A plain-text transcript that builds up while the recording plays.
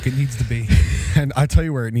It needs to be. And I'll tell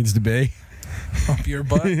you where it needs to be. Up your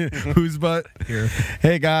butt? Whose butt? Here.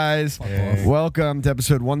 Hey, guys. Hey. Welcome to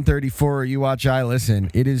episode 134 of You Watch, I Listen.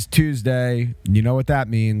 It is Tuesday. You know what that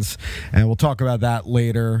means. And we'll talk about that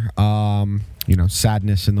later.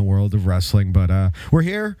 Sadness in the world of wrestling. But we're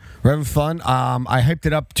here. We're having fun. I hyped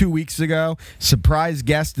it up 2 weeks ago. Surprise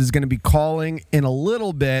guest is going to be calling in a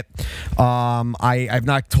little bit. I've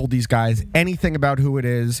not told these guys anything about who it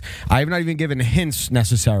is. I have not even given hints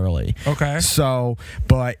necessarily. Okay. So,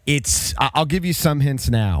 but I'll give you some hints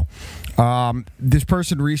now. This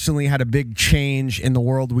person recently had a big change in the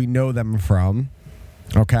world we know them from.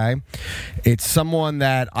 Okay. It's someone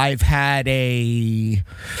that I've had a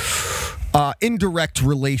indirect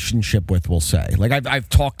relationship with, we'll say. Like I've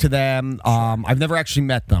talked to them. I've never actually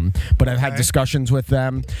met them, but I've had discussions with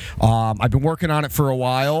them. I've been working on it for a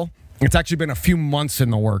while. It's actually been a few months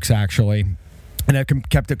in the works, actually. And I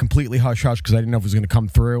kept it completely hush-hush because I didn't know if it was going to come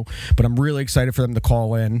through. But I'm really excited for them to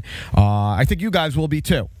call in. I think you guys will be,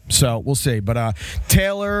 too. So we'll see. But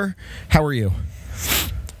Taylor, how are you?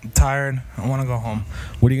 I'm tired. I want to go home.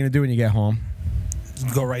 What are you going to do when you get home?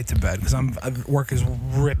 Go right to bed because work is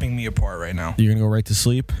ripping me apart right now. You're going to go right to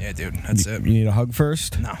sleep? Yeah, dude. That's it. You need a hug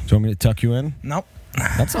first? No. Do you want me to tuck you in? Nope.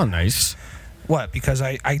 That's not nice. What? Because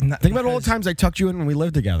I think about all the times I tucked you in when we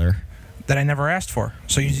lived together. That I never asked for.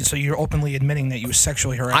 So you're openly admitting that you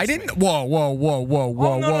sexually harassed me. I didn't. Whoa.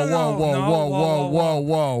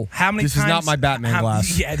 How many this times? is not my Batman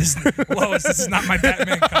glass. Yeah, Lois, this is not my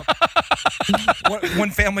Batman cup.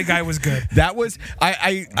 One Family Guy was good. That was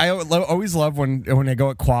I always love when I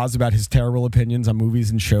go at Quaz about his terrible opinions on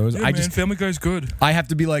movies and shows. Yeah, Family Guy's good. I have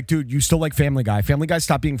to be like, dude, you still like Family Guy. Family Guy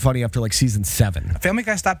stopped being funny after like season 7. Family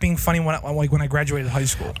Guy stopped being funny when I graduated high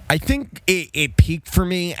school. I think it peaked for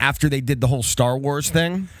me after they did the whole Star Wars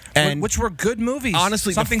thing. And which were good movies.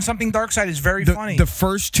 Honestly, something Dark Side is very funny. The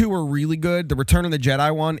first two are really good. The Return of the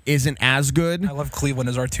Jedi one isn't as good. I love Cleveland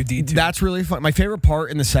as R2-D2. That's really fun. My favorite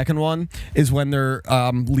part in the second one is when they're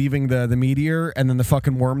leaving the meteor and then the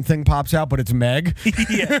fucking worm thing pops out, but it's Meg.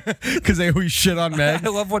 Yeah, because they always shit on Meg. I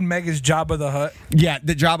love when Meg is Jabba the Hutt. Yeah,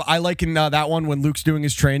 the job I like in that one when Luke's doing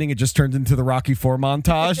his training, it just turns into the Rocky IV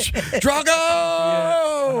montage.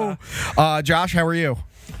 Drago. Yeah. Josh, how are you?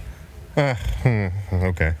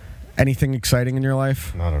 Okay. Anything exciting in your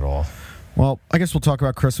life? Not at all. Well, I guess we'll talk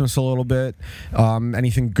about Christmas a little bit.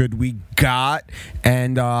 Anything good we got.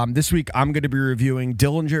 And this week, I'm going to be reviewing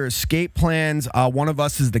Dillinger Escape Plans. One of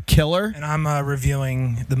us is the killer. And I'm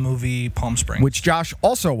reviewing the movie Palm Springs, which Josh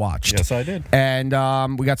also watched. Yes, I did. And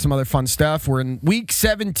we got some other fun stuff. We're in week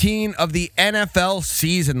 17 of the NFL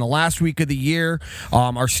season, the last week of the year.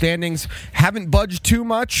 Our standings haven't budged too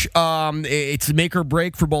much. It's make or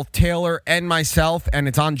break for both Taylor and myself, and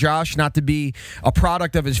it's on Josh not to be a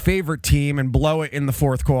product of his favorite team and blow it in the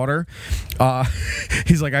fourth quarter.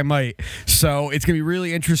 He's like, I might. So it's going to be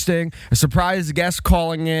really interesting. A surprise guest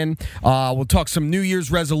calling in. We'll talk some New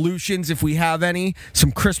Year's resolutions if we have any.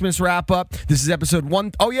 Some Christmas wrap up. This is episode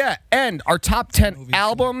 1. Oh, yeah. And our top 10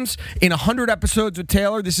 albums in 100 episodes with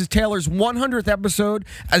Taylor. This is Taylor's 100th episode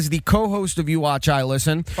as the co-host of You Watch, I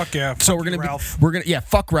Listen. Fuck yeah. So fuck Ralph.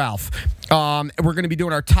 Fuck Ralph. We're going to be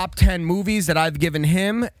doing our top 10 movies that I've given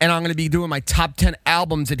him, and I'm going to be doing my top 10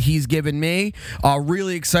 albums that he's given me.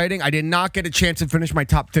 Really exciting. I did not get a chance to finish my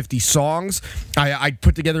top 50 songs. I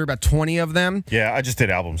put together about 20 of them. Yeah, I just did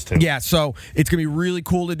albums too. Yeah, so it's going to be really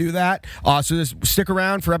cool to do that. So just stick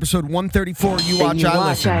around for episode 134. You Watch, I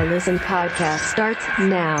Listen. I Listen podcast starts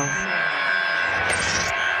now.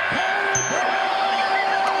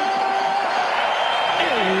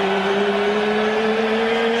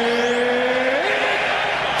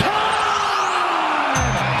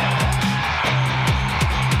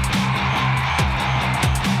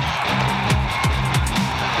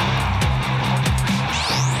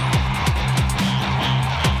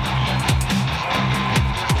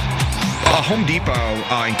 Home Depot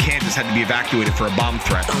in Kansas had to be evacuated for a bomb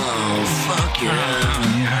threat. Oh, fuck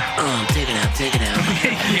yeah. Oh, take it out.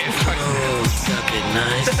 Oh, suck it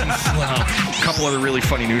nice. A couple other really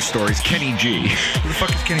funny news stories. Kenny G. Who the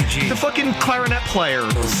fuck is Kenny G? The fucking clarinet player.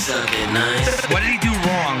 Oh, suck it nice. What did he do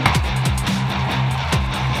wrong?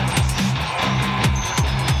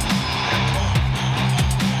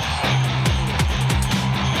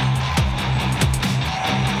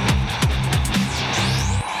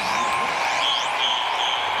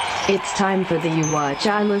 It's time for the You Watch,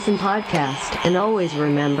 I Listen podcast. And always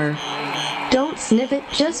remember, don't sniff it,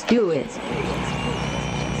 just do it.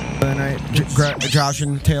 Josh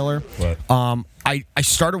and Taylor. What? I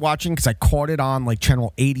started watching because I caught it on like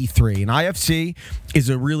channel 83, and IFC is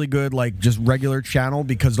a really good like just regular channel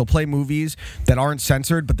because they'll play movies that aren't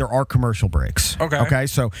censored, but there are commercial breaks. Okay,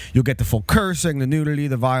 so you'll get the full cursing, the nudity,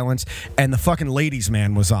 the violence, and the fucking Ladies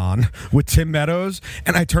Man was on with Tim Meadows,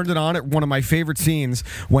 and I turned it on at one of my favorite scenes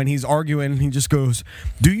when he's arguing, and he just goes,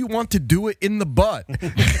 "Do you want to do it in the butt?"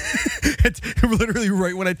 It's literally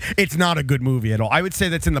right when it's not a good movie at all. I would say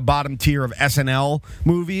that's in the bottom tier of SNL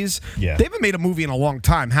movies. Yeah. They haven't made a movie in a long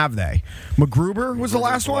time, have they? MacGruber was the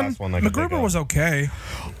last one? MacGruber was okay.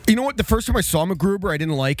 You know what? The first time I saw MacGruber, I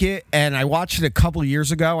didn't like it, and I watched it a couple of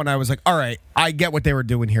years ago, and I was like, all right, I get what they were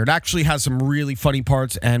doing here. It actually has some really funny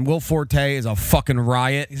parts, and Will Forte is a fucking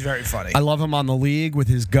riot. He's very funny. I love him on The League with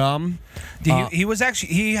his gum. He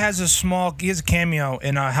has a cameo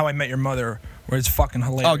in How I Met Your Mother, where it's fucking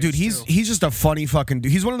hilarious. Oh, dude, he's just a funny fucking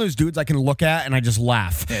dude. He's one of those dudes I can look at and I just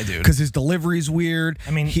laugh. Yeah, dude. Because his delivery's weird.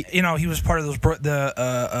 I mean, he was part of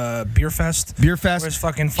the Beer Fest. Beer Fest. Where it's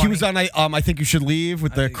fucking funny. He was on I Think You Should Leave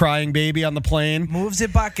with the crying baby on the plane. Moves the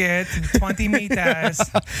bucket 20 meters.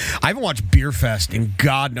 I haven't watched Beer Fest in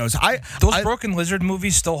God knows. Those Broken Lizard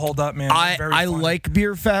movies still hold up, man. I like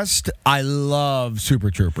Beer Fest. I love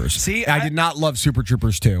Super Troopers. See, I did not love Super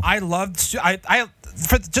Troopers 2. I loved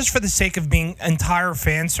just for the sake of being entire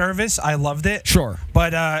fan service, I loved it. Sure.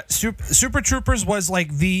 But Super Troopers was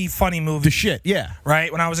like the funny movie. The shit, yeah. Right?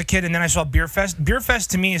 When I was a kid, and then I saw Beer Fest. Beer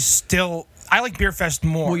Fest to me is still... I like Beer Fest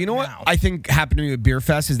more. Well, you know now. what I think happened to me with Beer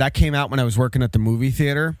Fest is that came out when I was working at the movie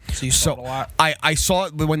theater. So you saw it a lot. I saw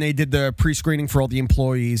it when they did the pre-screening for all the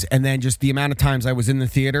employees, and then just the amount of times I was in the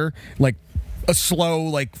theater, like a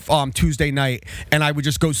slow Tuesday night, and I would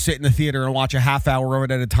just go sit in the theater and watch a half hour of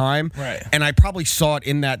it at a time. Right. And I probably saw it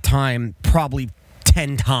in that time probably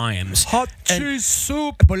 10 times. Hot cheese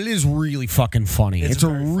soup. But it is really fucking funny. It's a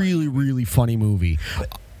really, really funny movie.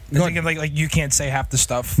 Thinking like you can't say half the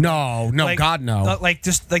stuff. No, like, God no.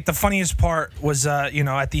 Just the funniest part was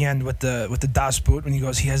at the end with the Das Boot when he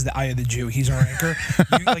goes, he has the eye of the Jew, he's our anchor.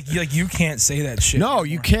 you can't say that shit. No,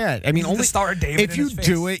 you can't. I mean, only Star of David. If you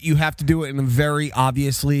do it, you have to do it in a very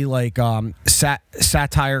obviously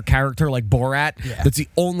satire character like Borat. Yeah. That's the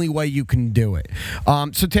only way you can do it.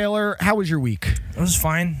 So Taylor, how was your week? It was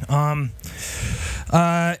fine.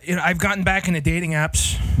 I've gotten back into dating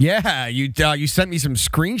apps. Yeah, you sent me some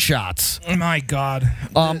screenshots. My God.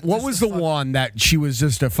 What was the one that she was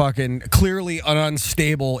just a fucking clearly an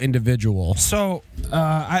unstable individual? So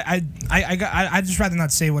I just rather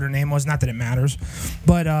not say what her name was. Not that it matters,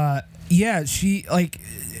 but yeah, she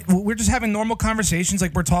we're just having normal conversations.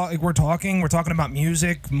 Like we're talking about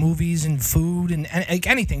music, movies, and food, and like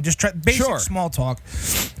anything. Just basic small talk,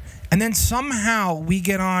 and then somehow we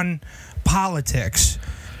get on politics.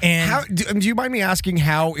 And do you mind me asking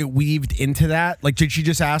how it weaved into that? Like, did she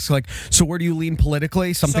just ask, so where do you lean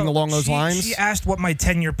politically? Something along those lines? She asked what my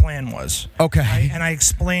 10-year plan was. Okay. And I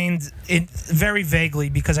explained it very vaguely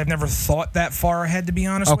because I've never thought that far ahead, to be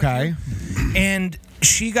honest with you. And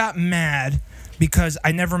she got mad because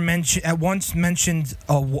I never mentioned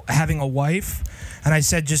having a wife. And I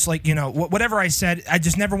said whatever I said, I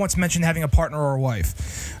just never once mentioned having a partner or a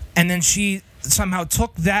wife. And then she somehow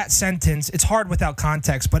took that sentence. It's hard without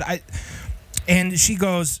context, and she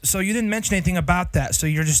goes, "So you didn't mention anything about that. So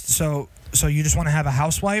you're just so you just want to have a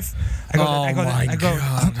housewife?" I go,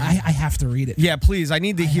 I have to read it. Yeah, please. I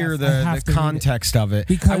need to hear the context of it.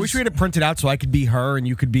 Because I wish we had it printed out so I could be her and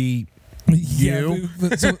you could be you.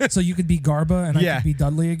 So you could be Garba and I could be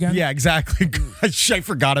Dudley again? Yeah, exactly. I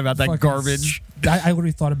forgot about that garbage. I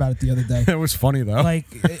literally thought about it the other day. It was funny, though.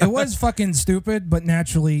 It was fucking stupid, but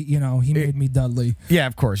naturally, he made me Dudley. Yeah,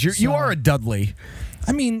 of course. You are a Dudley.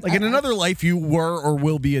 I mean... in another life, you were or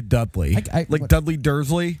will be a Dudley. Dudley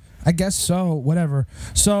Dursley? I guess so. Whatever.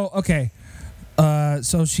 So, okay.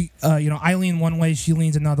 So she, I lean one way, she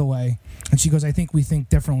leans another way. And she goes, I think we think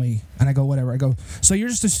differently. And I go, whatever. I go, so you're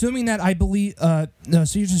just assuming that I believe, so you're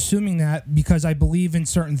just assuming that because I believe in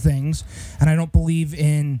certain things and I don't believe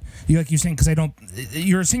in, you're saying,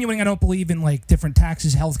 you're insinuating I don't believe in different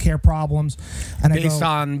taxes, healthcare problems. And Based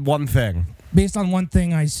on one thing. Based on one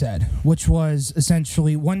thing I said, which was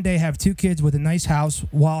essentially one day have 2 kids with a nice house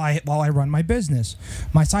while I run my business.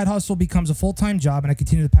 My side hustle becomes a full-time job, and I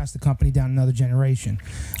continue to pass the company down another generation.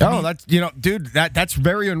 That's dude, that's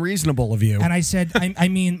very unreasonable of of you. And I said, I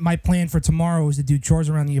mean, my plan for tomorrow is to do chores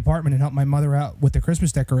around the apartment and help my mother out with the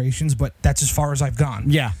Christmas decorations, but that's as far as I've gone.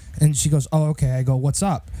 Yeah. And she goes, oh, okay. I go, what's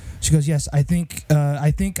up? She goes, yes, I think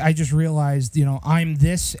I just realized, I'm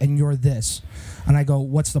this and you're this. And I go,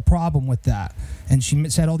 what's the problem with that? And she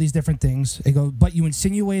said all these different things. I go, but you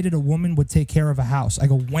insinuated a woman would take care of a house. I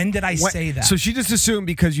go, when did I say that? So she just assumed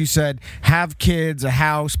because you said have kids, a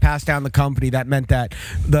house, pass down the company, that meant that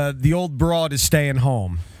the old broad is staying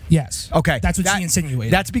home. Yes. Okay. That's what she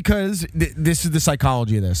insinuated. That's because this is the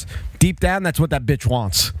psychology of this. Deep down, that's what that bitch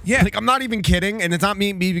wants. Yeah. Like, I'm not even kidding, and it's not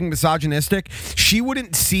me being misogynistic. She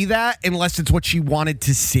wouldn't see that unless it's what she wanted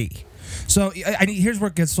to see. So here's where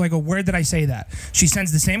it gets. So I go, where did I say that? She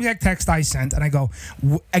sends the same exact text I sent, and I go,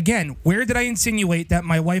 again, where did I insinuate that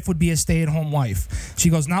my wife would be a stay-at-home wife? She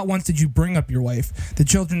goes, not once did you bring up your wife. The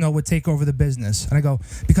children, though, would take over the business. And I go,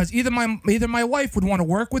 because either my wife would want to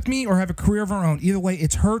work with me or have a career of her own. Either way,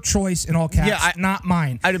 it's her choice in all caps, not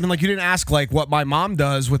mine. I'd have been like, you didn't ask like what my mom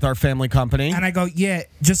does with our family company. And I go, yeah,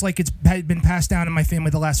 just like it's been passed down in my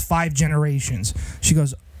family the last 5 generations. She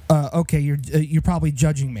goes, okay, you're probably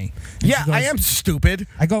judging me. And yeah, goes, I am stupid.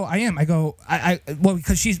 I go, I am. I go, well,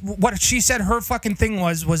 because what she said her fucking thing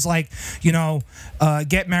was like,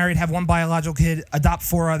 get married, have 1 biological kid, adopt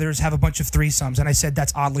 4 others, have a bunch of threesomes. And I said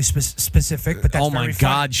that's oddly specific, but that's oh my very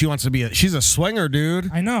God, fun. she wants to be she's a swinger,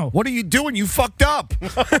 dude. I know. What are you doing? You fucked up.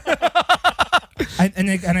 And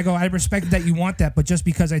I go, I respect that you want that, but just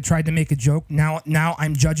because I tried to make a joke, now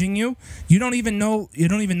I'm judging you. You don't even know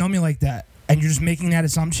me like that. And you're just making that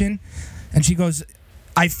assumption. And she goes,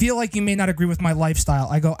 I feel like you may not agree with my lifestyle.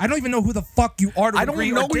 I go, I don't even know who the fuck you are to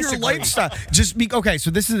agree or disagree. I don't know your lifestyle. Okay,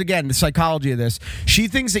 so this is, again, the psychology of this. She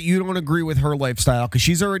thinks that you don't agree with her lifestyle because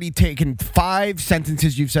she's already taken 5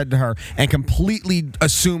 sentences you've said to her and completely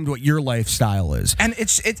assumed what your lifestyle is. And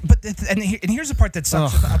and here's the part that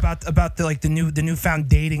sucks about the newfound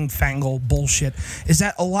dating fangle bullshit is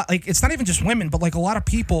that a lot, like, it's not even just women, but like a lot of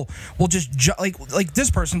people will just like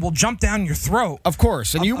this person will jump down your throat. Of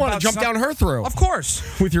course, and you want to jump down her throat. Of course.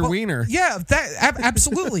 With your wiener. Yeah, that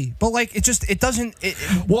absolutely. But like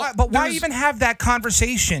why even have that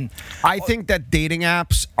conversation? I think that dating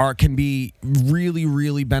apps can be really,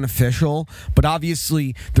 really beneficial, but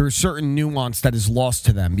obviously there is certain nuance that is lost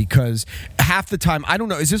to them because half the time, I don't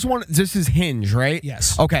know, this is Hinge, right?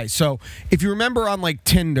 Yes. Okay, so if you remember on like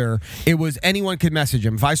Tinder, it was anyone could message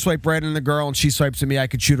him. If I swipe right on the girl and she swipes at me, I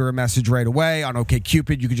could shoot her a message right away. On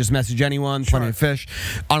OkCupid, you could just message anyone, plenty of fish.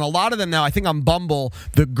 On a lot of them now, I think on Bumble,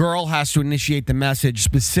 the girl has to initiate the message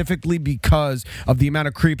specifically because of the amount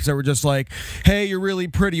of creeps that were just like, hey, you're really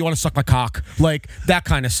pretty, you want to suck my cock, like that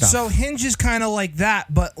kind of stuff. So Hinge is kind of like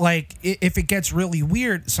that, but like if it gets really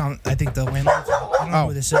weird, I think the landlord, I don't know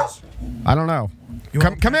who this is. I don't know.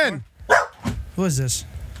 Come in. Who is this?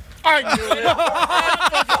 I knew it.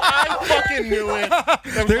 I fucking knew it.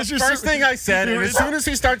 That was the first thing I said, and as soon as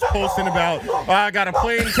he starts posting about, I got a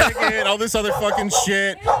plane ticket, all this other fucking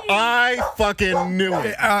shit, I fucking knew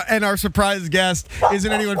it. And our surprise guest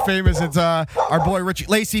isn't anyone famous. It's our boy Richie.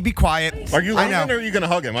 Lacey, be quiet. Are you leaving or are you going to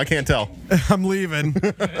hug him? I can't tell. I'm leaving.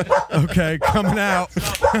 Okay, coming out.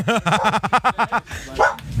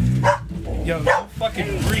 Yo, you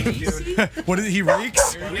fucking reek, dude. He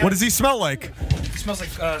reeks? What does he smell like? He smells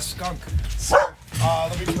like skunk.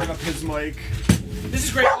 Let me turn up his mic. This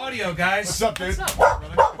is great audio, guys. What's up, dude?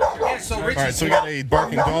 Yeah, so Richie's all right, so we got a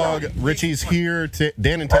barking dog. Richie's here.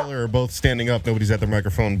 Dan and Taylor are both standing up. Nobody's at their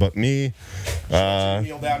microphone but me.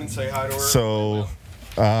 Kneel down and say hi to her. So...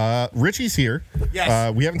 Richie's here.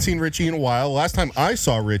 Yes. We haven't seen Richie in a while. Last time I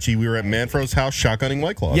saw Richie, we were at Manfro's house shotgunning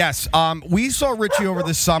White Claws. Yes. We saw Richie over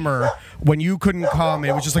the summer when you couldn't come.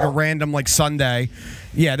 It was just like a random like Sunday.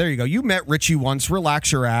 Yeah, there you go. You met Richie once.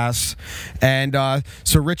 Relax your ass. And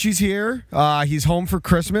so Richie's here. He's home for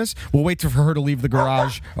Christmas. We'll wait for her to leave the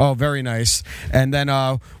garage. Oh, very nice. And then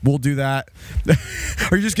we'll do that.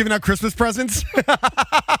 Are you just giving out Christmas presents?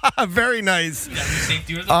 Very nice.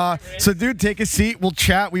 So, dude, take a seat. We'll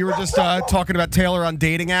chat. We were just talking about Taylor on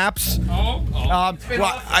dating apps.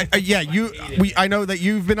 I know that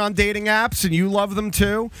you've been on dating apps and you love them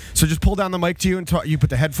too. So just pull down the mic to you and talk. You put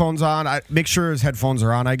the headphones on. Make sure his headphones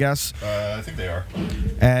are on, I guess. I think they are.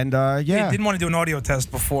 And yeah, didn't want to do an audio test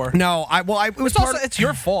before. No, it was it's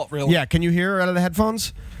your fault, really. Yeah, can you hear out of the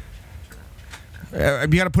headphones? You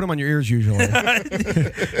got to put them on your ears usually.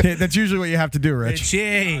 That's usually what you have to do, Rich.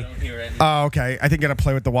 Richie. Oh, okay. I think you got to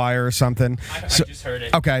play with the wire or something. I just heard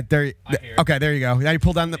it. Okay, there. Okay, there you go. Now you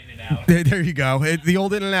pull down the. There you go. The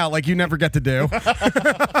old in and out, like you never get to do.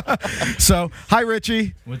 So, hi,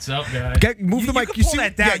 Richie. What's up, guys? Move the mic. You can pull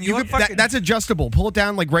that down. That's adjustable. Pull it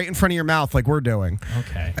down like right in front of your mouth, like we're doing.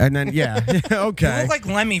 Okay. And then okay. You look like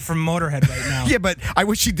Lemmy from Motorhead right now. Yeah, but I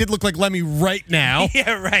wish he did look like Lemmy right now.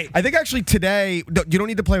 Yeah, right. I think actually today you don't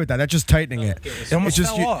need to play with that. That's just tightening it. It almost It's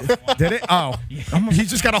just fell off. Did it? Oh, he's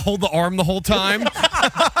just got to hold the arm the whole time.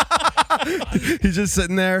 He's just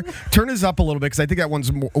sitting there. Turn his up a little bit because I think that one's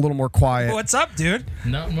a little more quiet. What's up, dude?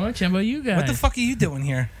 Not much. How about you guys? What the fuck are you doing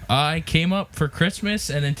here? I came up for Christmas,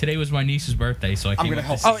 and then today was my niece's birthday, so I came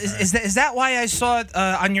up. Oh, is that why I saw it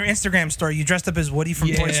on your Instagram story? You dressed up as Woody from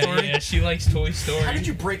Toy Story? Yeah, she likes Toy Story. How did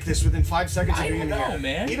you break this within 5 seconds of being in here?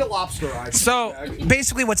 Man. Eat a lobster eye. So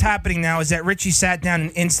basically, what's happening now is that Richie sat down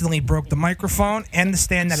and instantly broke the microphone and the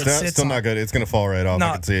stand that it sits Still on. not good. It's gonna fall right off.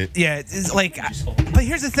 I can see it. Yeah, it's like. But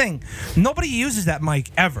here's the thing: nobody uses that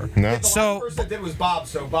mic ever. No. The So last person that did was Bob,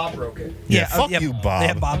 so Bob broke it. Yeah, fuck you, Bob.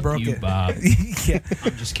 Yeah, Bob broke You, it. Bob. Yeah.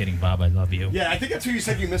 I'm just kidding, Bob. I love you. Yeah, I think that's who you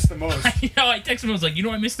said you missed the most. You know, I texted him. I was like, you know,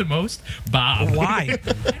 what I missed the most, Bob. Why?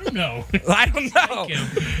 I don't know. I don't know. Like him.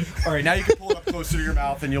 All right, now you can pull it up closer to your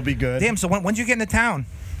mouth and you'll be good. Damn. So when'd you get into town?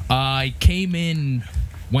 I came in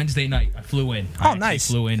Wednesday night. I flew in. Oh, nice.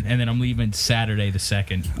 Flew in, and then I'm leaving Saturday the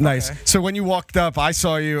 2nd. Nice. So when you walked up, I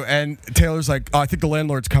saw you, and Taylor's like, "Oh, I think the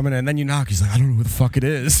landlord's coming in." And then you knock. He's like, "I don't know who the fuck it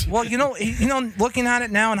is." Well, you know, looking at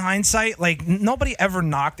it now in hindsight, like nobody ever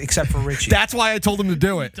knocked except for Richie. That's why I told him to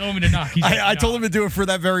do it. He told me to knock. He's like, I told him to do it for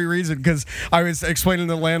that very reason because I was explaining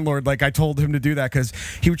to the landlord, like I told him to do that because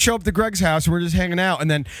he would show up to Greg's house and we're just hanging out and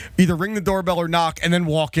then either ring the doorbell or knock and then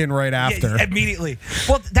walk in right after. Yeah, immediately.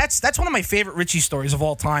 Well, that's one of my favorite Richie stories of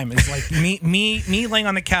all time. Is like me laying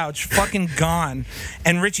on the couch, fucking gone,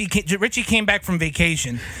 and Richie came back from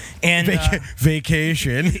vacation, and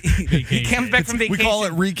vacation. he comes back from vacation. We call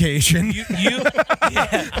it recation.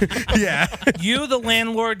 Yeah. You, the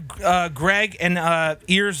landlord, Greg, and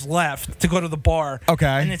Ears left to go to the bar. Okay.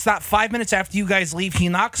 And it's not 5 minutes after you guys leave. He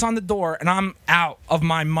knocks on the door, and I'm out of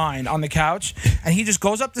my mind on the couch. And he just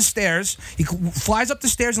goes up the stairs. He flies up the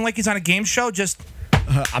stairs, and like he's on a game show, just...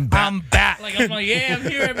 I'm back. I'm back. I'm like, yeah, I'm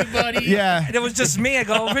here, everybody. Yeah. And it was just me. I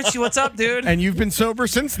go, Richie, what's up, dude? And you've been sober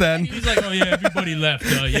since then. He's like, oh yeah, everybody left.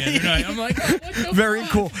 Yeah, they're not. I'm like, oh, what the Very fuck?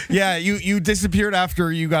 cool. Yeah, you disappeared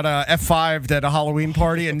after you got a F5'd at a Halloween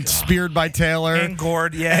party and speared by Taylor. And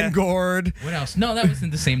Gord, yeah. And Gord. What else? No, that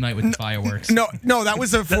wasn't the same night with the fireworks. No, that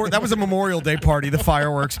was a Memorial Day party, the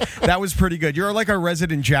fireworks. That was pretty good. You're like our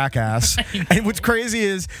resident jackass. And what's crazy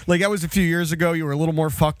is, like, that was a few years ago. You were a little more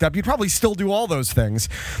fucked up. You'd probably still do all those things.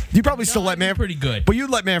 You probably still let man. Pretty good. But you'd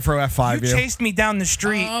let Manfro F5 You chased me down the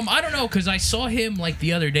street. I don't know, because I saw him like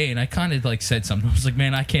the other day, and I kind of like said something. I was like,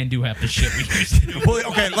 man, I can't do half the shit we used to do. Well,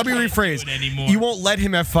 okay, let me rephrase. You won't let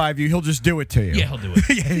him F5 you. He'll just do it to you. Yeah, he'll do it.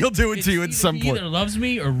 Yeah, he'll do it to you at some He point. either loves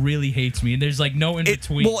me or really hates me, and there's like no in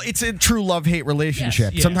between. Well, it's a true love-hate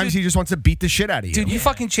relationship. Yes, yeah. Sometimes he just wants to beat the shit out of you. Dude, you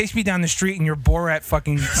fucking chased me down the street in your Borat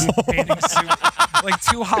fucking bathing suit like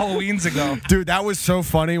 2 Halloweens ago. Dude, that was so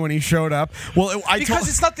funny when he showed up. Well,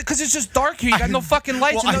 Because it's just dark here. You got no fucking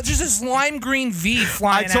lights. Well, and there's this lime green V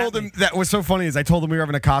flying. I told him that was so funny. Is I told him we were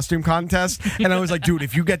having a costume contest, and I was like, "Dude,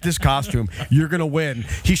 if you get this costume, you're gonna win."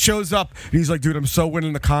 He shows up, and he's like, "Dude, I'm so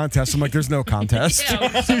winning the contest." I'm like, "There's no contest."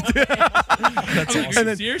 That's awesome. And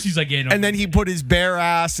then, serious? He's like, yeah, no. And then he put his bare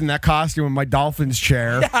ass in that costume in my Dolphins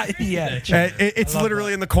chair. Yeah. It's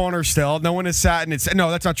literally in the corner still. No one has sat in it.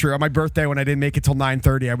 No, that's not true. On my birthday, when I didn't make it till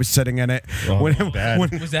 9:30, I was sitting in it.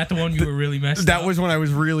 Was that the one you were really messed up? That was when I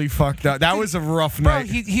was really fucked up. That was a rough Bro, night.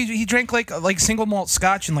 he drank like single malt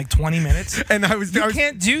scotch in like 20 minutes. And You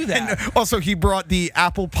can't do that. And also, he brought the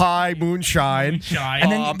apple pie moonshine.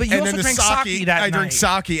 And then, but you also drank sake that I night. drank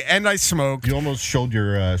sake and I smoked. You almost showed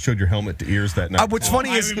your helmet to Ears that night. What's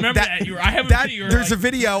funny is I remember that. I have a video. There's a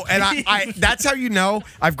video, and I that's how you know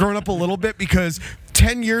I've grown up a little bit because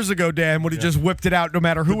 10 years ago, Dan would have just whipped it out no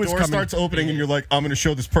matter who was door coming. starts opening, and you're like, I'm going to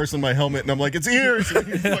show this person my helmet, and I'm like, it's Ears.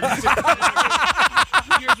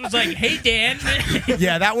 Ears was like, hey, Dan.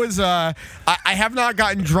 Yeah, that was. I have not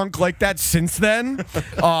gotten drunk like that since then.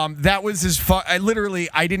 That was as fun. I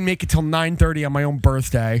didn't make it till 9:30 on my own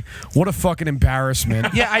birthday. What a fucking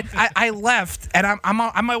embarrassment. Yeah, I left, and I'm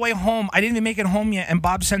on my way home. I didn't even make it home yet, and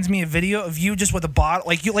Bob sends me a video of you just with a bottle,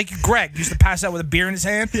 like Greg used to pass out with a beer in his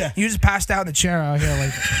hand. Yeah, you just passed out in the chair out here,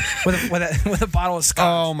 like with a bottle of scotch.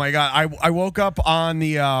 Oh my god! I woke up on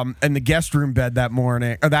the in the guest room bed that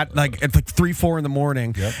morning, or that like at like 3-4 in the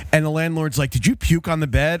morning, And the landlord's like, "Did you puke on the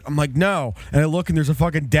bed?" I'm like, "No." And I look, and there's a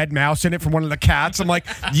fucking dead mouse in it from one of the cats. I'm like,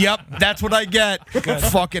 "Yep, that's what I get."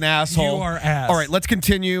 Fucking asshole. You are ass. All right, let's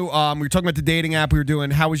continue. We were talking about the dating app. We were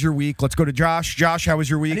doing, how was your week? Let's go to Josh. Josh, how was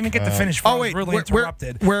your week? I didn't even get to finish. I was really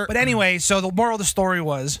interrupted. But anyway, so the moral of the story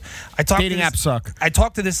was, dating apps suck. I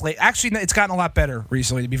talked to this lady. Actually, it's gotten a lot better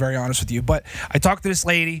recently, to be very honest with you. But I talked to this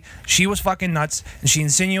lady. She was fucking nuts, and she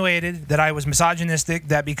insinuated that I was misogynistic.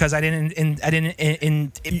 That because I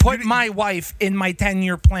didn't put my wife in my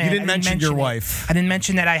 10-year plan. You didn't mention your wife. I didn't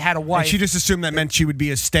mention that I had a wife. And she just assumed that meant she would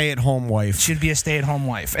be a stay-at-home wife. She'd be a stay-at-home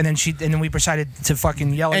wife, and then we decided to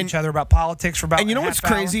fucking yell at each other about politics for about. And you know what's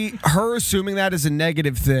crazy? Her assuming that is a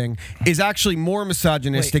negative thing is actually more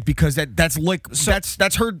misogynistic because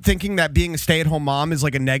that's her thinking that being a stay-at-home mom is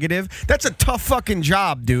like a negative. That's a tough fucking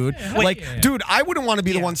job, dude. Dude, I wouldn't want to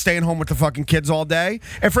be the one staying home with the fucking kids all day.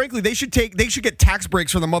 And frankly, they should get tax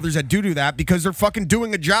breaks for the mothers that do that because they're fucking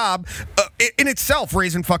doing a job in itself,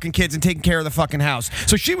 raising fucking kids and taking care of the fucking house.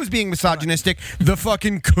 So she was being misogynistic. The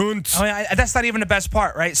fucking cunt. I mean, that's not even the best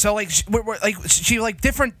part, right? So she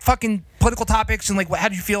different fucking political topics and how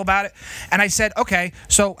do you feel about it? And I said, okay,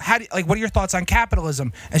 so what are your thoughts on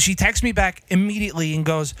capitalism? And she texts me back immediately and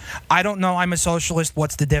goes, I don't know, I'm a socialist.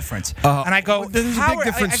 What's the difference? And I go, there's a big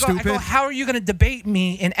difference, stupid. I go, how are you going to debate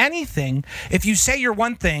me in anything if you say you're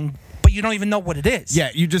one thing, but you don't even know what it is? Yeah,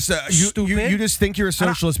 you just you just think you're a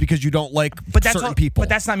socialist because you don't like certain people. But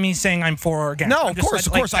that's not me saying I'm for or against. No, of course.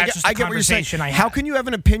 I get what you're saying. How can you have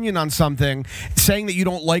an opinion on something, saying that you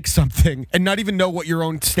don't like something, and not even know what your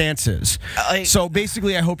own stance is? So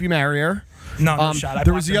basically, I hope you marry her. No shot.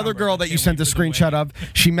 There was the other girl that you sent the screenshot of.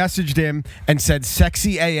 She messaged him and said,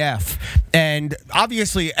 "Sexy AF." And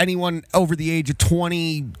obviously, anyone over the age of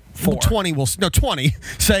 20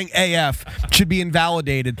 saying AF should be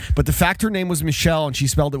invalidated. But the fact her name was Michelle and she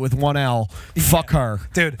spelled it with one L, fuck her,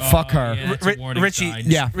 dude. Fuck her. Yeah, that's a warning Richie. sign.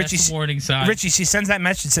 Yeah, That's a warning sign. Richie. She sends that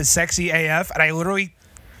message that says "sexy AF," and I literally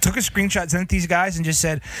took a screenshot, sent it to these guys, and just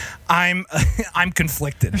said, I'm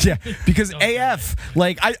conflicted. Yeah, because AF,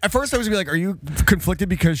 at first I was going to be like, are you conflicted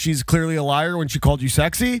because she's clearly a liar when she called you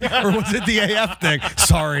sexy? Or was it the AF thing?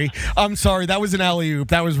 Sorry. I'm sorry. That was an alley-oop.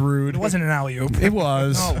 That was rude. It wasn't an alley-oop. It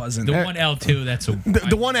was. No, it wasn't. The one L, too, that's a...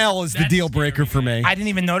 The one L is the deal breaker for me. I didn't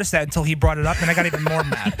even notice that until he brought it up, and I got even more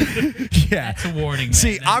mad. Yeah. That's a warning, man.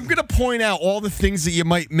 See, I'm going to point out all the things that you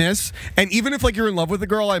might miss, and even if, you're in love with a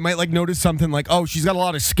girl, I might, notice something like, oh, she's got a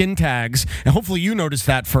lot of skin tags, and hopefully you notice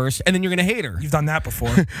that first, and then you're going to hate her. You've done that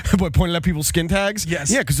before. What, pointing out people's skin tags? Yes.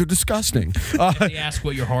 Yeah, because they're disgusting. If they ask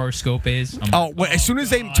what your horoscope is, as soon as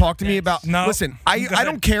they talk to me about... No. Listen, I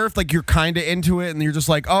don't care if, you're kind of into it, and you're just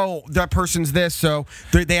like, oh, that person's this, so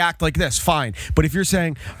they act like this, fine. But if you're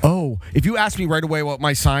saying, oh, if you ask me right away what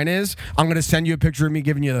my sign is, I'm going to send you a picture of me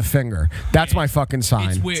giving you the finger. That's my fucking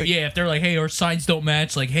sign. It's weird. If they're like, hey, our signs don't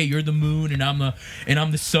match, hey, you're the moon, and I'm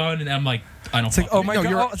the sun, and I'm like, I don't. It's like, oh my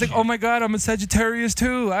god! It's like, oh my god! I'm a Sagittarius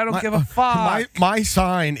too. I don't give a fuck. My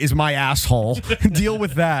sign is my asshole. Deal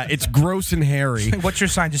with that. It's gross and hairy. What's your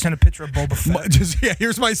sign? Just send a picture of Boba Fett.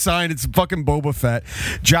 Here's my sign. It's fucking Boba Fett.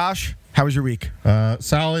 Josh, how was your week?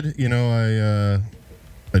 Solid. I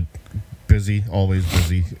busy, always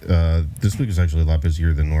busy. This week is actually a lot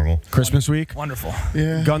busier than normal. Christmas week? Wonderful.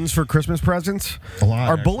 Yeah. Guns for Christmas presents? A lot.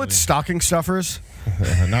 Are bullets stocking stuffers?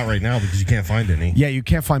 Not right now because you can't find any. Yeah, you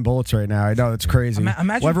can't find bullets right now. I know, it's crazy.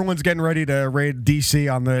 Imagine everyone's getting ready to raid D.C.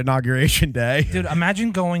 on the inauguration day. Dude,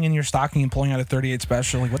 imagine going in your stocking and pulling out a 38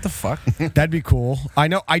 special. What the fuck? That'd be cool. I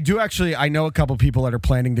know a couple people that are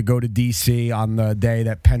planning to go to D.C. on the day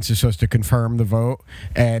that Pence is supposed to confirm the vote.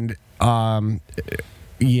 And,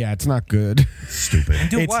 yeah, it's not good. Stupid. And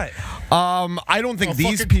do what? I don't think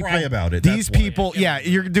these people cry about it. These people,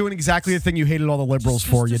 you're doing exactly the thing you hated all the liberals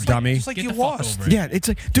for, you dummy. Just like you lost. Yeah, it's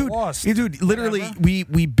like, dude, literally, we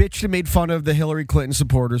bitched and made fun of the Hillary Clinton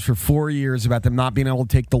supporters for 4 years about them not being able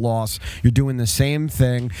to take the loss. You're doing the same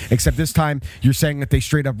thing, except this time you're saying that they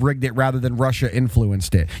straight up rigged it rather than Russia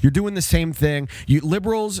influenced it. You're doing the same thing. You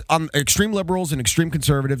liberals, extreme liberals and extreme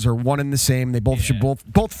conservatives are one and the same. They both should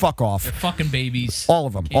both fuck off. They're fucking babies. All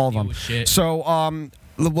of them. So,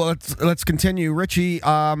 let's continue. Richie,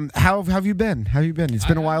 how have you been? It's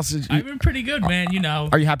been a while since. I've been pretty good, man.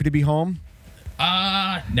 Are you happy to be home?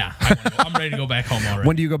 Nah. I'm ready to go back home already.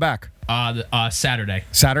 When do you go back? Saturday.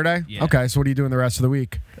 Saturday? Yeah. Okay. So what are you doing the rest of the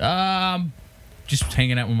week? Just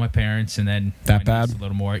hanging out with my parents, and then that bad? a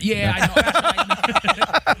little more. Yeah, I know.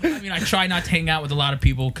 I mean, I try not to hang out with a lot of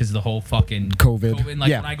people because of the whole fucking COVID. Like,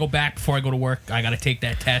 Yeah. when I go back, before I go to work, I got to take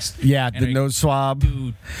that test. Yeah, And the nose swab.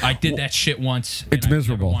 Dude, I did that shit once. It's and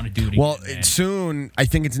miserable. I want to do it Well, again, man. soon, I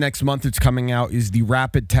think it's next month. It's coming out. Is the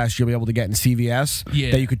rapid test you'll be able to get in CVS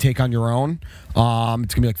Yeah. that you could take on your own. It's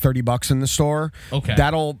gonna be like $30 in the store. Okay.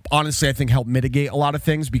 That'll honestly, I think, help mitigate a lot of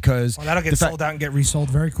things because That'll get sold out and get resold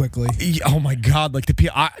very quickly. Oh my God! Like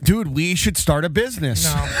dude, we should start a business.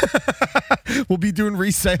 No, We'll be doing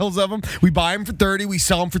resales of them. We buy them for $30, we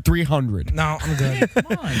sell them for $300. no, I'm good.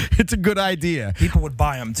 Come on. It's a good idea. People would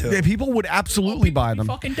buy them too. Yeah, people would absolutely buy them.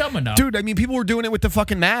 Fucking dumb enough. Dude, I mean, people were doing it with the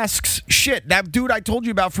fucking masks. Shit, that dude I told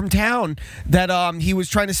you about from town that he was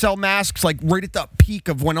trying to sell masks like right at the peak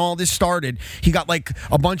of when all this started. He got like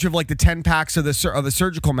a bunch of like the 10 packs of the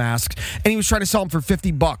surgical masks, and he was trying to sell them for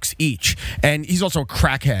 $50 each. And he's also a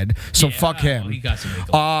crackhead, so Yeah, fuck him. He got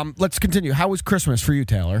some Let's continue. How was Christmas for you,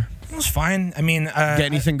 Taylor? It was fine. I mean, Get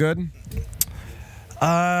anything good?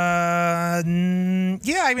 yeah.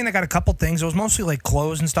 I mean, I got a couple things. It was mostly like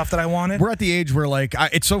clothes and stuff that I wanted. We're at the age where like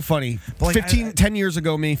it's so funny. But, like, 10 years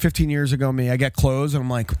ago me, 15 years ago me, I get clothes and I'm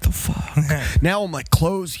like, what the fuck? Now I'm like,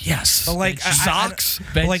 clothes, yes. But like socks,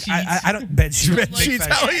 but like I don't bed sheets. bed sheets.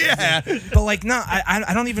 Hell yeah. But like no,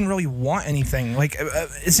 I don't even really want anything. Like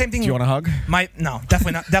same thing. Do you want a hug? No,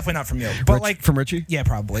 definitely not from you. But like from Richie? Yeah,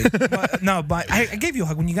 probably. But I gave you a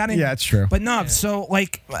hug when you got in. Yeah, it's true. But no, so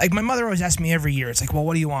like my mother always asks me every year. It's like, well,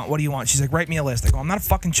 what do you want? What do you want? She's like, write me a list. I go, I'm not a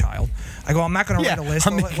fucking child. I go, I'm not gonna write a list.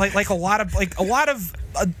 Like a lot of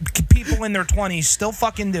people in their 20s still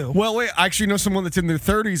fucking do. Well, wait, I actually know someone that's in their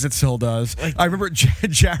 30s that still does. I remember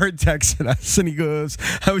Jared texted us and he goes,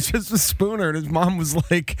 I was just a spooner and his mom was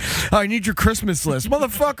like, I need your Christmas list.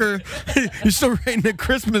 Motherfucker, you're still writing a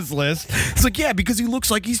Christmas list. It's like, yeah, because he looks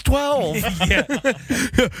like he's 12. Yeah.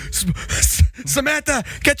 Samantha,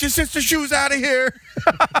 get your sister's shoes out of here.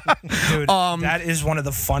 Dude, that is one of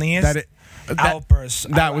the funniest outbursts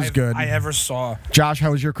that was good. I ever saw. Josh,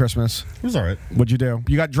 how was your Christmas? It was all right. What'd you do?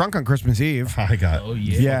 You got drunk on Christmas Eve. I got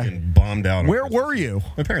fucking bombed out. Where were you?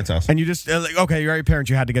 My parents' house. And you just okay, you're at your parents.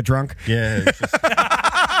 You had to get drunk. Yeah. It's just,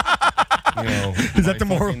 is that the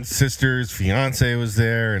more sister's fiance was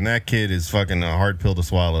there, and that kid is fucking a hard pill to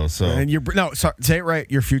swallow. So and say it right.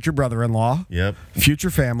 Your future brother-in-law. Yep. Future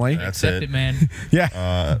family. That's Accept it, man.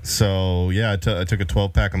 Yeah. So yeah, I took a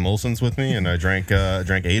 12-pack of Molson's with me, and I drank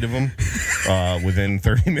 8 of them within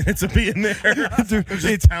 30 minutes of being there. Dude,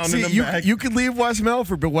 just pounding them back. You could leave West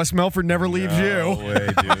Melford, but West Melford never leaves No you. way,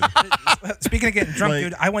 dude. Speaking of getting drunk,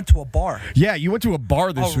 dude, I went to a bar. Yeah, you went to a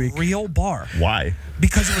bar this week. A real bar. Why?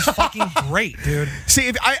 Because it was fucking great, dude. See,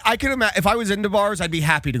 if I can imagine, if I was into bars, I'd be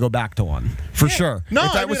happy to go back to one for sure. No,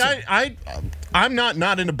 If that I mean, I'm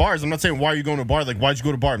not into bars. I'm not saying why are you going to a bar. Like, why'd you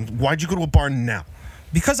go to a bar? Why'd you go to a bar now?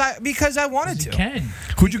 Because I wanted to.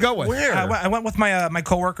 Who'd you go with? Where? I went with my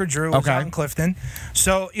coworker Drew. Who's out in Clifton.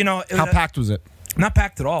 So how packed was it? Not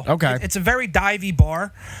packed at all. Okay. It's a very divey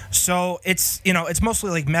bar, so it's it's mostly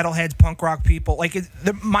like metalheads, punk rock people. Like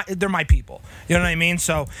they're my people. You know what I mean?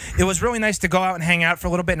 So it was really nice to go out and hang out for a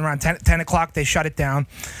little bit. And around 10 o'clock they shut it down,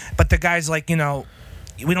 but the guys like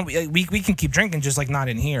we can keep drinking, just like not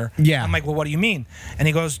in here. Yeah. I'm like, well, what do you mean? And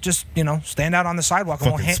he goes, just stand out on the sidewalk.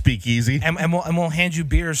 Fucking speak easy. And we'll hand you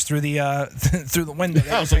beers through the through the window.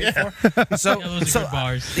 Oh, so yeah. So those are good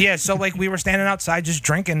bars. Yeah, so like we were standing outside just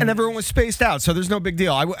drinking, And everyone was spaced out, so there's no big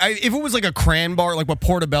deal. If it was like a cran bar, like what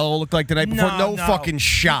Portobello looked like the night before, no fucking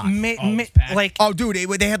shot.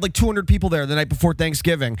 Dude, they had like 200 people there the night before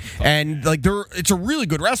Thanksgiving, and like it's a really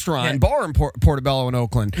good restaurant and bar in Portobello in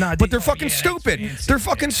Oakland. But they're fucking stupid. They're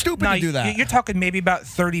fucking stupid to do that. You're talking maybe about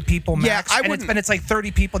 30 people max. Yeah, and it's like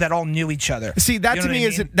 30 people that all knew each other. See, that to me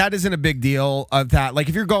isn't a big deal of that. Like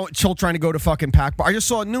if you're still trying to go to fucking pack bar. I just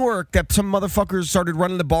saw in Newark that some motherfuckers started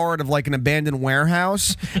running the bar out of like an abandoned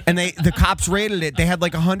warehouse, and the cops raided it. They had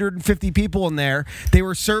like 150 people in there. They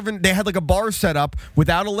were serving. They had like a bar set up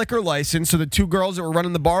without a liquor license. So the 2 girls that were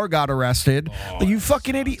running the bar got arrested. Like, you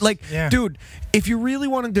fucking idiot! Like, dude, if you really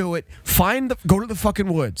want to do it, go to the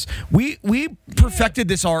fucking woods. We perfected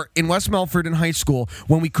this art in West Melford in high school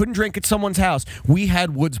when we couldn't drink at someone's house. We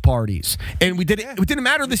had woods parties, and we did it. It didn't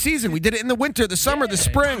matter the season. We did it in the winter, the summer, the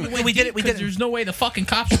spring. We did it. There's no way the fucking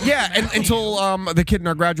cops. Until the kid in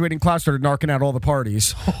our graduating class started narking out all the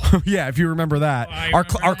parties. Yeah, if you remember that.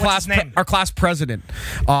 Our class president.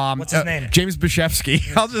 What's his name? James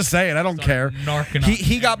Bishevsky. I'll just say it. I don't care.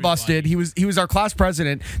 He got busted. He was our class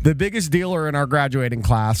president, the biggest dealer in our graduating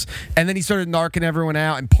class, and then he started narking everyone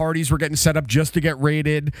out, and parties were getting set up just to get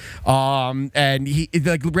raided, and he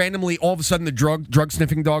like randomly all of a sudden the drug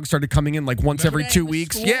sniffing dogs started coming in like once every 2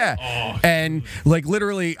 weeks. Yeah, and like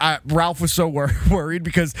literally Ralph was so worried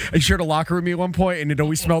because I shared a locker with me at one point and it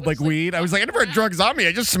always smelled like weed. I was like, I never had drugs on me.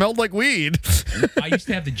 I just smelled like weed. I used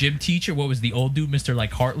to have the gym teacher. What was the old dude, Mr.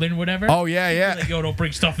 like Heartland, whatever? Oh yeah. Like, yo, don't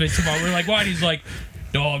bring stuff into my. We're like, why? And he's like,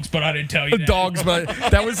 dogs, but I didn't tell you that. Dogs, but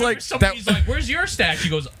that was like somebody's like, where's your stash? He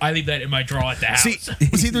goes, I leave that in my drawer at the house.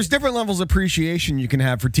 See, there's different levels of appreciation you can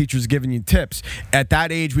have for teachers giving you tips. At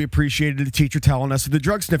that age, we appreciated the teacher telling us that the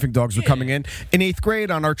drug sniffing dogs were coming in. In 8th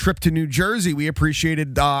grade, on our trip to New Jersey, we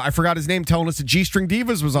appreciated I forgot his name, telling us that G-String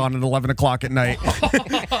Divas was on at 11 o'clock at night.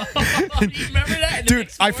 Do you remember that? Dude,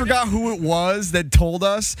 I forgot who it was that told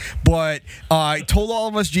us, but told all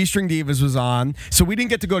of us G-String Divas was on, so we didn't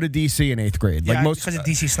get to go to DC in 8th grade. Yeah, like most because of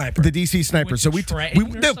DC Sniper. The DC Sniper. So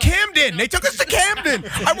no, Camden. They took us to Camden.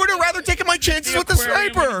 I would have rather taken my chances with the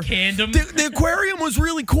Sniper. The aquarium was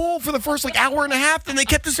really cool for the first like hour and a half, then they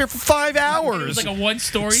kept us there for 5 hours. It was like a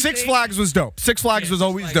one-story Six thing? Flags was dope. Six Flags was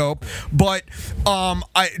always dope. But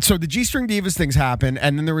so the G-String Divas things happened,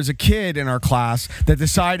 and then there was a kid in our class that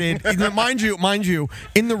decided, mind you,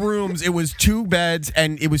 in the rooms it was 2 beds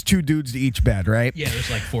and it was 2 dudes to each bed, right? Yeah, there's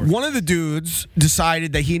like 4. One of the dudes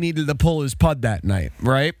decided that he needed to pull his pud that night,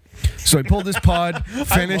 right? So he pulled his pud,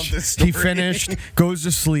 finished, he finished, goes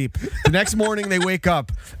to sleep. The next morning they wake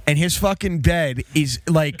up and his fucking bed is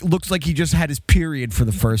like, looks like he just had his period for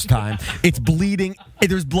the first time. It's bleeding.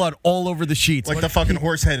 There's blood all over the sheets. Like the fucking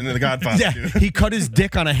horse head in The Godfather. Yeah, dude. he cut his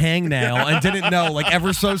dick on a hangnail and didn't know, like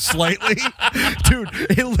ever so slightly. Dude,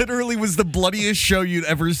 it literally was the bloodiest show you'd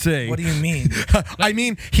ever see. What do you mean? I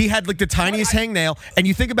mean, he had like the tiniest hangnail, and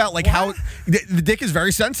you think about like how the dick is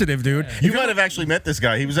very sensitive, dude. You might have actually met this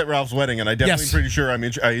guy. He was at Ralph's wedding, and I definitely pretty sure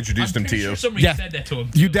I introduced him to you. Somebody said that to him.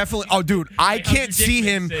 You definitely. Oh, dude, I can't see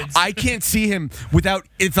him. I can't see him without,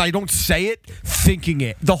 if I don't say it, thinking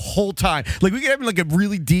it the whole time. Like we could have like a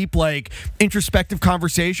really deep, like introspective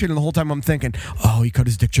conversation, and the whole time I'm thinking, oh, he cut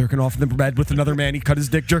his dick jerking off in the bed with another man. He cut his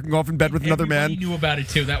dick jerking off in bed with another man. He knew about it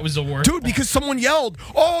too. That was the worst. Dude, because someone yelled,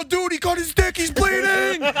 "Oh, dude, he cut his dick. He's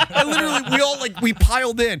bleeding!" And literally, we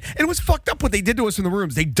piled in, and it was fucked up what they did to us in the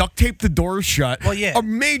rooms. They duct taped the doors shut. Well, yeah, a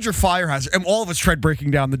major fire hazard, and all of us tried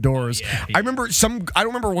breaking down the doors. Yeah. I remember I don't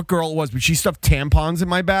remember what girl it was, but she stuffed tampons in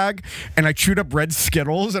my bag, and I chewed up red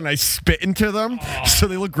Skittles and I spit into them, so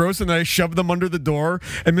they look gross, and then I shoved them under the door.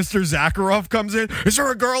 And Mr. Zakharov comes in. Is there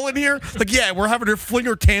a girl in here? Like, yeah, we're having her fling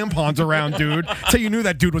her tampons around, dude. That's how you knew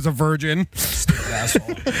that dude was a virgin.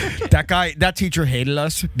 That teacher hated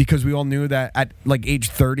us because we all knew that at like age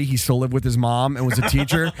 30 he still lived with his mom and was a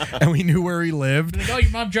teacher, and we knew where he lived. Like, oh,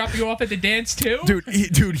 your mom dropped you off at the dance too?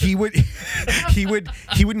 Dude, he would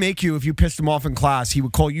make you, if you pissed him off in class, he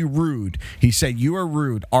would call you rude. He said, "You are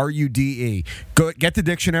rude, R-U-D-E. Go get the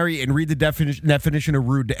dictionary and read the definition of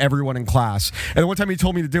rude to everyone in class." And the one time he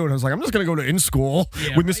told me to do it, I was like, I'm just going to go to in school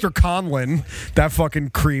with Mr. Conlon, that fucking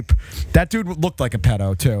creep. That dude looked like a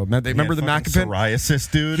pedo, too. Remember the McApin?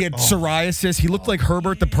 Psoriasis, dude. He had psoriasis. He looked like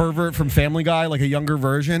Herbert the pervert from Family Guy, like a younger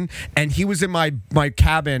version. And he was in my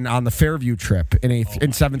cabin on the Fairview trip in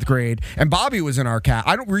 7th grade. And Bobby was in our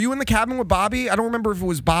cabin. Were you in the cabin with Bobby? I don't remember if it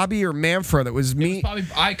was Bobby or Manfred. It was me. It was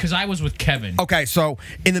probably because I was with Kevin. Okay, so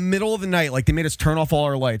in the middle of the night, like they made us turn off all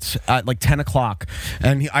our lights at like 10 o'clock.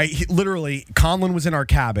 And literally, Conlon was in our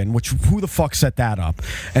cabin, which who the fuck set that up?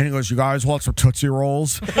 And he goes, "You guys want some Tootsie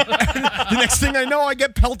Rolls?" The next thing I know, I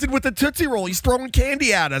get pelted with a Tootsie Roll. He's throwing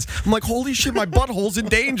candy at us. I'm like, holy shit, my butthole's in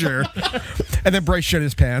danger. And then Bryce shit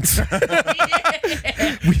his pants. And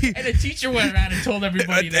the teacher went around and told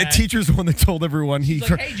everybody that. The teacher's the one that told everyone. He's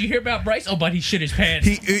like, "Hey, did you hear about Bryce?" "Oh, but he shit his pants."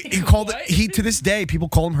 He called it. To this day, people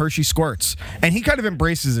call him Hershey Squirts, and he kind of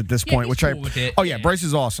embraces it at this point. He's Which cool with it. Oh yeah, Bryce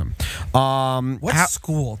is awesome. What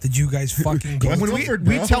school did you guys fucking go when to?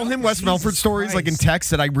 we tell him West Melford stories like in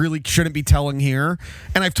text that I really shouldn't be telling here,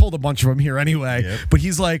 and I've told a bunch of them here anyway. But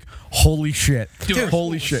he's like, "Holy shit, dude,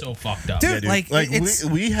 holy shit, so fucked up, dude!" Yeah,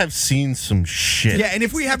 dude. We have seen some shit. Yeah, and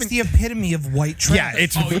if we haven't, the epitome of white trash. Yeah,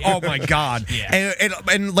 it's oh my god. Yeah.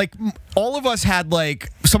 And like all of us had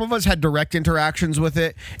some of us had direct interactions with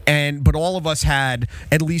it, but all of us had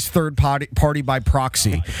at least third party by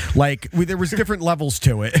proxy. There was different levels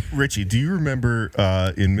to it. Richie, do you remember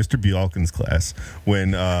in Mr. Bialkin's class when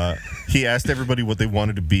he asked everybody what they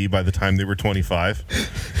wanted to be by the time they were 25,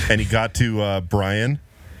 and he got to Brian?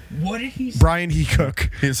 What did he say? Brian Hecook.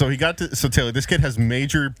 So Taylor, this kid has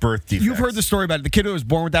major birth defects. You've heard the story about it. The kid who was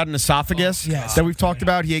born without an esophagus yes. that we've talked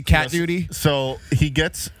about. He had cat duty. So he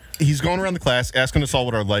gets he's going around the class asking us all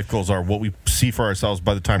what our life goals are, what we see for ourselves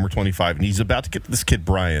by the time we're 25, and he's about to get to this kid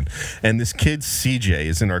Brian, and this kid CJ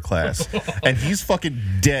is in our class, and he's fucking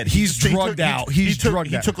dead. He's drugged out. He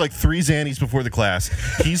took like 3 Xannies before the class.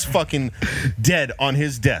 He's fucking dead on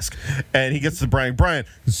his desk, and he gets to Brian. Brian,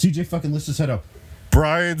 CJ fucking lifts his head up.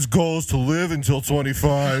 Brian's goal is to live until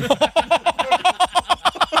 25.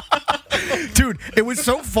 Dude, it was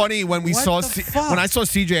so funny when we when I saw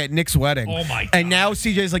CJ at Nick's wedding. Oh my god! And now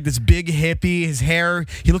CJ's like this big hippie. His hair,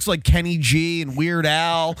 he looks like Kenny G and Weird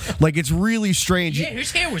Al. Like it's really strange. Yeah,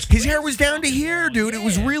 his hair was down to here, dude. Yeah. It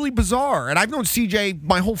was really bizarre. And I've known CJ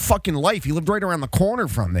my whole fucking life. He lived right around the corner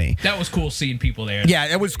from me. That was cool seeing people there. Yeah,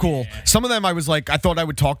 it was cool. Yeah. Some of them I was like, I thought I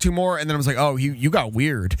would talk to more, and then I was like, oh, you got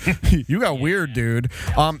weird. You got weird, dude.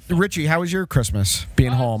 Richie, how was your Christmas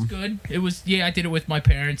being home? It was good. It was, I did it with my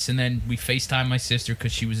parents, and then we FaceTimed my sister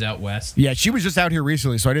because she was out west. Yeah, she was just out here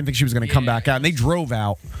recently, so I didn't think she was going to come back out. And they drove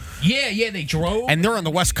out. Yeah, they drove. And they're on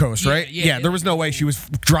the West Coast, right? Yeah, there was no way she was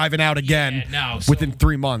driving out again within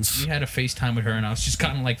 3 months. We had a FaceTime with her, and I was just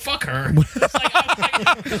kind of like, fuck her.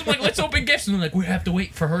 I was like, let's open gifts. And they're like, we have to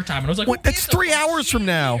wait for her time. And I was like, what? That's 3 hours from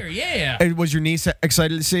now. Yeah. And was your niece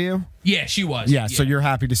excited to see you? Yeah, she was. Yeah, so you're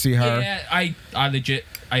happy to see her. Yeah, I legit,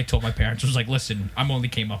 I told my parents, I was like, listen, I'm only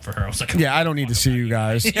came up for her. I was like, I don't need to see you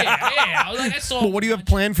guys. Yeah. I was like, I saw. Well, what do you have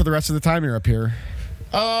planned for the rest of the time you're up here?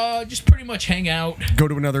 Just pretty much hang out. Go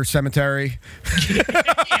to another cemetery. Yeah,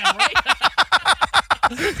 right?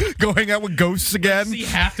 Go hang out with ghosts again. See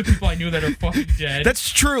half the people I knew that are fucking dead. That's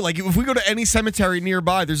true. Like, if we go to any cemetery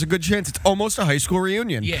nearby, there's a good chance it's almost a high school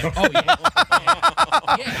reunion. Yeah. Oh, yeah.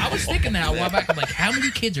 Yeah, I was thinking that a while back. I'm like, how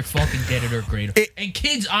many kids are fucking dead at our grade? And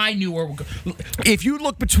kids I knew were. If you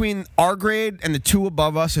look between our grade and the 2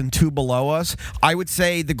 above us and 2 below us, I would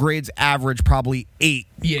say the grades average probably 8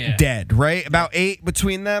 dead, right? About 8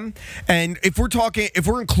 between them. And if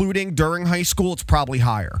we're including during high school, it's probably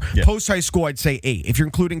higher. Yeah. Post high school, I'd say 8. If you're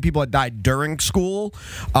including people that died during school,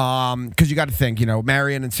 because you got to think,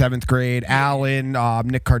 Marion in 7th grade, Alan,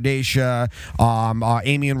 Nick Cardascia,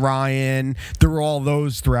 Amy and Ryan, there were all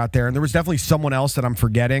those throughout there. And there was definitely someone else that I'm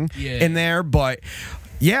forgetting in there, but...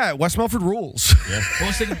 Yeah, West Milford rules. Yeah.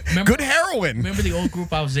 Well, good heroin. Remember the old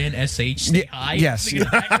group I was in, SH, Stay High? Yes.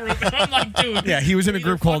 I'm like, dude. Yeah, he was in a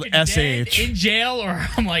group called SH. In jail, or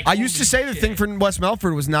I'm like. I used to say the thing for West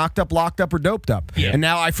Milford was knocked up, locked up, or doped up. Yeah. And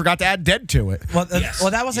now I forgot to add dead to it. Well,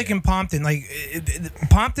 that was like in Pompton. Like,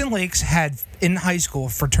 Pompton Lakes had, in high school,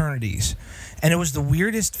 fraternities. And it was the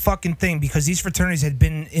weirdest fucking thing because these fraternities had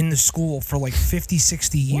been in the school for like 50,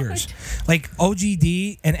 60 years. What? Like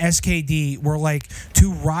OGD and SKD were like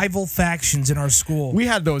 2 rival factions in our school. We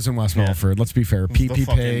had those in West Milford, let's be fair.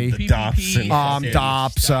 PPP, the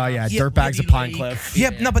Dops, Dirtbags of Pine Cliff.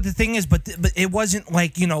 Yeah, no, but the thing is, but it wasn't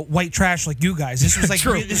like, white trash like you guys. This was like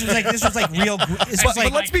this was like real.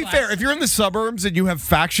 But let's be fair. If you're in the suburbs and you have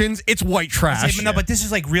factions, it's white trash. But this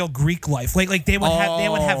is like real Greek life. Like they would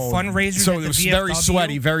have fundraisers. So was very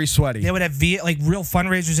sweaty, very sweaty. They would have real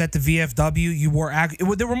fundraisers at the VFW. You wore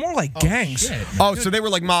they were more like gangs. Shit. So they were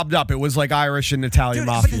like mobbed up. It was like Irish and Italian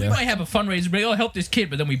mafia. We might have a fundraiser, but help this kid.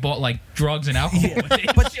 But then we bought like drugs and alcohol. Yeah.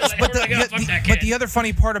 But the other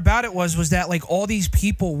funny part about it was that like all these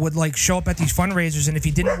people would like show up at these fundraisers, and if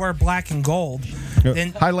you didn't wear black and gold,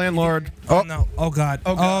 then hi landlord. Oh no! Oh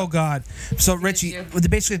god! So Richie, the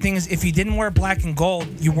basic thing is, if you didn't wear black and gold,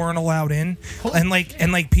 you weren't allowed in, and like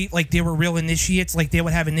they were real initiates. Like they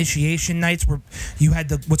would have initiation nights where you had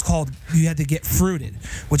to get fruited,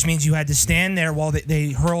 which means you had to stand there while they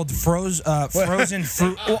hurled frozen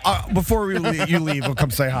fruit. Before you leave, we'll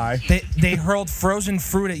come say hi. They hurled frozen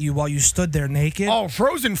fruit at you while you stood there naked. Oh,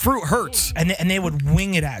 frozen fruit hurts. And they would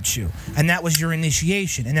wing it at you, and that was your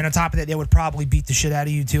initiation. And then on top of that, they would probably beat the shit out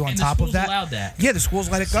of you too. On top of that, allowed that. Yeah, the schools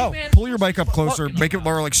let it go. Pull your mic up closer, make it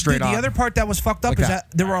more like straight on. The other part that was fucked up is that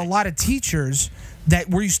there were a lot of teachers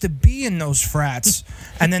that were used to be in those frats,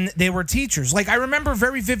 and then they were teachers. Like, I remember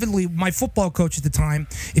very vividly my football coach at the time,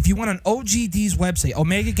 if you went on OGD's website,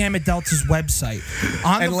 Omega Gamma Delta's website,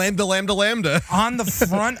 Lambda. On the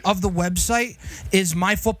front of the website is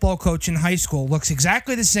my football coach in high school. Looks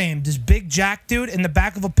exactly the same. This big jack dude in the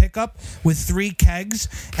back of a pickup with 3 kegs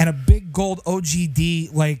and a big gold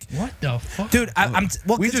OGD, like... What the fuck? Dude,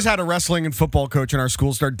 we just had a wrestling and football coach in our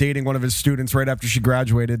school start dating one of his students right after she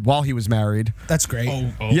graduated while he was married. That's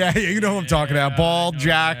great. Yeah, you know who I'm talking about. Bald,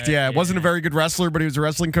 jacked. Yeah, wasn't a very good wrestler, but he was a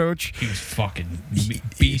wrestling coach. He was fucking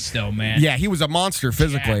beast, though, man. Yeah, he was a monster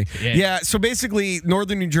physically. Yeah, so basically,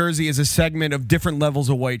 Northern New Jersey is a segment of different levels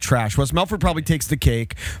of white trash. West Melford probably takes the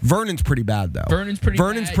cake. Vernon's pretty bad, though. Vernon's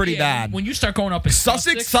pretty bad. When you start going up in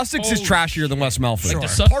Sussex is trashier than West Melford.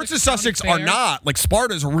 Like Parts of Sussex are not. Like,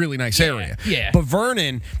 Sparta's a really nice area. Yeah. But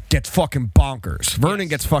Vernon gets fucking bonkers. Vernon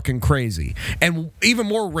gets fucking crazy. And even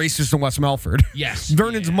more racist than West Melford. Yes.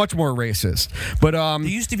 Vernon's much more racist. But there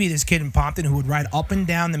used to be this kid in Pompton who would ride up and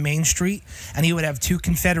down the main street, and he would have 2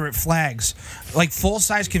 Confederate flags, like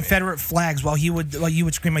full-size Confederate flags, while you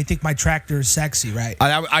would scream, "I think my tractor is sexy," right?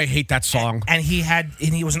 I hate that song. And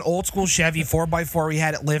he was an old school Chevy 4x4. He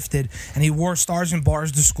had it lifted, and he wore stars and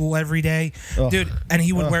bars to school every day, dude. And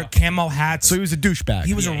he would wear camo hats. So he was a douchebag.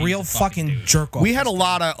 He was a real fucking jerk off. We had a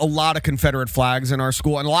lot of Confederate flags in our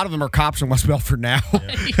school, and a lot of them are cops in West Melford now.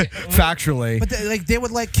 Factually, but they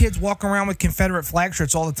would let kids walk around with Confederate flag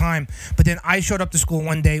shirts all the time. But then I showed up to school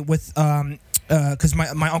one day with because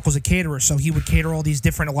my uncle's a caterer, so he would cater all these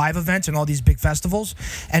different live events and all these big festivals.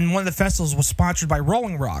 And one of the festivals was sponsored by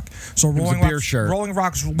Rolling Rock. So Rolling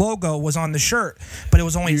Rock's logo was on the shirt, but it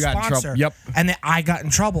was only a sponsor. Yep. And then I got in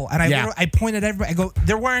trouble. And I pointed at everybody. I go,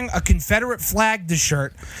 they're wearing a Confederate flag, this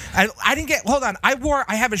shirt. I didn't get, hold on. I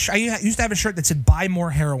used to have a shirt that said "Buy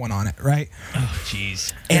More Heroin" on it, right? Oh,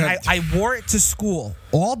 jeez. And I wore it to school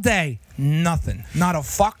all day. Nothing. Not a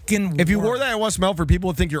fucking word. If you wore that at West Melford, people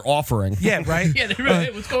would think you're offering. Yeah, right? Yeah, they're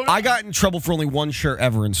right. What's going on? I got in trouble for only one shirt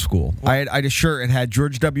ever in school. I had a shirt. It had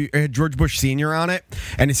George Bush Sr. on it,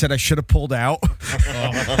 and it said I should have pulled out.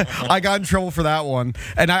 I got in trouble for that one.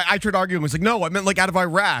 And I tried arguing. I was like, no, I meant like out of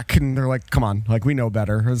Iraq. And they're like, come on. Like, we know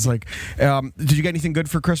better. I was like, did you get anything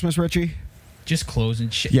good for Christmas, Richie? Just clothes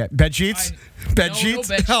and shit. Yeah, bed sheets? Bed sheets?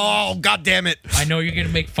 No bed sheets. Oh, god damn it. I know you're going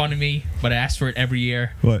to make fun of me, but I ask for it every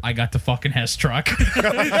year. What? I got the fucking Hess truck. All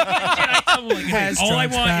I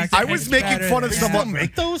want is I was making fun of someone.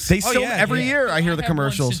 Make those? They still every year I hear the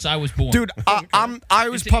commercials. Since I was born. Dude, I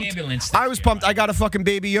was pumped. I was pumped. I got a fucking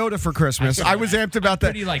Baby Yoda for Christmas. I was amped about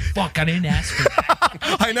that. Pretty like, fuck, I didn't ask for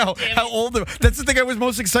that. I know. How old that's the thing I was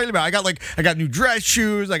most excited about. I got new dress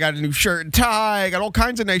shoes, I got a new shirt and tie, I got all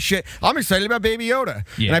kinds of nice shit. I'm excited about Baby Yoda.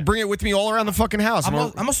 Yeah. And I bring it with me all around the fucking house. I'm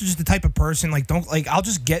also just the type of person I'll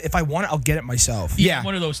just get, if I want it, I'll get it myself. Yeah, I'm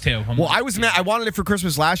one of those too. I was mad. I wanted it for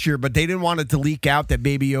Christmas last year, but they didn't want it to leak out that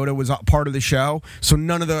Baby Yoda was part of the show. So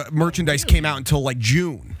none of the merchandise came out until like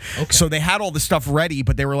June. Okay. So they had all the stuff ready,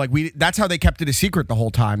 but they were like, that's how they kept it a secret the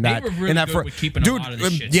whole time. They were really good with keeping a lot of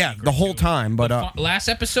this shit secret, the whole time. But last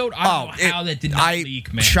episode, I don't know how that did not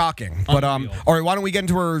leak, man. Shocking. But all right, why don't we get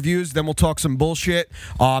into our reviews? Then we'll talk some bullshit.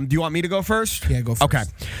 Do you want me to go first? Yeah, go first. Okay.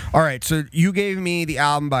 All right. So you gave me the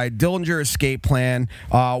album by Dillinger Escape Plan.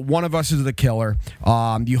 One of Us is the Killer.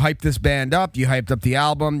 You hyped this band up. You hyped up the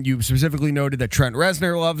album. You specifically noted that Trent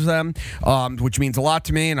Reznor loves them, which means a lot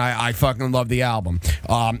to me, and I fucking love the album.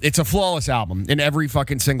 It's a flawless album in every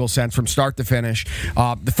fucking single sense from start to finish.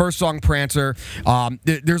 The first song, Prancer,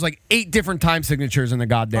 there's like 8 different time signatures in the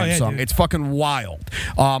goddamn song. Dude. It's fucking wild.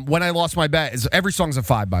 When I Lost My Bet, every song's a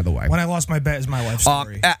 5, by the way. When I Lost My Bet is my life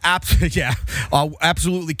story.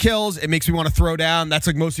 Absolutely kills. It makes me want to throw down. That's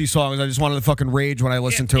like most of these songs. I just wanted to fucking rage when I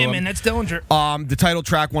listen to them. Yeah, man, that's Dillinger. The title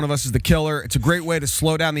track, One of Us is the Killer. It's a great way to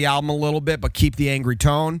slow down the album a little bit, but keep the angry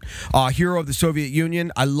tone. Hero of the Soviet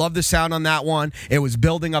Union. I love the sound on that one. It was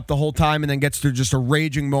building up the whole time and then gets to just a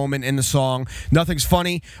raging moment in the song. Nothing's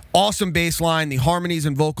funny. Awesome bass line. The harmonies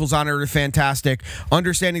and vocals on it are fantastic.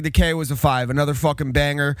 Understanding Decay was a 5. Another fucking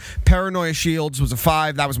banger. Paranoia Shields was a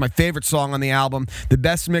 5. That was my favorite song on the album. The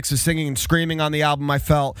best mix of singing and screaming on the album, I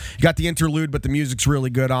felt. You got the interlude, but the music's really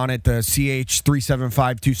good on it. The CH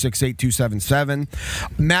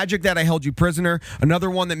 375-268-277. Magic That I Held You Prisoner. Another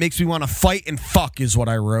one that makes me want to fight and fuck is what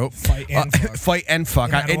I wrote. Fight and fuck. Fight and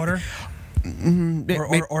fuck. In that order?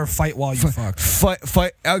 Or fight while you fuck.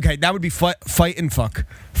 Fight. Okay, that would be fight and fuck.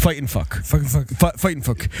 Fight and fuck. Fucking fuck. Fight and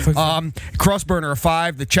fuck. Crossburner, a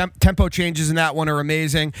 5. The tempo changes in that one are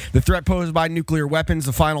amazing. The threat posed by nuclear weapons,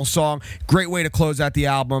 the final song, great way to close out the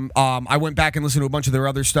album. I went back and listened to a bunch of their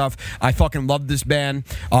other stuff. I fucking loved this band.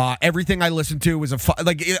 Everything I listened to was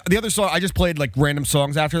the other song. I just played like random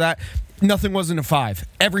songs after that. Nothing wasn't a 5.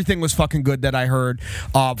 Everything was fucking good that I heard.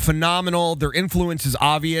 Phenomenal. Their influence is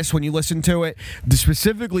obvious when you listen to it.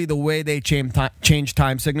 Specifically, the way they changed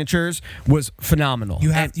time signatures was phenomenal.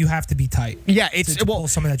 You have to be tight. Yeah, it's to pull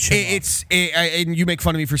some of that shit. And you make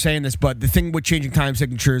fun of me for saying this, but the thing with changing time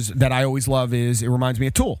signatures that I always love is it reminds me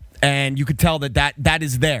of Tool. and you could tell that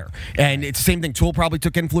is there. And it's the same thing. Tool probably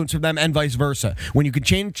took influence from them, and vice versa. When you can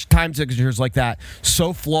change time signatures like that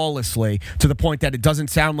so flawlessly to the point that it doesn't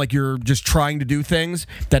sound like you're just trying to do things,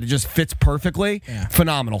 that it just fits perfectly,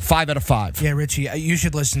 phenomenal. 5 out of 5. Yeah, Richie, you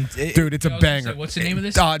should listen. Dude, it's a banger. What's the name of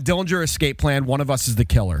this? Dillinger Escape Plan. One of Us is the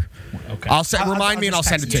Killer. Okay. Remind me and I'll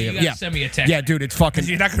send it to you. You send me a text. Yeah, dude, it's fucking.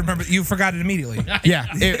 You're not gonna remember. You forgot it immediately. Yeah,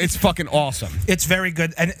 it's fucking awesome. It's very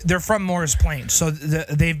good, and they're from Morris Plains, so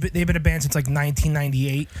they've been a band since like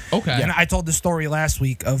 1998. Okay. And I told the story last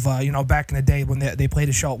week of back in the day when they played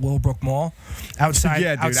a show at Willowbrook Mall, outside.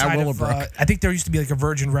 Yeah, dude, outside at of, Willowbrook. I think there used to be like a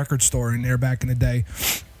Virgin record store in there back in the day.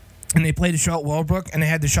 And they played a show at Willowbrook, and they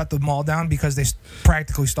had to shut the mall down because they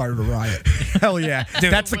practically started a riot. Hell yeah.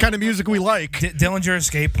 Dude, that's the kind of music we like. Dillinger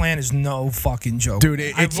Escape Plan is no fucking joke. Dude,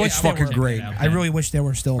 it's fucking great. I really wish they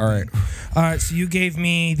were still. All right. All right. So you gave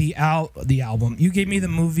me the album. You gave me the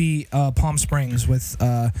movie Palm Springs with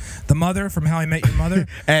the mother from How I Met Your Mother,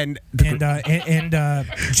 and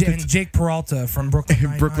Jake Peralta from Brooklyn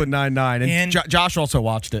Nine-Nine. Brooklyn Nine-Nine. And Josh also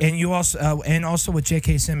watched it. And you also with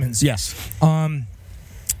J.K. Simmons. Yes.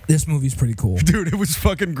 This movie's pretty cool. Dude, it was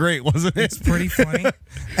fucking great, wasn't it? It's pretty funny.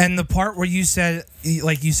 And the part where you said you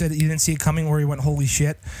didn't see it coming, where you went, holy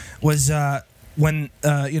shit, was when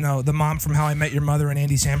the mom from How I Met Your Mother and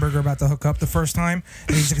Andy Samberg are about to hook up the first time,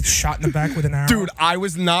 and he's like shot in the back with an arrow. Dude, I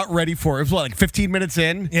was not ready for it. It was like 15 minutes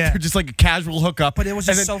in. Yeah. Just like a casual hookup. But it was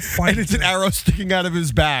just so funny. And it's an arrow sticking out of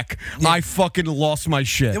his back. Yeah. I fucking lost my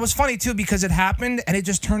shit. It was funny too because it happened and it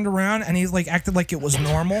just turned around and he like acted like it was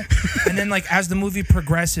normal. And then like as the movie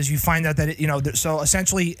progresses, you find out that so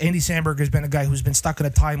essentially Andy Samberg has been a guy who's been stuck in a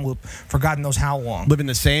time loop for God knows how long. Living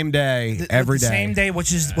the same day every day. Same day,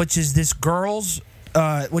 which is this girl's.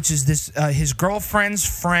 His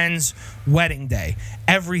girlfriend's friend's wedding day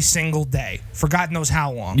every single day for God knows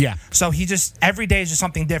how long. Yeah. So every day is just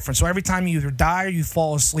something different. So every time you either die or you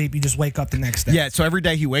fall asleep, you just wake up the next day. Yeah. So every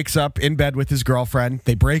day he wakes up in bed with his girlfriend.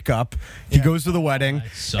 They break up. He goes to the wedding,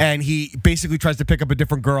 and he basically tries to pick up a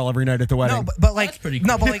different girl every night at the wedding. No, but like that's pretty cool.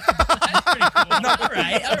 No, but like that's pretty cool. No, all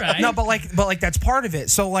right. No, but like that's part of it.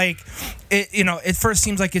 So like it first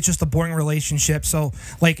seems like it's just a boring relationship. So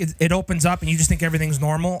like it opens up and you just think everything's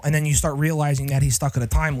normal, and then you start realizing that he's stuck in a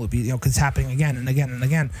time loop, because it's happening again and again and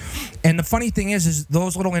again. And the funny thing is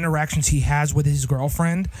those little interactions he has with his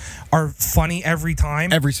girlfriend are funny every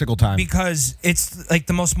time, every single time, because it's like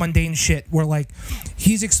the most mundane shit. Where like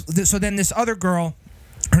so then this other girl,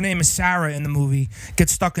 her name is Sarah in the movie,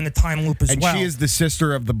 gets stuck in the time loop as well. And she is the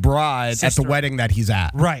sister of the bride at the wedding that he's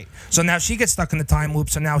at. Right. So now she gets stuck in the time loop.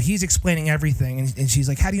 So now he's explaining everything, and she's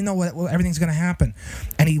like, "How do you know what everything's going to happen?"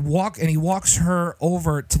 And he walks her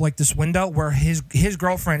over to like this window where his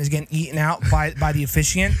girlfriend is getting eaten out by the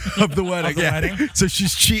officiant of the wedding. So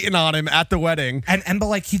she's cheating on him at the wedding, but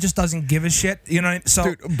like he just doesn't give a shit. You know what I mean? So,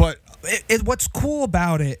 dude, but what's cool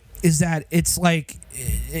about it is that it's like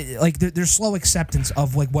there's slow acceptance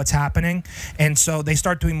of like what's happening, and so they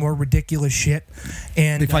start doing more ridiculous shit,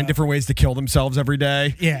 and they find different ways to kill themselves every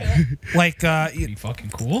day. Yeah, like pretty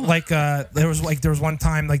fucking cool. Like there was one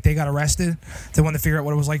time like they got arrested. They wanted to figure out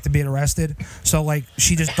what it was like to be arrested, so like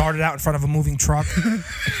she just darted out in front of a moving truck.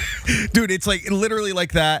 Dude, it's like literally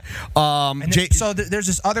like that. So there's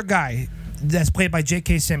this other guy that's played by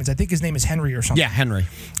J.K. Simmons. I think his name is Henry or something. Yeah, Henry.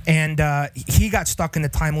 And he got stuck in the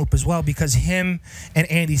time loop as well because him and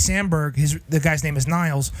Andy Samberg, the guy's name is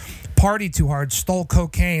Niles, partied too hard, stole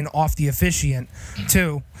cocaine off the officiant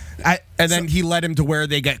too. And then he led him to where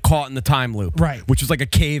they get caught in the time loop, right? Which is like a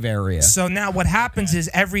cave area. So now what happens is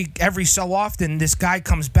every so often this guy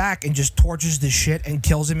comes back and just tortures the shit and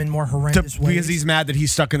kills him in more horrendous ways because he's mad that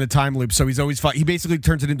he's stuck in the time loop. So he's always he basically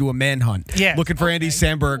turns it into a manhunt. Yeah, looking for Andy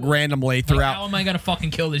Samberg randomly throughout. How am I gonna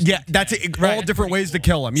fucking kill this? Yeah, that's it. Right. All different ways to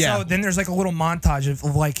kill him. Yeah. So then there's like a little montage of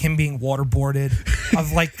like him being waterboarded,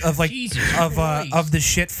 of the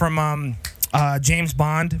shit from James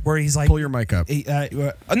Bond, where he's like, pull your mic up.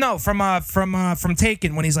 No, from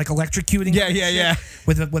Taken, when he's like electrocuting. Yeah.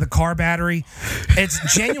 With a car battery.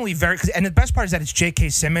 It's genuinely and the best part is that it's J.K.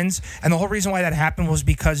 Simmons, and the whole reason why that happened was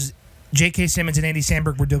because J.K. Simmons and Andy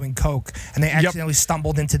Samberg were doing coke, and they accidentally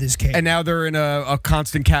stumbled into this cave. And now they're in a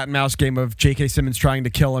constant cat and mouse game of J.K. Simmons trying to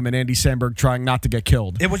kill him and Andy Samberg trying not to get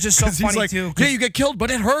killed. It was just so funny, too. Yeah, you get killed,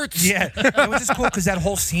 but it hurts. Yeah, it was just cool because that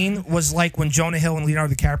whole scene was like when Jonah Hill and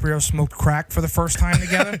Leonardo DiCaprio smoked crack for the first time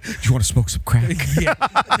together. Do you want to smoke some crack? Yeah.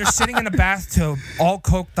 They're sitting in a bathtub, all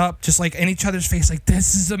coked up, just like in each other's face, like,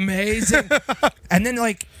 this is amazing. And then,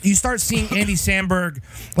 like, you start seeing Andy Samberg,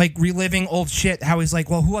 like, reliving old shit, how he's like,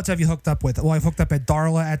 well, who else have you hooked up with? Well, I've hooked up at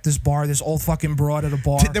Darla at this bar, this old fucking broad at a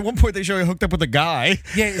bar. At one point, they show you hooked up with a guy.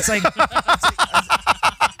 Yeah, it's like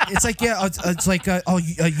it's like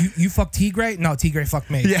you fucked Tigray? No, Tigray fucked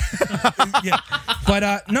me. Yeah. Yeah.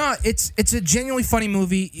 But no, it's a genuinely funny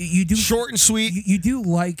movie. You do short and sweet. You do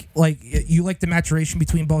like the maturation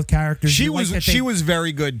between both characters. She was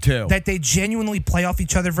very good too. That they genuinely play off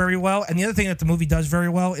each other very well. And the other thing that the movie does very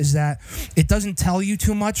well is that it doesn't tell you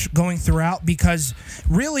too much going throughout, because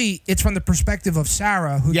really it's from the perspective of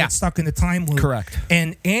Sarah, who gets stuck in the time loop. Correct.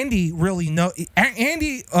 And Andy really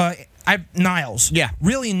Niles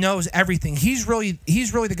really knows everything. He's really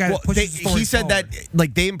the guy that pushes the story he said forward.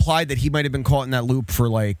 that they implied that he might have been caught in that loop for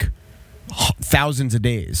thousands of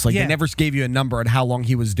days. They never gave you a number on how long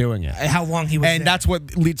he was doing it. How long he was And there. that's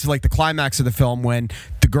what leads to the climax of the film, when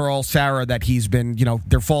the girl, Sarah, that he's been,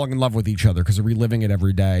 they're falling in love with each other because they're reliving it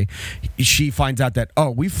every day. She finds out that,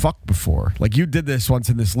 we fucked before. You did this once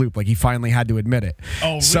in this loop. He finally had to admit it.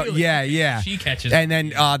 Oh, really? So, yeah. She catches And then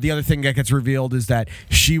the other thing that gets revealed is that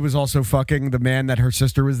she was also fucking the man that her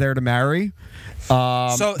sister was there to marry.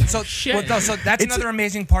 So that's another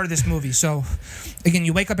amazing part of this movie. So, again,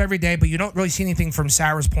 you wake up every day, but you don't really see anything from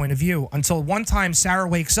Sarah's point of view until one time Sarah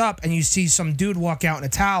wakes up and you see some dude walk out in a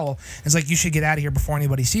towel. And it's like, you should get out of here before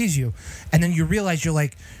anybody sees you. And then you realize you're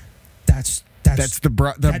like, that's the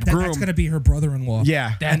groom. That's going to be her brother-in-law.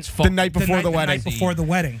 Yeah, the night before the wedding. The night before the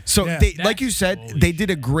wedding. So, like you said, they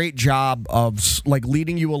did a great job of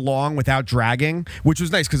leading you along without dragging, which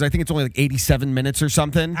was nice because I think it's only 87 minutes or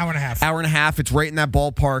something. Hour and a half. Hour and a half. It's right in that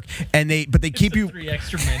ballpark, and they keep you 3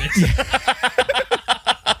 extra minutes.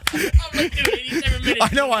 I'm like, dude, 87 minutes.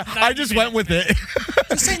 I know. I just went with it.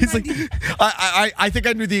 He's like, I think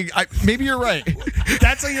I knew maybe you're right.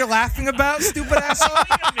 That's what you're laughing about, stupid asshole.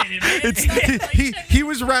 Wait a minute, man. He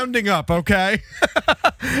was rounding up, okay?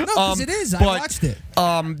 No, because it is. I watched it.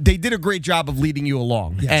 They did a great job of leading you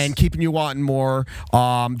along and keeping you wanting more.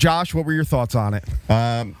 Josh, what were your thoughts on it?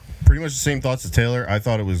 Pretty much the same thoughts as Taylor. I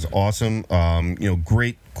thought it was awesome.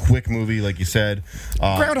 Great, quick movie, like you said.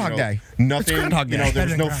 Groundhog Day. Nothing. It's Groundhog Day. There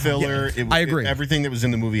was no filler. Yeah, I agree. Everything that was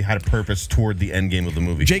in the movie had a purpose toward the end game of the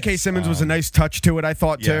movie. J.K. Simmons was a nice touch to it, I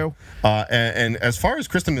thought, too. And as far as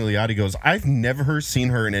Cristin Milioti goes, I've never seen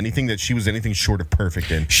her in anything that she was anything short of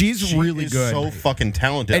perfect in. She's really good. So fucking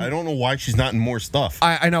talented. And I don't know why she's not in more stuff.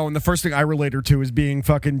 I know, and the first thing I relate her to is being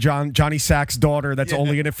fucking Johnny Sack's daughter that's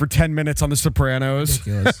only in it for 10 minutes on The Sopranos.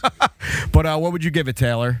 Ridiculous. But what would you give it,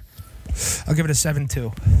 Taylor? I'll give it a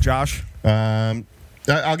 7.2. Josh?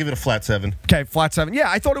 I'll give it a flat 7. Okay, flat 7.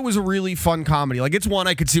 Yeah, I thought it was a really fun comedy. It's one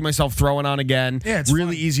I could see myself throwing on again. Yeah, it's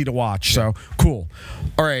really fun. Easy to watch. So cool.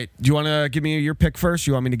 All right, do you want to give me your pick first?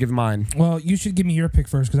 Or you want me to give mine? Well, you should give me your pick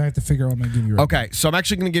first because I have to figure out what I'm going to give you. Okay, so I'm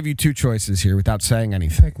actually going to give you 2 choices here without saying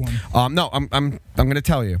anything. Pick one. No, I'm going to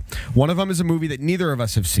tell you. One of them is a movie that neither of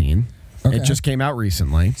us have seen. Okay. It just came out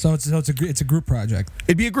recently. So it's a group project.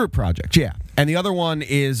 It'd be a group project, yeah. And the other one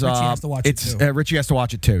is Richie has to watch it too. Richie has to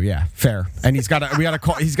watch it too. Yeah, fair. And he's got to. We got to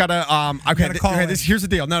call. He's got to. Okay. Here's the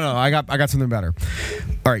deal. No. I got something better.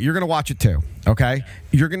 All right, you're gonna watch it too. Okay. Yeah.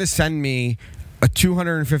 You're gonna send me a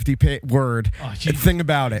 250-word thing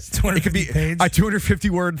about it. It could be a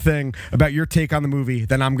 250-word thing about your take on the movie.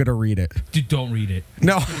 Then I'm gonna read it. Dude, don't read it.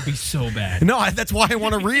 No, it's gonna be so bad. No, that's why I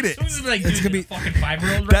want to read it. It's gonna be a fucking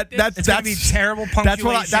 5-year-old. That's gonna be terrible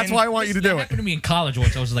punctuation. That's why I want you to do it. That happened to me in college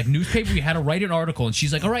once. I was newspaper. We had to write an article, and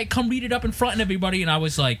she's like, "All right, come read it up in front of everybody." And I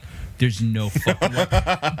was like, "There's no fucking way."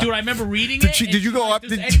 Dude, I remember reading it. Did you go up?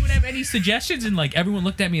 Does anyone have any suggestions? And everyone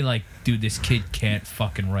looked at me like, "Dude, this kid can't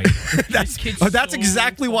fucking write." That's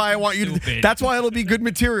exactly why I want you to. That's why it'll be good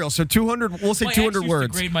material. So 200. We'll say 200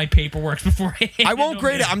 words. Grade my paperwork before I won't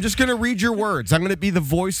grade it. I'm just gonna read your words. I'm gonna be the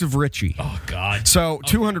voice of Richie. Oh God. So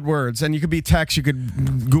 200 words, and you could be text. You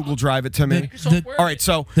could Google Drive it to me. All right.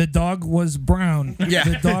 So the dog was brown. Yeah.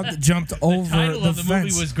 The dog jumped over the title of the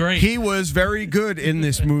fence. movie was great. He was very good in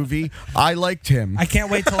this movie. I liked him. I can't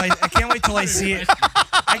wait till I see it.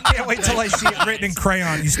 I can't wait till I see it written in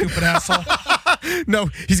crayon. You stupid asshole. No,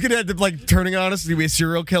 he's gonna end up turning on us. He's gonna be a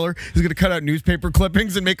serial killer. He's gonna cut out newspaper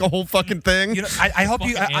clippings and make a whole fucking thing. I hope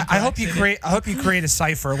you create a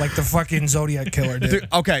cipher like the fucking Zodiac killer did.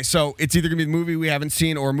 Okay, so it's either gonna be the movie we haven't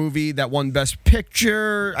seen or a movie that won Best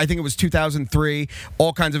Picture. I think it was 2003.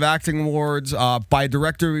 All kinds of acting awards by a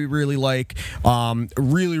director we really like.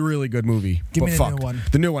 Really, really good movie. Give me the new one.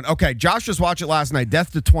 The new one. Okay, Josh just watched it last night.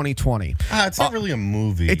 Death to 2020. It's not really a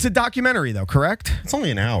movie. It's a documentary, though. Correct? It's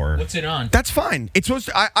only an hour. What's it on? That's fine. fine. It's supposed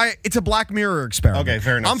to. It's a Black Mirror experiment. Okay,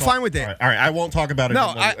 fair enough. I'm fine with it. All right. I won't talk about it.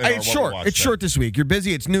 No, it's short. It's short this week. You're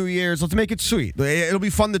busy. It's New Year's. Let's make it sweet. It'll be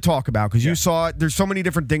fun to talk about because you saw it. There's so many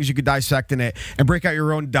different things you could dissect in it and break out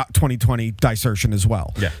your own 2020 dissertation as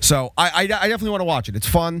well. Yeah. So I definitely want to watch it. It's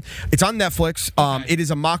fun. It's on Netflix. It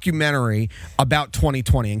is a mockumentary about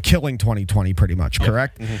 2020 and killing 2020, pretty much.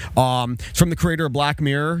 Correct. Mm-hmm. It's from the creator of Black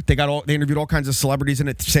Mirror. They interviewed all kinds of celebrities in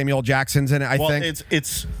it. Samuel L. Jackson's in it. I think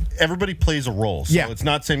it's everybody plays a role. So it's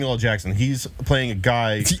not Samuel L. Jackson. He's playing a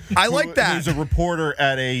guy. I like that. Who's a reporter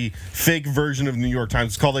at a fake version of New York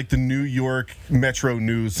Times. It's called like the New York Metro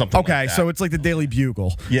News, something like that. Okay, so it's like the Daily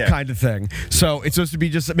Bugle kind of thing. So it's supposed to be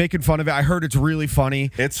just making fun of it. I heard it's really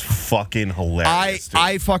funny. It's fucking hilarious.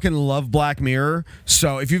 I fucking love Black Mirror.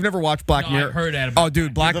 So if you've never watched Black Mirror, I've heard that about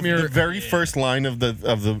Black Mirror. The very first line of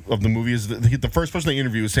the movie is the first person they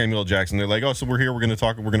interview is Samuel L. Jackson. They're like, "Oh, so we're here. We're going to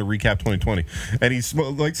talk. We're going to recap 2020." And he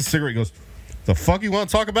lights a cigarette. He goes, "The fuck you want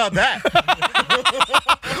to talk about that?"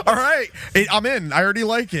 All right, I'm in. I already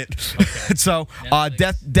like it. Okay. So,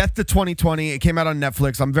 Death to 2020. It came out on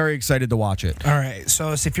Netflix. I'm very excited to watch it. All right.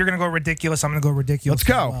 So if you're gonna go ridiculous, I'm gonna go ridiculous. Let's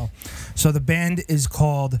go. Well. So the band is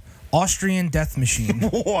called Austrian Death Machine.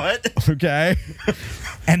 What? Okay.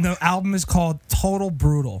 And the album is called Total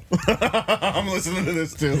Brutal. I'm listening to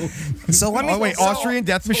this too. So let me. Austrian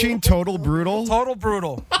Death Machine, Total Brutal. Total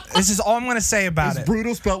Brutal. This is all I'm gonna say about it.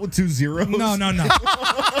 Brutal spelled with 2 zeros? No.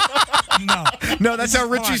 No, that's how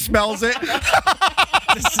Richie spells it.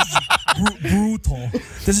 This is brutal.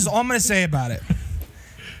 This is all I'm going to say about it.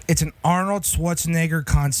 It's an Arnold Schwarzenegger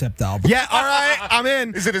concept album. Yeah, all right, I'm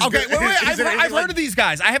in. Is it as okay, good? wait. I've like, heard of these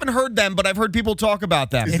guys. I haven't heard them, but I've heard people talk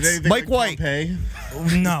about them. It's Mike White. Pompeii?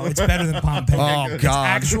 No, it's better than Pompeii. Oh, It's God.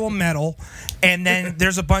 actual metal. And then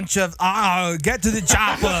there's a bunch of, get to the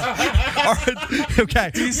chopper. All right,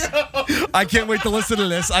 okay. I can't wait to listen to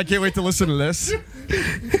this.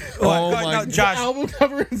 Oh, my God. Josh. The album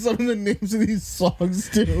cover and some of the names of these songs,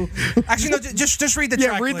 too. Actually, no, just read the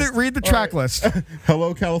track list. Read the track list.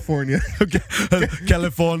 Hello, California.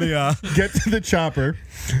 California. Get to the chopper.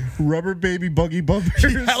 Rubber baby buggy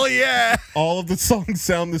bumpers. Hell yeah. All of the songs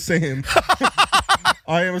sound the same.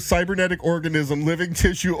 I am a cybernetic organism, living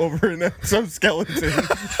tissue over an exoskeleton.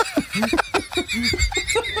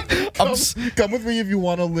 Come with me if you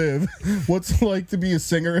want to live. What's it like to be a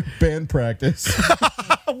singer at band practice?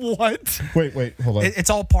 What? Wait, hold on. It's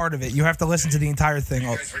all part of it. You have to listen to the entire thing.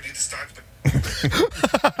 Hold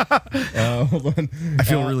on. I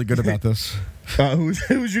feel really good about this.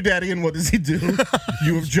 Who's your daddy and what does he do?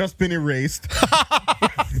 You have just been erased.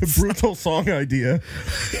 Brutal song idea.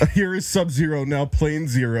 Here is Sub-Zero, now Plane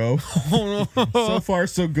Zero. So far,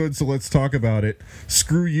 so good, so let's talk about it.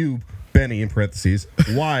 Screw you, Benny, in parentheses.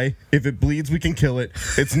 Why? If it bleeds, we can kill it.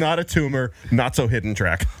 It's not a tumor, not so hidden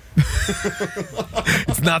track.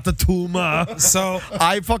 It's not the tumor. So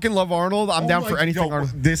I fucking love Arnold. I'm down for anything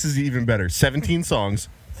Arnold. This is even better. 17 songs,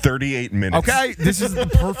 38 minutes. Okay, this is the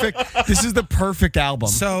perfect album.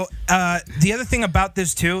 So the other thing about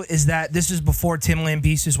this too is that this is before Tim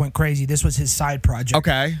Lambesis went crazy. This was his side project.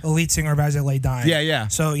 Okay. The lead singer of As I Lay Dying. Yeah.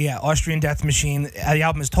 So yeah, Austrian Death Machine. The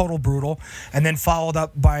album is Total Brutal, and then followed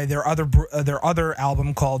up by their other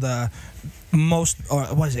album called Most.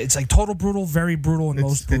 What is it? It's like Total Brutal, Very Brutal, and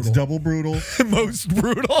Most Brutal. It's Double Brutal. Most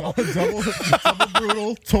Brutal. double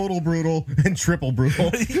Brutal, Total Brutal, and Triple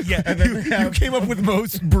Brutal. Yeah. And then You came up with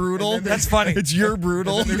Most Brutal. That's funny. It's your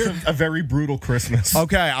brutal. And then there's a very brutal Christmas.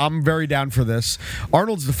 Okay, I'm very down for this.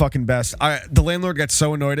 Arnold's the fucking best. The landlord got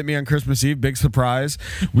so annoyed at me on Christmas Eve. Big surprise.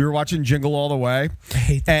 We were watching Jingle All the Way. I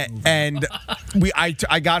hate that movie. And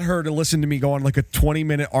I got her to listen to me go on like a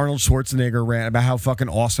 20-minute Arnold Schwarzenegger rant about how fucking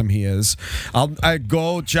awesome he is. I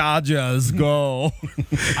go Chargers, go.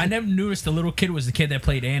 I never noticed the little kid was the kid that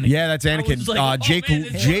played Anakin. Yeah, that's Anakin. Like, oh, Jake man,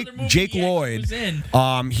 it's another movie Jake he Lloyd. was in.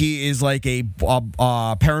 He is like a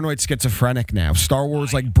paranoid schizophrenic now. Star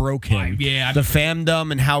Wars broke him. Yeah, the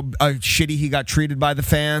fandom and how shitty he got treated by the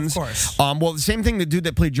fans. Of course. Well, the same thing. The dude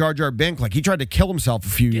that played Jar Jar Binks, he tried to kill himself a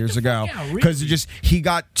few years ago because he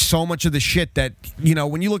got so much of the shit that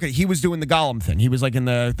when you look at it, he was doing the Gollum thing. He was like in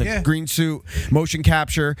the green suit, motion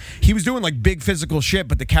capture. He was doing like big physical shit,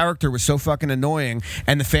 but the character was so fucking annoying,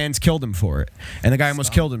 and the fans killed him for it. And the guy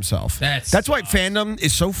almost killed himself. That's why fandom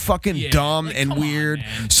is so fucking dumb and weird.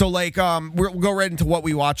 So we'll go right into what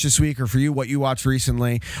we watched this week, or for you, what you watched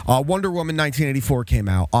recently. Wonder Woman 1984 came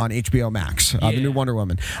out on HBO Max. The new Wonder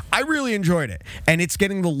Woman. I really enjoyed it, and it's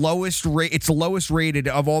getting the lowest rate. It's the lowest rated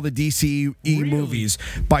of all the DCE movies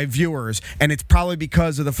by viewers, and it's probably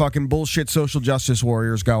because of the fucking bullshit social justice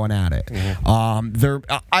warriors going at it.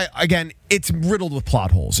 it's riddled with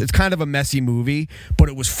plot holes. It's kind of a messy movie, but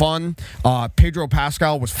it was fun. Pedro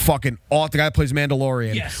Pascal was fucking awesome. The guy that plays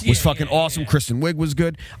Mandalorian was fucking awesome. Kristen Wiig was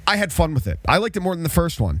good. I had fun with it. I liked it more than the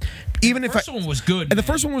first one. Even if the first one was good, and the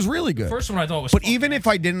first one was really good. The first one I thought was. But even if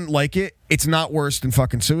I didn't like it, it's not worse than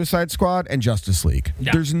fucking Suicide Squad and Justice League.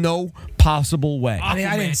 Yeah. There's no possible way.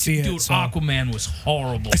 I didn't see it. Dude, Aquaman was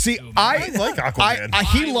horrible. See, too, I like Aquaman.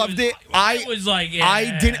 He loved it. I was like, yeah.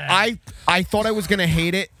 I didn't. I thought I was gonna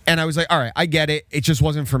hate it, and I was like, all right, I get it. It just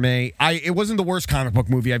wasn't for me. It wasn't the worst comic book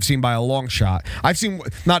movie I've seen by a long shot. I've seen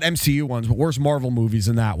not MCU ones, but worse Marvel movies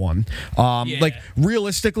than that one. Like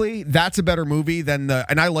realistically, that's a better movie than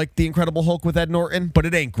and I like the Incredible Hulk with Ed Norton, but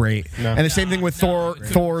it ain't great. No. And the same thing with Thor,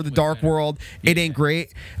 the Dark World. It ain't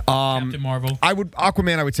great. Captain Marvel.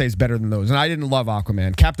 Aquaman, I would say, is better than those, and I didn't love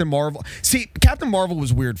Aquaman. Captain Marvel. See, Captain Marvel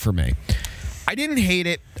was weird for me. I didn't hate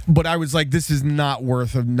it, but I was like, this is not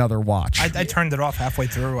worth another watch. I turned it off halfway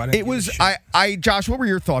through. Josh, what were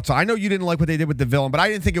your thoughts? I know you didn't like what they did with the villain, but I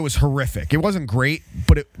didn't think it was horrific. It wasn't great,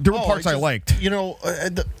 but there were parts I liked. You know,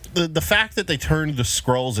 the fact that they turned the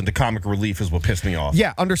Skrulls into comic relief is what pissed me off.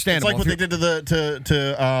 Yeah, understandable. It's like what they did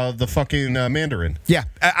to the fucking Mandarin. Yeah,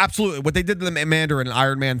 absolutely. What they did to the Mandarin in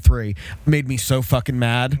Iron Man 3 made me so fucking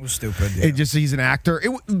mad. It was stupid. Yeah. He's an actor.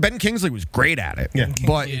 Ben Kingsley was great at it. Yeah,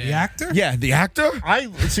 but the actor. Yeah, the actor.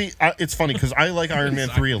 It's funny because I like Iron Man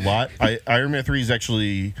 3 a lot. Iron Man 3 is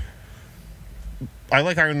actually. I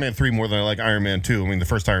like Iron Man 3 more than I like Iron Man 2. I mean, the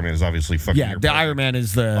first Iron Man is obviously fucking. The Iron Man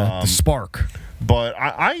is the spark. But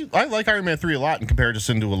I like Iron Man 3 a lot in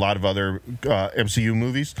comparison to a lot of other MCU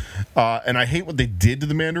movies. And I hate what they did to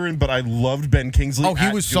the Mandarin, but I loved Ben Kingsley. Oh,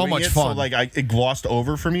 he was so much fun. So, it glossed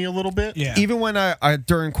over for me a little bit. Yeah. Even when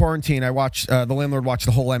during quarantine, I watched, the landlord watched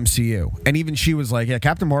the whole MCU. And even she was like, yeah,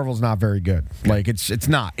 Captain Marvel's not very good. Like, it's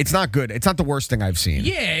not good. It's not the worst thing I've seen.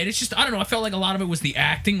 Yeah, and it's just, I don't know, I felt like a lot of it was the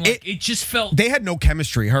acting. Like, it just felt. They had no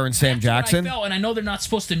chemistry, her and Sam Jackson. I felt, and I know they're not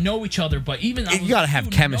supposed to know each other, but even. You gotta have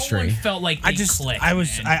chemistry. No one felt like they clicked,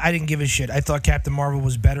 I didn't give a shit. I thought Captain Marvel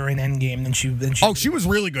was better in Endgame than she. She was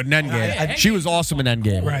really good in Endgame. She was awesome in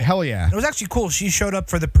Endgame. Right. Hell yeah. It was actually cool. She showed up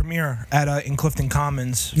for the premiere in Clifton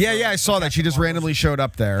Commons. Yeah, I saw that. She just randomly showed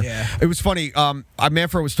up there. Yeah. It was funny.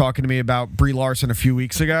 Manfred was talking to me about Brie Larson a few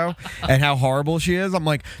weeks ago and how horrible she is. I'm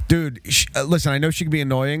like, dude, listen, I know she can be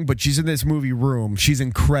annoying, but she's in this movie Room. She's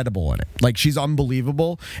incredible in it. Like, she's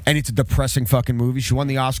unbelievable, and it's a depressing fucking movie. She won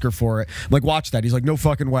the Oscar for it. I'm like, watch that. He's like, no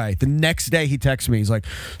fucking way. The next day he texts me. He's like,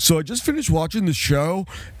 so I just finished watching the show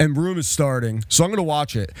and Room is starting, so I'm gonna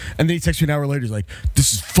watch it. And then he texts me an hour later. He's like,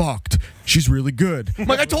 this is fucked. She's really good. I'm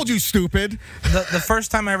like, I told you, stupid. The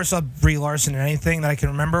first time I ever saw Brie Larson in anything that I can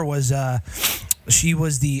remember was she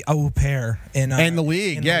was the au pair in The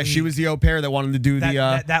League. Yeah, she was the au pair that wanted to do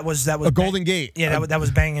that was a Golden Gate. Yeah, that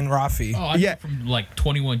was banging Rafi. Oh, yeah, from like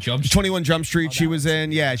 21 Jump Street. 21 Jump Street. She was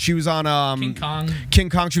in. Yeah, she was on King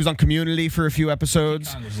Kong. She was on Community for a few episodes.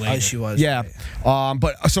 King Kong was later. She was. Yeah.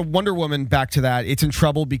 But so Wonder Woman, back to that, it's in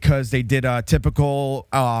trouble because they did a typical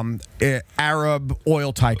Arab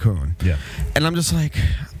oil tycoon. Yeah. And I'm just like,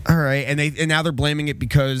 all right. And now they're blaming it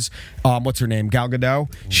because what's her name? Gal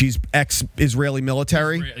Gadot. She's ex-Israeli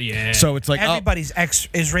military. Yeah. So it's like everybody's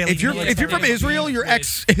ex-Israeli. If you're from Israel, you're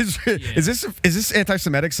ex. Is this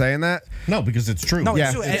anti-Semitic saying that? No, because it's true. No,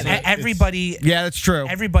 yeah. Everybody. Yeah, that's true.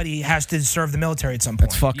 Everybody has to serve the military at some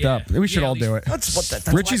point. That's fucked up. We should all do it. That's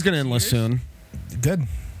Richie's gonna enlist soon. Good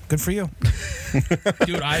for you.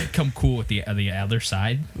 Dude, I'd come cool with the other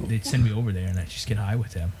side. They'd send me over there and I'd just get high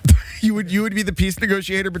with them. You would be the peace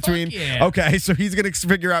negotiator between. Yeah. Okay, so he's gonna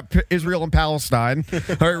figure out Israel and Palestine. All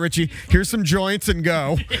right, Richie, here's some joints and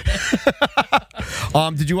go.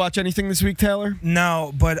 Did you watch anything this week, Taylor?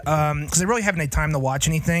 No, but because I really haven't had time to watch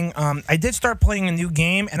anything. I did start playing a new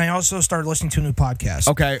game, and I also started listening to a new podcast.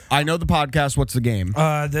 Okay, I know the podcast. What's the game?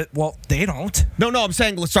 They don't. No, I'm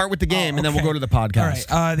saying let's start with the game, and then we'll go to the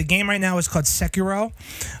podcast. All right. The game right now is called Sekiro.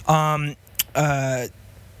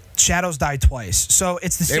 Shadows Die Twice. So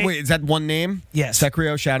it's the same. Wait, is that one name? Yes.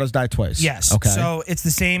 Sekiro, Shadows Die Twice. Yes. Okay. So it's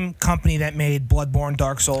the same company that made Bloodborne,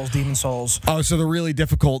 Dark Souls, Demon Souls. Oh, so the really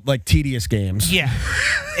difficult, like tedious games. Yeah.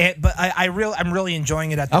 But I'm really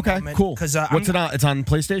enjoying it at the moment. Okay, cool. Because what's it on? It's on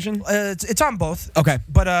PlayStation. It's on both. Okay.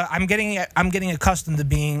 But I'm getting accustomed to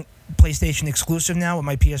being PlayStation exclusive now with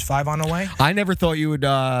my PS5 on the way. I never thought you would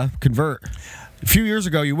convert. A few years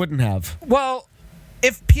ago, you wouldn't have. Well,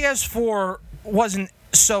 if PS4 wasn't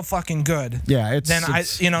so fucking good. Yeah, then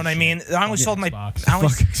you know what I mean. I only sold my.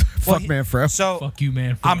 Fuck Manfro. So fuck you,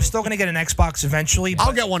 Manfro. I'm still gonna get an Xbox eventually.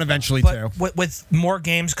 I'll get one eventually too. With more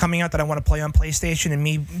games coming out that I want to play on PlayStation, and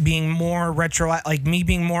me being more retro, like me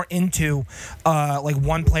being more into like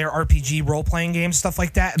one-player RPG role-playing games, stuff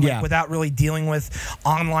like that, and, like, without really dealing with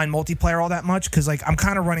online multiplayer all that much, because like I'm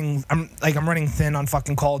kind of running thin on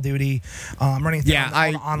fucking Call of Duty. I'm running thin on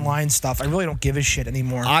all the online stuff. I really don't give a shit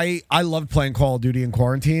anymore. I loved playing Call of Duty in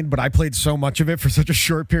quarantine, but I played so much of it for such a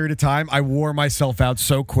short period of time. I wore myself out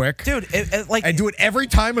so quick, dude. I do it every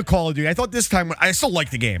time with Call of Duty. I thought this time I still like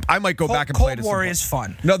the game. I might go back and play it. Cold War is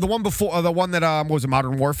fun. No, the one before, the one that was a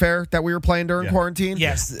Modern Warfare that we were playing during quarantine.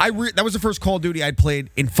 Yes, that was the first Call of Duty I'd played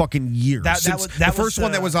in fucking years. That was the first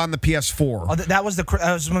one that was on the PS4. Oh, that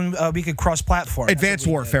was when we could cross-platform. Advanced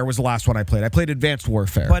Warfare was the last one I played. I played Advanced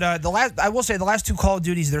Warfare. But I will say the last two Call of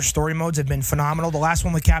Duties, their story modes have been phenomenal. The last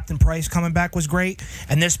one with Captain Price coming back was great,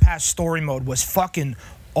 and this past story mode was fucking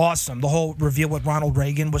awesome. The whole reveal with Ronald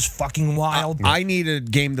Reagan was fucking wild. I need a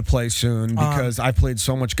game to play soon because I played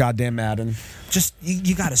so much goddamn Madden. Just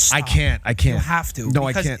you got to stop. I can't. You have to. No,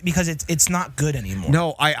 I can't because it's not good anymore.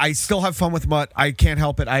 No, I still have fun with Mutt. I can't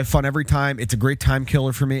help it. I have fun every time. It's a great time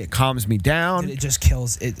killer for me. It calms me down. It just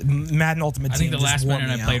kills it. Madden Ultimate Team. I think the last Madden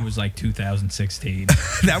I played was like 2016.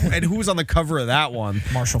 And who was on the cover of that one?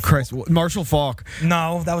 Marshall Falk. Marshall Falk.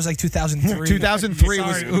 No, that was like 2003.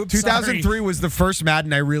 2003 was the first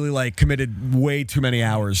Madden I really committed way too many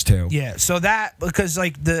hours to. Yeah, so that because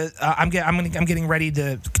I'm getting ready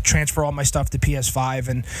to transfer all my stuff to PS5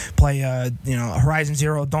 and play Horizon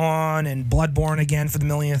Zero Dawn and Bloodborne again for the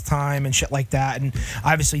millionth time and shit like that, and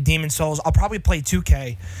obviously Demon's Souls. I'll probably play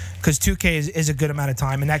 2K because 2K is a good amount of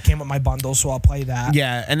time, and that came with my bundle, so I'll play that.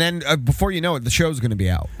 Yeah, and then before you know it, the show's going to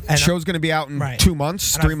be out. The show's going to be out in 2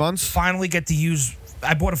 months, 3 months. Finally get to use.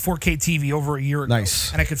 I bought a 4K TV over a year ago.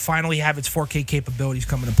 Nice. And I could finally have its 4K capabilities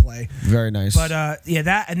come into play. Very nice. But,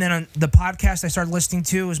 that, and then on the podcast I started listening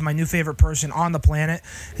to is my new favorite person on the planet.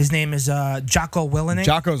 His name is Jocko Willink.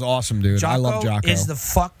 Jocko's awesome, dude. I love Jocko. Is the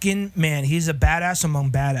fucking man. He's a badass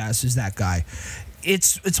among badasses, that guy.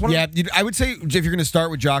 It's one of the, I would say if you're going to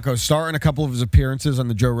start with Jocko, start in a couple of his appearances on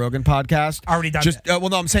the Joe Rogan podcast. Already done that.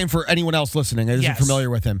 Well, no, I'm saying for anyone else listening that isn't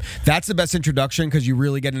familiar with him, that's the best introduction because you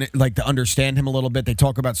really get to understand him a little bit. They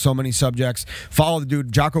talk about so many subjects. Follow the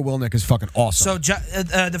dude. Jocko Willink is fucking awesome. So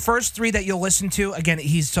the first three that you'll listen to, again,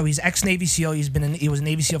 he's ex-Navy SEAL. He was a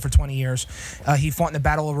Navy SEAL for 20 years. He fought in the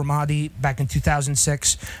Battle of Ramadi back in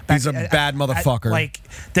 2006. He's a bad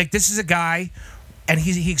motherfucker. This is a guy. And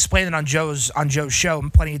he explained it on Joe's show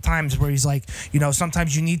plenty of times where he's like,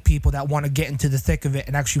 sometimes you need people that want to get into the thick of it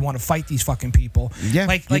and actually want to fight these fucking people. Yeah,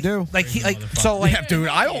 you do. Dude,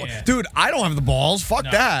 I don't have the balls. Fuck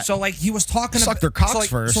that. So he was talking about their cocks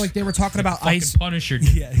first. So they were talking about ISIS. Punisher.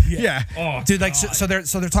 Yeah. Oh, dude, so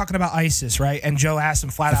they're talking about ISIS, right? And Joe asked him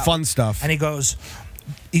flat out fun stuff. And he goes,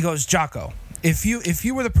 Jocko, if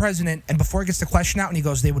you were the president, and before he gets the question out, and he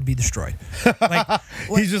goes, they would be destroyed.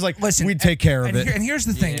 He's just like, listen, we'd take care of it. And here's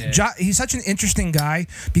the thing, he's such an interesting guy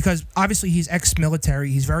because obviously he's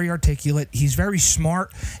ex-military. He's very articulate. He's very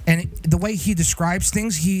smart, and the way he describes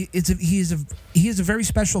things, he has a very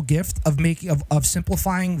special gift of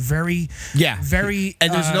simplifying very.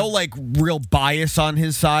 And there's no real bias on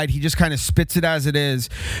his side. He just kind of spits it as it is.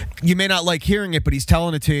 You may not like hearing it, but he's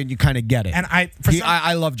telling it to you, and you kind of get it. And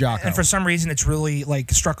I love Jocko. And for some reason, it's really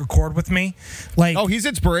struck a chord with me. He's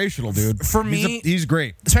inspirational, dude. For me, he's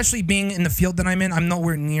great. Especially being in the field that I'm in, I'm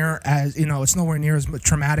nowhere near as it's nowhere near as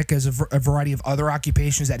traumatic as a variety of other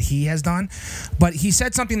occupations that he has done. But he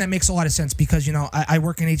said something that makes a lot of sense because I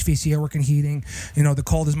work in HVAC, I work in heating. The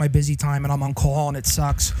cold is my busy time, and I'm on call, and it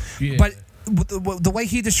sucks. Yeah. But the way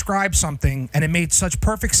he described something, and it made such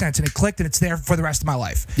perfect sense, and it clicked, and it's there for the rest of my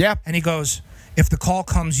life. Yeah. And he goes, if the call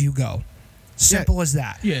comes, you go. Simple as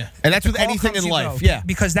that. Yeah. And that's with anything in life. Yeah.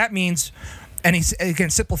 Because that means, and he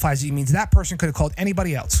again simplifies it, he means that person could have called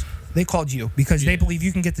anybody else. They called you because they believe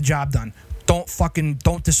you can get the job done. Don't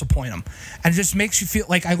disappoint them, and it just makes you feel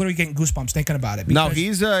like I literally getting goosebumps thinking about it. No,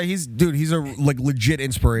 he's a legit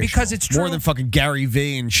inspiration because it's true. More than fucking Gary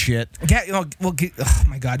V and shit. Oh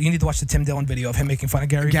my God, you need to watch the Tim Dillon video of him making fun of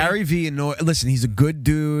Gary V. Gary V. Listen, he's a good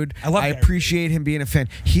dude. I appreciate him being a fan.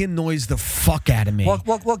 He annoys the fuck out of me. One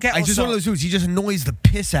of those dudes. He just annoys the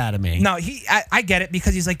piss out of me. No, I get it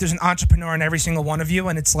because he's like, there's an entrepreneur in every single one of you,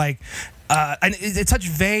 and it's like. And it's such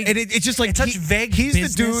vague. And it's just like it's such vague. He's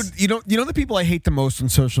business. the dude. You know the people I hate the most on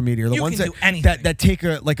social media are the You ones can do anything. that take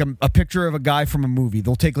a picture of a guy from a movie.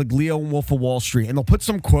 They'll take like Leo and Wolf of Wall Street, and they'll put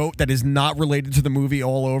some quote that is not related to the movie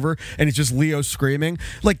all over, and it's just Leo screaming.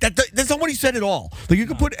 Like that's not what he said at all. Like you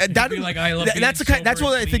could put that. Be like, I love That's the kind. That's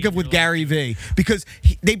what I think of with Gary Vee, because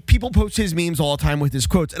people post his memes all the time with his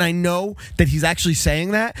quotes, and I know that he's actually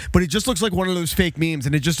saying that, but it just looks like one of those fake memes,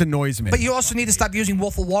 and it just annoys me. But you also need to stop using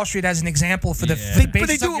Wolf of Wall Street as an example for the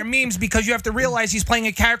basis of your memes, because you have to realize he's playing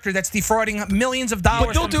a character that's defrauding millions of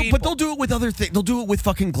dollars from people. But they'll do it with other things. They'll do it with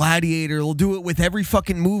fucking Gladiator. They'll do it with every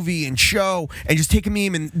fucking movie and show, and just take a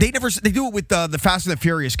meme. And they do it with the Fast and the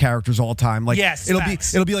Furious characters all the time. Like yes,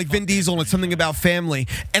 it'll be like Vin Diesel and it's something about family.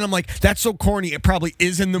 And I'm like, that's so corny. It probably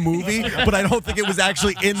is in the movie, but I don't think it was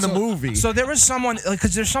actually in the movie. So there was someone,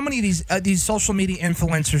 because there's so many of these social media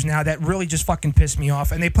influencers now that really just fucking piss me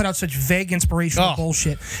off, and they put out such vague inspirational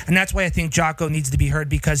bullshit. And that's why I think Jocko needs to be heard,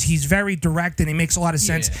 because he's very direct and he makes a lot of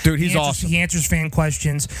sense. Dude, he's awesome. He answers fan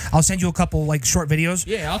questions. I'll send you a couple like short videos.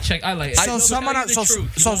 Yeah, I'll check. I like it. So someone on you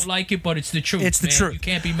don't like it, but it's the truth. It's the truth. You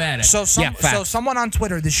can't be mad at it. So someone on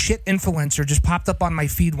Twitter, this shit influencer, just popped up on my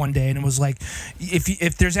feed one day and it was like,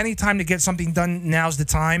 if there's any time to get something done, now's the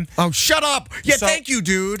time. Oh, shut up! Yeah, thank you,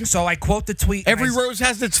 dude. So I quote the tweet. Every rose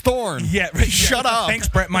has its thorn. Yeah, shut up. Thanks,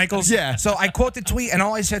 Brett Michaels. Yeah. So I quote the tweet, and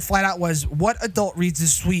all I said flat out was, "What adult reads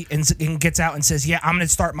this tweet and gets out and says, yeah, I'm going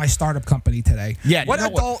to start my startup company today?" Yeah. What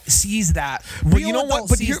adult sees that? But you know what?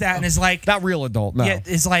 But sees that and is like, not real adult. No. Yeah,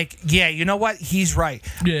 is like, yeah, you know what? He's right.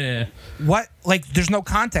 Yeah. What? Like, there's no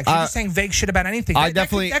context. You're just saying vague shit about anything.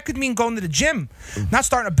 That could mean going to the gym, not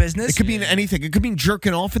starting a business. It could mean anything. It could mean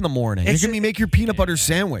jerking off in the morning. It could mean make your peanut butter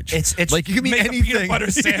sandwich. It's like it could mean anything. Peanut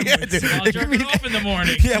butter sandwich. While jerking off in the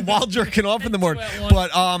morning. Yeah, while jerking off in the morning.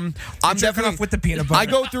 But I'm jerking off with the peanut butter. I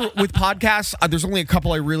go through with podcasts. There's only a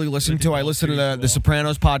couple I really listen to. I listen to the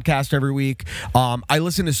Sopranos podcast every week. I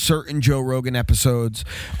listen to certain Joe Rogan episodes.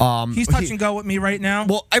 He's touch and go with me right now.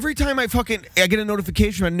 Well, every time I get a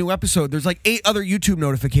notification on a new episode, there's like 8 other YouTube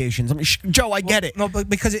notifications. I mean, Joe, I get it. No, but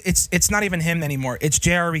because it's not even him anymore. It's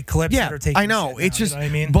JRE clips that are taking. I know. It's just. You know what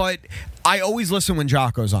I mean? But I always listen when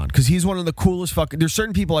Jocko's on, because he's one of the coolest fucking. There's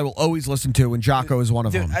certain people I will always listen to, and Jocko is one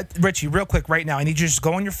of them. Richie, real quick, right now, I need you to just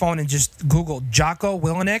go on your phone and just Google Jocko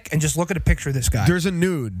Willenick and just look at a picture of this guy. There's a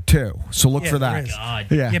nude too, so look for that. God.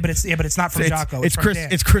 Yeah, but it's not from Jocko. It's from Chris.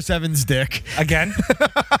 Dan. It's Chris Evans' dick Again.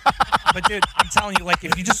 But dude, I'm telling you, like,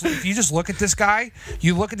 if you just look at this guy,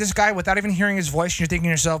 you look at this guy without even hearing his voice, and you're thinking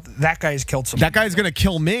to yourself, that guy has killed someone. That guy's gonna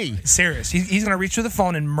kill me. Serious. He's gonna reach through the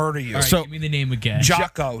phone and murder you. All right, So- give me the name again.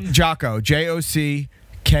 Jocko. Jocko.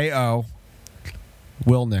 JOCKO.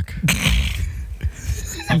 Willnick.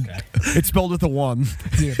 Okay. It's spelled with a 1.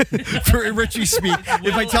 For Richie speak.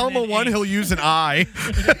 If I tell him a 1, he'll use an I.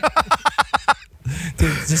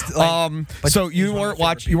 Dude, just like, So you weren't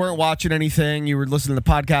watching anything. You were listening to the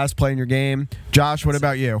podcast, playing your game. Josh, what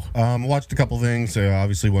about you? Watched a couple things.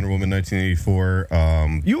 Obviously, Wonder Woman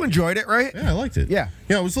 1984. You enjoyed it, right? Yeah, I liked it. Yeah.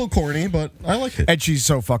 Yeah, it was a little corny, but I liked it. And she's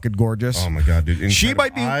so fucking gorgeous. Oh my god, dude! Incredible. She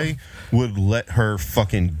might be. I would let her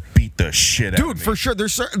fucking beat the shit out of me. Dude, for sure.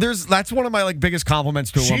 There's that's one of my biggest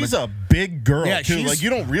compliments to a woman. She's a big girl Yeah, too. Like you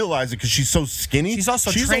don't realize it because she's so skinny. She's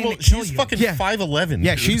also trained to kill she's you. fucking 5'11".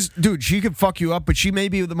 Yeah, dude. she could fuck you up, but she may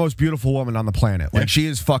be the most beautiful woman on the planet. Like she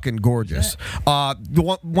is fucking gorgeous.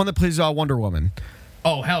 The one that plays Wonder Woman.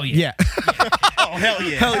 Oh, hell yeah. Yeah. Oh hell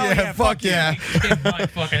yeah! Hell yeah! Fuck yeah! Kick my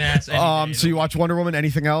fucking ass any day. So you watch Wonder Woman?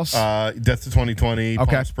 Anything else? Death to 2020,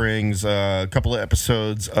 Okay. Palm Springs, a couple of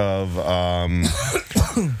episodes of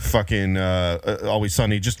fucking Always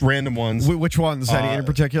Sunny, just random ones. Which ones? Any in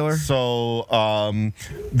particular? So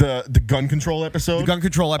the gun control episode. The gun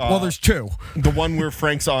control well, there's 2. The one where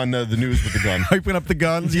Frank's on the news with the gun. Hyping up the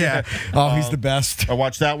guns. Yeah. Oh, he's the best. I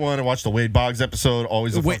watched that one. I watched the Wade Boggs episode.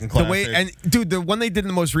 Always a fucking classic. And dude, the one they did in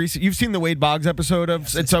the most recent. You've seen the Wade Boggs episode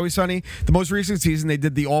of It's Always Sunny. The most recent season, they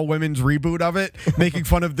did the all women's reboot of it, making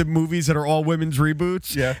fun of the movies that are all women's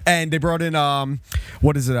reboots. Yeah. And they brought in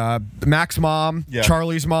what is it? Mac's mom,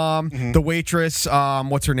 Charlie's mom, the waitress.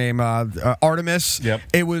 What's her name? Artemis. Yep.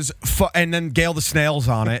 It was and then Gail the Snail's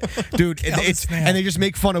on it, dude. And they just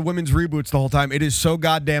make fun of women's reboots the whole time. It is so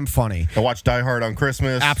goddamn funny. I watched Die Hard on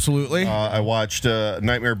Christmas. Absolutely. I watched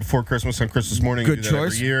Nightmare Before Christmas on Christmas morning. Good We do that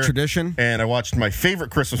choice. every year. Tradition. And I watched my favorite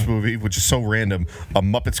Christmas movie, which is so random. into a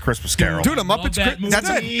Muppets Christmas Carol. Dude, a Muppets that movie.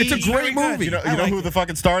 it's a great movie. You know who the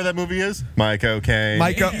fucking star of that movie is? Mike O'Kane.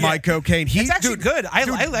 Mike O'Kane. It's actually good. I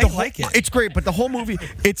like it. It's great, but the whole movie,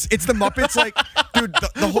 it's the Muppets. Like, dude,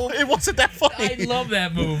 the whole. It wasn't that funny. I love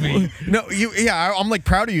that movie. No, I'm like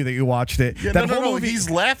proud of you that you watched it. Yeah, that no, whole movie, he's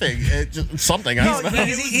laughing at just something. I don't know.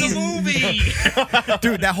 He's the movie.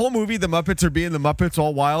 dude, that whole movie, the Muppets are being the Muppets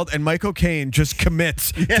all wild, and Mike O'Kane just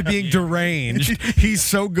commits to being deranged. He's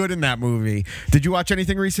so good in that movie. Did you watch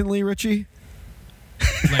anything recently, Richie?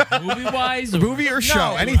 Like movie-wise? Movie or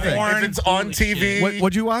show? Anything? If it's on TV.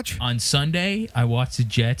 What'd you watch? On Sunday, I watched the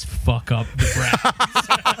Jets fuck up the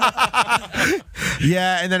Browns.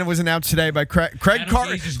 Yeah, and then it was announced today by Craig Carton.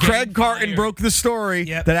 Gase is Craig getting Carton fired. broke the story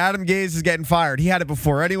that Adam Gase is getting fired. He had it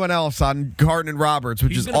before anyone else on Carton and Roberts,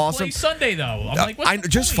 which He's is gonna awesome. play Sunday though. I'm like, what's the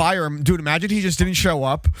just point? fire him, dude. Imagine he just didn't show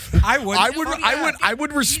up. I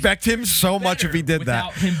would respect him so much if he did that.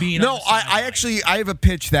 Without him being No, on the sideline. I have a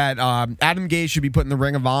pitch that Adam Gase should be put in the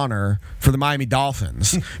Ring of Honor for the Miami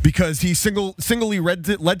Dolphins because he singly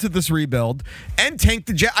led to this rebuild and tanked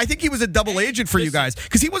the Jet. I think he was a double agent for you guys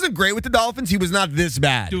because he wasn't great with the Dolphins. He was not this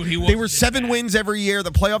bad. Dude, he they wasn't were this 7 bad. wins every year.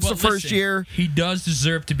 The playoffs But the first listen, year. He does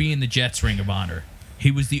deserve to be in the Jets Ring of Honor.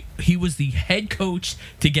 He was the head coach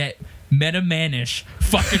to get Meta Manish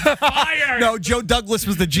fucking fired. No, Joe Douglas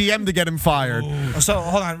was the GM to get him fired. So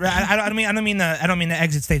hold on, I don't mean the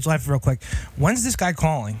exit stage left real quick. When's this guy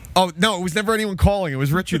calling? Oh no, it was never anyone calling. It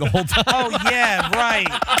was Richie the whole time. Oh yeah, right.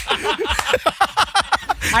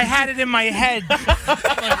 I had it in my head.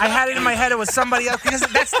 It was somebody else because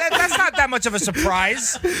that's not that much of a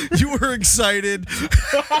surprise. You were excited.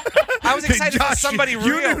 I was excited for Josh, somebody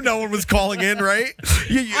real. You knew no one was calling in, right?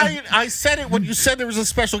 I said it when you said there was a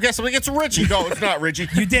special guest. I'm like, it's Richie. No, it's not Richie.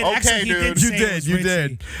 You did. Okay, Actually, he dude. did say it was You Richie.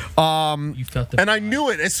 did. You felt the And I knew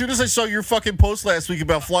it as soon as I saw your fucking post last week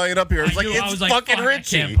about flying up here. I was like, it's fucking fuck,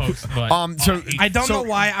 Richie. I can't post, but, So I don't know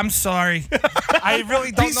why. I'm sorry. I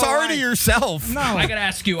really don't be know sorry why. to yourself. No. I gotta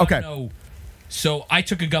ask you. Okay. I don't know. So I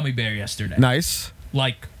took a gummy bear yesterday. Nice.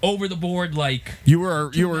 Like over the board, like You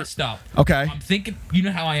were messed up. okay. I'm thinking. You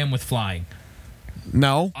know how I am with flying.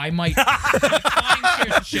 No. I might. Flying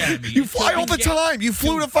scares the shit out of me. You fly all the time. You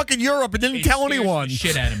flew to fucking Europe and didn't It tell scares anyone. the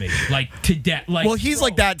shit out of me, like to death. Like, Well, he's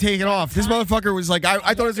like that taking off. This motherfucker was like, I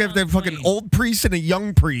thought he was going to have a fucking old priest and a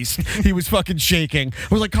young priest. He was fucking shaking. I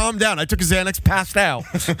was like, calm down. I took a Xanax, passed out.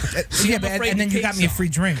 Yeah, but, and then you got me a free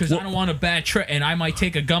drink. because I don't want a bad trip, and I might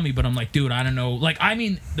take a gummy, but I'm like, dude, I don't know. Like, I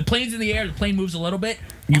mean, the plane's in the air, the plane moves a little bit.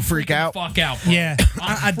 You I'm freak freaking out? Fuck out. Bro. Yeah.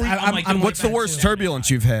 I'm like, I'm dude, What's the bad worst too. turbulence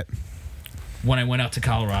you've hit? when I went out to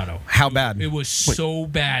Colorado? How bad? It was so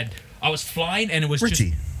bad. I was flying, and it was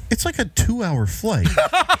Richie, it's like a 2-hour flight.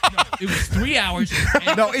 It was 3 hours.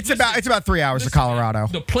 and No, it's about 3 hours to listen, Colorado.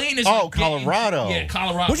 The plane is. Oh, like getting- Colorado. Yeah,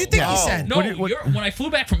 Colorado. What'd you think he Oh. said? No, when I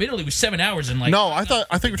flew back from Italy, it was 7 hours, and like No, I thought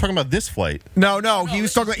you were talking about this flight. No, he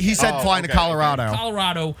was talking about, he said Oh, flying to okay, Colorado.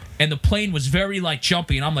 Colorado, and the plane was very like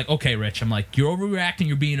jumpy, and I'm like, okay, Rich, I'm like, you're overreacting,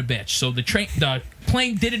 you're being a bitch. So the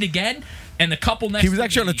plane did it again, and the couple next He was to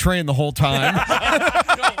actually me, on a train the whole time.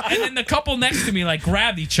 and then the couple next to me like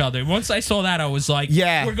grabbed each other. Once I saw that, I was like,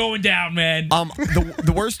 Yeah. we're going down, man.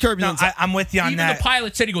 The worst No, turbulence. I'm with you on Even that. the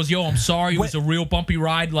pilot said, he goes, yo, I'm sorry, it was a real bumpy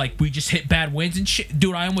ride, like we just hit bad winds and shit.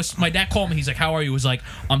 Dude, my dad called me, he's like, how are you? He was like,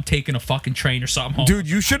 I'm taking a fucking train or something home. Dude,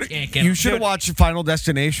 you should Can't get him. have watched Final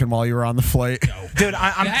Destination while you were on the flight. Dude,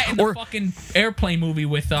 That I'm and the fucking airplane movie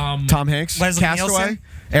with Tom Hanks, Leslie Castaway, Nielsen?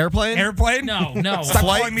 Airplane, airplane. no. Stop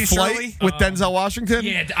Flight, calling me Flight Shirley. with Denzel Washington.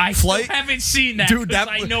 Yeah, I Flight. still haven't seen that. Dude, 'cause that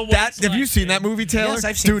I know what that it's have you like, seen man. that movie, Taylor? Yes,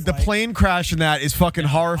 I've seen Dude, the Flight. plane crash in that is fucking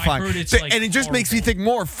horrifying. heard it's, like, and it just makes me horrible. think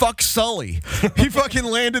more. Fuck Sully. He fucking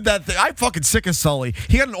landed that thing. I'm fucking sick of Sully.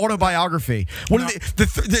 He had an autobiography. One of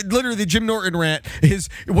literally the Jim Norton rant is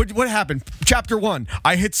what happened? Chapter 1.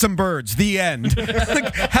 I hit some birds. The end.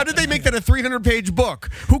 Like, how did they make that a 300-page book?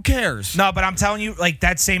 Who cares? No, but I'm telling you, like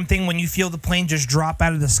that same thing when you feel the plane just drop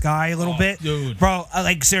out of the sky a little bit, dude. bro.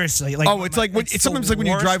 Like seriously, like Oh, it's like when, it's the sometimes like when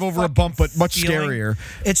you worst drive over a bump, but much feeling. scarier.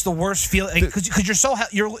 It's the worst feeling because you're so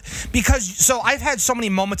so I've had so many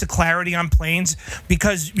moments of clarity on planes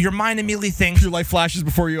because your mind immediately thinks Your life flashes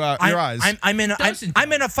before your eyes. I'm in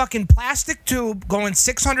a fucking plastic tube going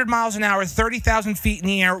 600 miles an hour, 30,000 feet in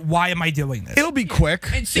the air. Why am I doing this? It'll be quick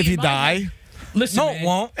And see, if you in my die. head- Listen, No, man, it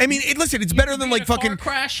won't. I mean, listen, it's better than like car fucking.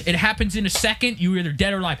 crash. It happens in a second. You're either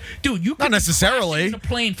dead or alive, dude. You Not could necessarily. in a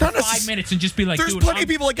plane for Not 5 minutes and just be like, There's dude, plenty of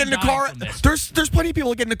people that get into car. There's plenty of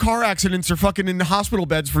people that get into car accidents or fucking in the hospital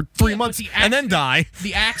beds for 3 months and then die.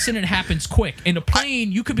 The accident happens quick. In a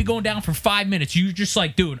plane, you could be going down for 5 minutes. You're just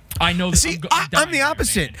like, dude, I know. See, I'm the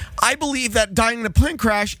opposite. I believe that dying in a plane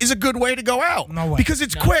crash is a good way to go out. No way. Because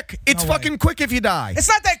it's quick. It's fucking quick if you die. It's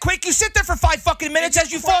not that quick. You sit there for 5 fucking minutes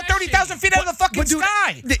as you fall 30,000 feet out of the fucking dude,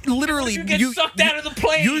 sky. Literally, You get sucked out of the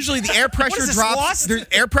plane. Usually the air pressure is this, drops. Lost? There's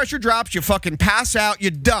air pressure drops. You fucking pass out.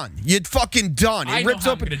 You're done. You're fucking done. It I know rips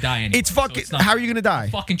how open. I'm gonna die anyway, It's fucking. so it's not- how are you gonna die?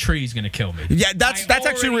 The fucking tree's gonna kill me. Yeah, that's I actually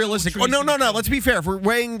already know realistic. a Oh tree's no. gonna kill Let's me. be fair. If we're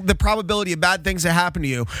weighing the probability of bad things that happen to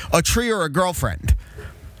you, a tree or a girlfriend.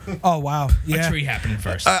 Oh wow. Yeah. A tree happening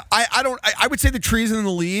first. I would say the tree's in the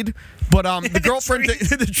lead, but the girlfriend,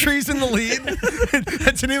 the tree's in the lead.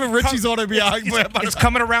 That's the name of Richie's autobiography. It's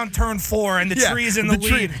coming around turn 4, and the tree's in the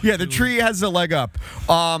lead. Yeah, the tree has a leg up.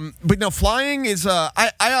 But no, flying is.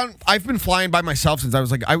 I've been flying by myself since I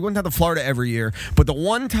was like. I went down to Florida every year, but the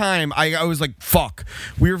one time I was like, fuck.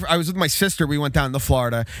 I was with my sister. We went down to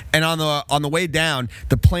Florida, and on the way down,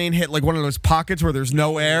 the plane hit like one of those pockets where there's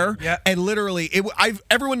no air, and literally,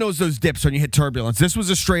 everyone knows those dips when you hit turbulence. This was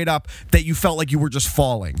a straight up that you felt like you were just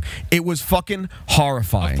falling. It was fucking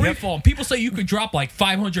horrifying. Free fall. People say you could drop like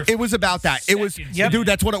 500. It was about that. It was, dude.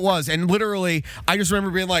 That's what it was. And literally, I just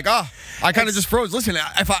remember being like, I kind of just froze. Listen,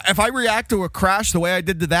 if I react to a crash the way I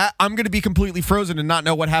did to that, I'm going to be completely frozen and not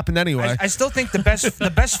know what happened anyway. I still think the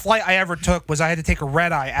best flight I ever took was I had to take a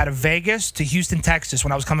red eye out of Vegas to Houston, Texas,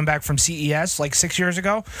 when I was coming back from CES like 6 years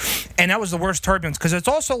ago, and that was the worst turbulence because it's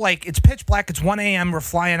also like it's pitch black. It's 1 a.m. We're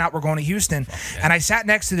flying out. We're going to Houston, and I sat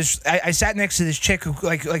next to this. I sat next to this chick who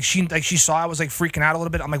she saw I was like freaking out a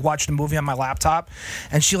little bit. I'm like watching a movie on my laptop,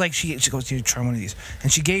 and she goes, "Dude, try one of these,"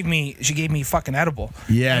 and she gave me fucking edible.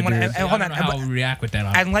 Yeah, and when dude. I I don't know how I would react with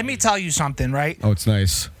that. And let me tell you something, right? Oh, it's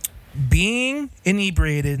nice. Being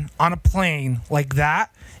inebriated on a plane like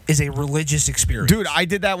that is a religious experience. Dude, I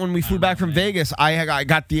did that when we flew back from Vegas. I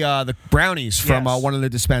got the brownies from one of the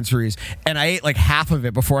dispensaries, and I ate like half of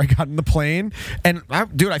it before I got in the plane. And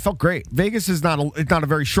dude, I felt great. Vegas is not a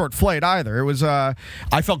very short flight either. It was I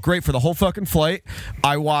felt great for the whole fucking flight.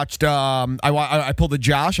 I watched I pulled a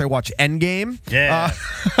Josh. I watched Endgame. Yeah.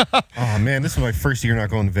 Oh man, this is my first year not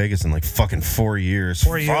going to Vegas in like fucking 4 years.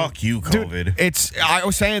 Fuck you, COVID. Dude, I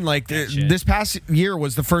was saying like this past year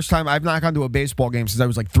was the first time I've not gone to a baseball game since I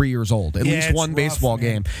was like 3 years old. At least one baseball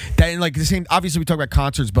game. That like the same. Obviously, we talk about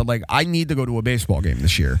concerts, but like I need to go to a baseball game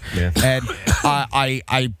this year. Yeah. And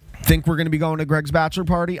I think we're going to be going to Greg's bachelor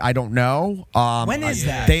party. I don't know. When is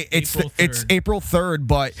that? It's April 3rd,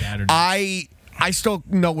 but Saturday. I still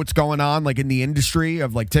know what's going on, like in the industry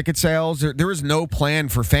of like ticket sales. There is no plan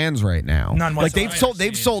for fans right now. None whatsoever. Like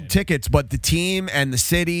they've sold tickets, but the team and the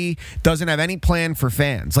city doesn't have any plan for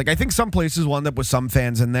fans. Like I think some places will end up with some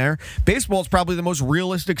fans in there. Baseball is probably the most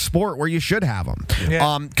realistic sport where you should have them.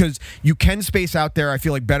 Yeah. Because you can space out there. I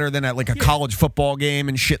feel like better than at like a college football game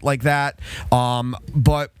and shit like that.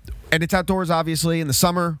 And it's outdoors, obviously, in the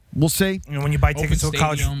summer. We'll see. You know, when you buy tickets to a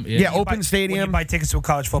college, open stadium. When you buy tickets to a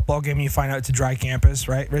college football game, you find out it's a dry campus,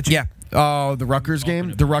 right, Rich? Yeah. Oh, the Rutgers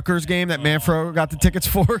game. The Rutgers game that Manfro got the tickets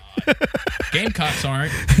for. Gamecocks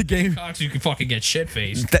aren't. Gamecocks, you can fucking get shit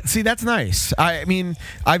faced. See, that's nice. I mean,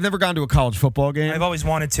 I've never gone to a college football game. I've always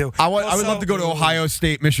wanted to. I would love to go to Ohio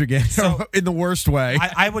State, Michigan, in the worst way.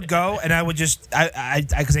 I would go, and I would just,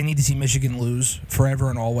 because I need to see Michigan lose forever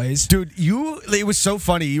and always. Dude, it was so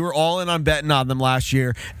funny. You were all in on betting on them last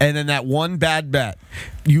year, and then that one bad bet,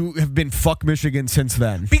 you have been fuck Michigan since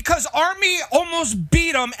then. Because Army almost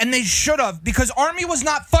beat them, and they should have, because Army was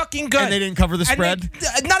not fucking good. And they didn't cover the spread?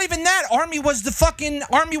 Not even that. Army was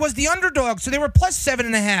the underdog, so they were plus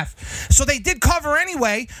 7.5. So they did cover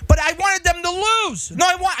anyway, but I wanted them to lose. No,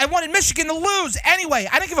 I wanted Michigan to lose anyway.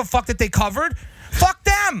 I didn't give a fuck that they covered. Fuck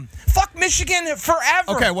them. Fuck Michigan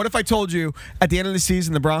forever. Okay, what if I told you at the end of the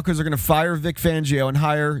season the Broncos are going to fire Vic Fangio and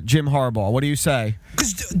hire Jim Harbaugh? What do you say?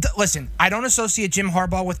 Because, listen, I don't associate Jim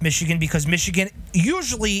Harbaugh with Michigan because Michigan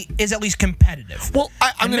usually is at least competitive. Well,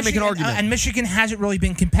 I'm going to make an argument. And Michigan hasn't really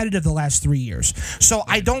been competitive the last 3 years. So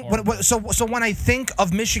I don't. So when I think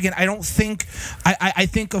of Michigan, I don't think. I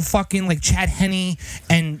think of fucking like Chad Henne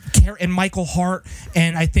and Michael Hart,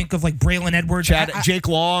 and I think of like Braylon Edwards. Jake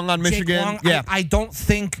Long on Michigan. Jake Long, yeah. I don't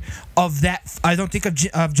think of that. I don't think of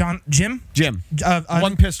Jim.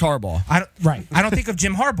 One pissed Harbaugh. I don't think of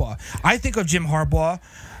Jim Harbaugh. I think of Jim Harbaugh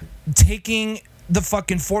taking the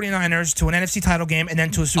fucking 49ers to an NFC title game and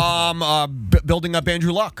then to a Super Bowl. Building up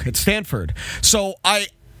Andrew Luck at Stanford. So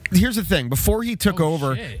here's the thing. Before he took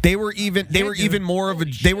over, shit. they were even more of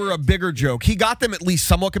they were a bigger joke. He got them at least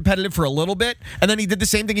somewhat competitive for a little bit, and then he did the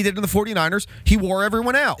same thing he did in the 49ers. He wore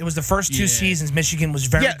everyone out. It was the first 2 seasons. Michigan was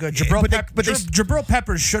very good. Jabril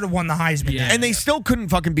Peppers should have won the Heisman. Yeah. And they still couldn't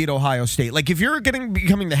fucking beat Ohio State. Like, if you're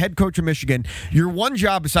becoming the head coach of Michigan, your one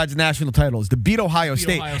job besides the national title is to beat Ohio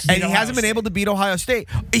State. And he hasn't been able to beat Ohio State.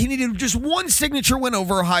 He needed just one signature win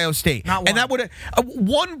over Ohio State. Not one. And that would have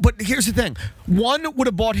one. But here's the thing: one would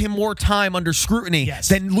have bought him more time under scrutiny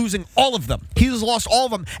than losing all of them. He's lost all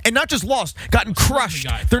of them, and not just lost, gotten crushed.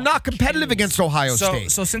 They're not competitive against Ohio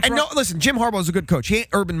State. So since listen, Jim Harbaugh's a good coach. He ain't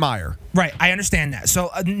Urban Meyer. Right, I understand that. So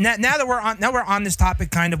now that we're on this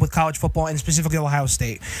topic, kind of with college football and specifically Ohio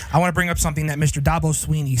State, I want to bring up something that Mr. Dabo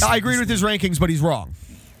Sweeney said. I agree with his rankings, but he's wrong.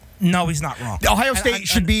 No, he's not wrong. Ohio State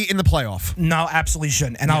should be in the playoff. No, absolutely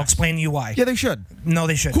shouldn't, and I'll explain to you why. Yeah, they should. No,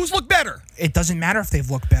 they should. Who's looked better? It doesn't matter if they've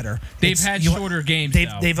looked better. They've had shorter games.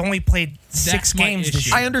 They've only played 6 games this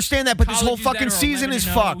year. I understand that, but this whole fucking season is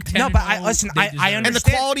fucked. No, but I understand. And the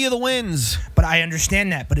quality of the wins. But I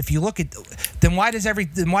understand that. But if you look at, then why did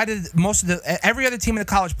most of every other team in the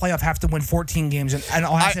college playoff have to win 14 games, and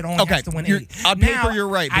Ohio State only has to win 8? On paper, you're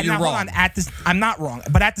right, but you're wrong. I'm not wrong,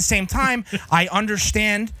 but at the same time, I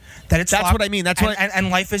understand that it's. That's what I mean. And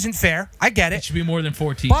life isn't fair. I get it. It should be more than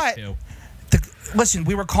 14. But too. listen,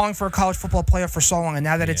 we were calling for a college football playoff for so long, and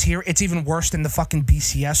now that it's here, it's even worse than the fucking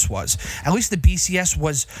BCS was. At least the BCS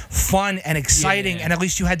was fun and exciting, and at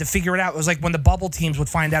least you had to figure it out. It was like when the bubble teams would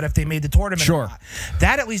find out if they made the tournament or not.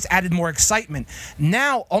 That at least added more excitement.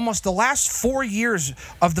 Now, almost the last 4 years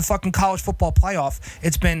of the fucking college football playoff,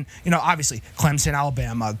 it's been, obviously Clemson,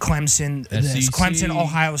 Alabama, Clemson, Clemson,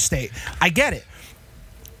 Ohio State. I get it.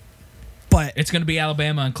 But it's going to be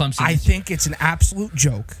Alabama and Clemson. I think it's an absolute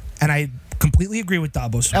joke, and I completely agree with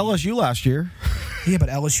Dabo. LSU last year. Yeah, but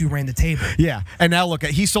LSU ran the table. Yeah, and now look,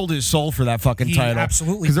 he sold his soul for that fucking title.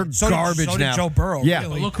 Absolutely, because they're garbage so now. Did Joe Burrow. Yeah,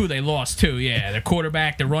 really. But look who they lost to. Yeah, their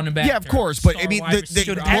quarterback, their running back. Yeah, of course, but I mean, it's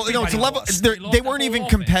a level. They weren't even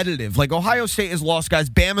competitive. Like Ohio State has lost guys,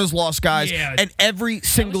 Bama's lost guys, and every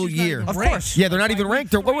single year. Of course. Yeah, they're not even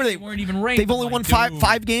ranked. What were they? They weren't even ranked. They've only won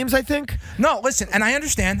five games, I think. No, listen, and I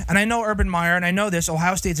understand, and I know Urban Meyer, and I know this.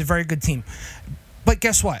 Ohio State's a very good team. But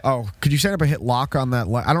guess what? Oh, could you set up a hit lock on that?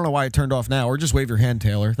 I don't know why it turned off now. Or just wave your hand,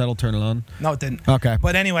 Taylor. That'll turn it on. No, it didn't. Okay.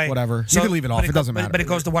 But anyway. Whatever. You can leave it off. It doesn't matter. But it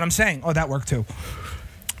goes to what I'm saying. Oh, that worked too.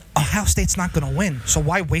 Ohio State's not going to win, so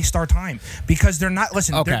why waste our time? Because they're not.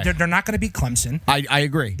 Listen, they're not going to beat Clemson. I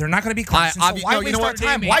agree. They're not going to beat Clemson. So why waste our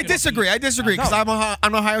time? I disagree. I disagree because I'm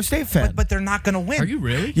an Ohio State fan. But they're not going to win. Are you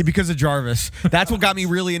really? Yeah, because of Jarvis. That's what got me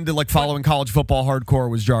really into following college football hardcore.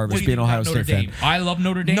 Was Jarvis being an Ohio State fan? I love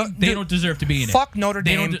Notre Dame. They don't deserve to be in it. Fuck Notre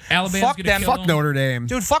Dame. Alabama's fuck them. Fuck Notre Dame,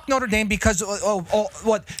 dude. Fuck Notre Dame because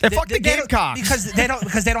what? Fuck the Gamecocks because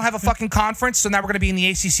they don't have a fucking conference. So now we're going to be in the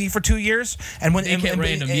ACC for 2 years, and when they get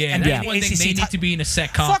random, they need to be in a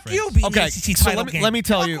set conference. Fuck you, being the ACC title game. Let me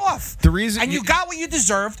tell you off. The reason. And you got what you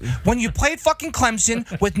deserved when you played fucking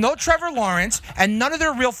Clemson with no Trevor Lawrence and none of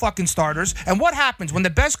their real fucking starters. And what happens when the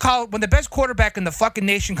best quarterback in the fucking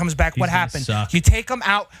nation comes back? What happens? You take them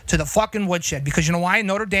out to the fucking woodshed because you know why?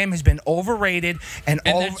 Notre Dame has been overrated and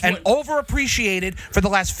overappreciated for the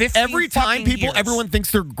last 15 Every time years. everyone thinks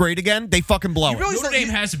they're great again, they fucking blow it. Notre Dame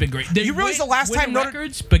hasn't been great. You realize the last time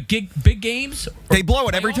records, but big games, they blow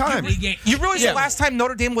it every time. You realize the last time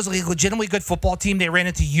Notre Dame was a legitimately good football team, they ran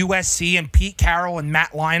into USC and Pete Carroll and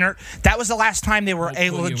Matt Leinart. That was the last time they were a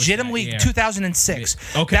legitimately 2006.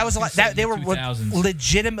 Okay, that was they were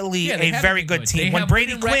legitimately a very good team. When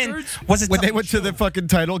Brady Quinn was when they went to the fucking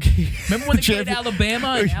title game. Remember when they played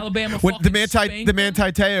Alabama and Alabama fucking the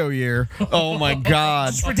Manti Te'o year? Oh my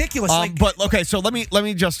God, it's ridiculous. But okay, so let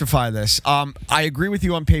me justify this. I agree with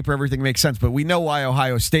you on paper, everything makes sense, but we know why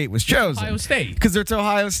Ohio State was chosen. Ohio State, because it's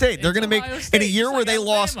Ohio State. They're going to make in a year where they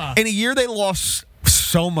lost. In a year they lost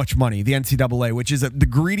so much money, the NCAA, which is the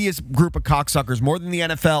greediest group of cocksuckers, more than the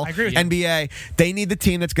NFL, NBA. They need the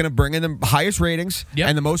team that's going to bring in the highest ratings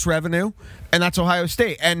and the most revenue, and that's Ohio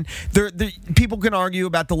State. And people can argue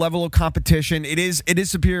about the level of competition. It is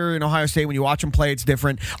superior in Ohio State. When you watch them play, it's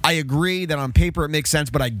different. I agree that on paper it makes sense,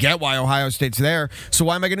 but I get why Ohio State's there. So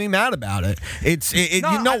why am I going to be mad about it?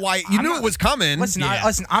 You knew it was coming.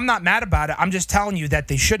 Listen, I'm not mad about it. I'm just telling you that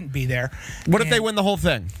they shouldn't be there. What if they win the whole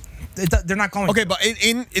thing? They're not going. Okay, to. but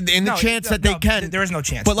in the chance that they can, there is no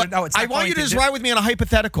chance. But no, it's I want you to just ride with me on a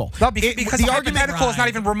hypothetical. No, because the hypothetical is not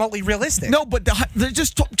even remotely realistic. No, but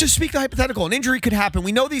just speak the hypothetical. An injury could happen.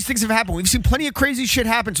 We know these things have happened. We've seen plenty of crazy shit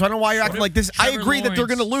happen. So I don't know why you're acting like this. I agree that they're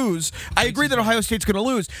going to lose. I agree that Ohio State's going to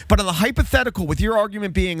lose. But on the hypothetical, with your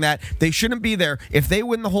argument being that they shouldn't be there, if they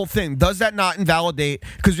win the whole thing, does that not invalidate?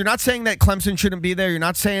 Because you're not saying that Clemson shouldn't be there. You're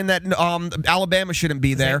not saying that Alabama shouldn't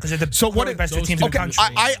be there. So what? Best teams in the country.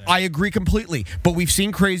 I agree completely. But we've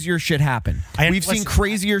seen crazier shit happen. We've seen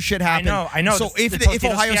crazier shit happen. I know. So if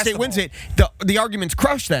Ohio State wins it, the argument's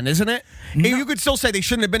crushed then, isn't it? No. You could still say they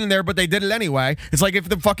shouldn't have been in there, but they did it anyway. It's like if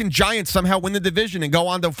the fucking Giants somehow win the division and go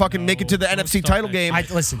on to fucking make it to the NFC title game. I'm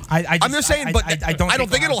just saying, but I don't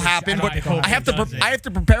think it'll happen. But I have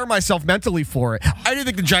to prepare myself mentally for it. I didn't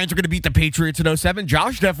think the Giants were going to beat the Patriots in 2007.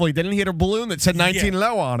 Josh definitely didn't. He had a balloon that said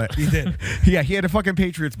 19-0 on it. He did. Yeah, he had a fucking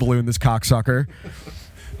Patriots balloon, this cocksucker.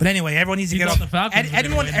 But anyway, everyone needs to get off the Falcons.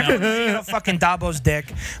 Everyone needs to get off fucking Dabo's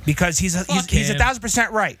dick because he's 1,000%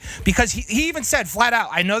 right. Because he even said flat out,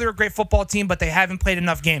 I know they're a great football team, but they haven't played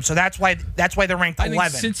enough games. So that's why they're ranked 11. I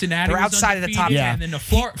think Cincinnati they're outside of the top. Yeah, and then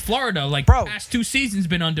Florida, past 2 seasons,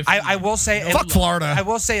 been undefeated. I will say, fuck Florida. I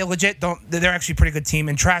will say, a legit. They're actually a pretty good team,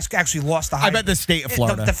 and Trask actually lost the Heisman. I bet the state of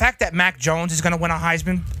Florida. The fact that Mac Jones is going to win a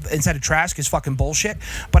Heisman instead of Trask is fucking bullshit.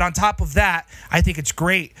 But on top of that, I think it's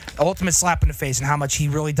great. Ultimate slap in the face and how much he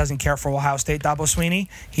really doesn't care for Ohio State. Dabo Swinney,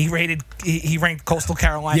 he ranked Coastal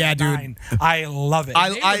Carolina 9. I love it.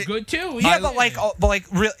 They were good too. Yeah, but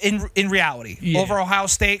in reality, over Ohio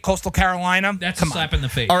State, Coastal Carolina, that's a slap in the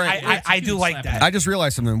face. All right, I do like that. I just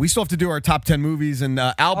realized something. We still have to do our top 10 movies and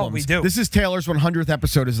albums. Oh, we do. This is Taylor's 100th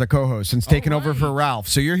episode as the co-host since taking over for Ralph.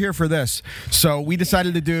 So you're here for this. So we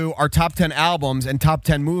decided to do our top 10 albums and top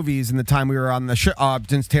 10 movies in the time we were on the show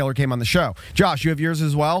since Taylor came on the show. Josh, you have yours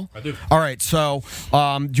as well? I do. All right. So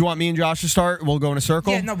do you want me and Josh to start? We'll go in a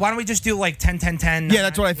circle. Yeah. No. Why don't we just do like 10, 10, 10? Yeah,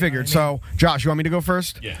 that's what I figured. So Josh, you want me to go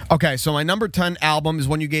first? Yeah. Okay. So my number 10 album is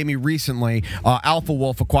one you gave me recently, Alpha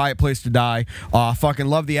Wolf, A Quiet Place to Die. Fucking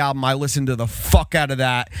love the album. I listened to the fuck out of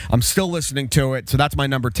that. I'm still listening to it. So that's my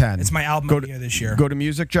number 10. It's my album of the year this year. Go to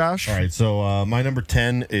music, Josh. All right, so my number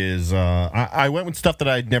 10 is I went with stuff that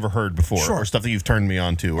I'd never heard before, or stuff that you've turned me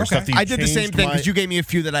on to, or stuff that you've I did the same thing because you gave me a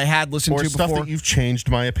few that I had listened to before. Or stuff that you've changed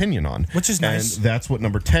my opinion on. Which is nice. And that's what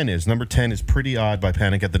number 10 is. Number 10 is Pretty Odd by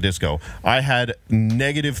Panic at the Disco. I had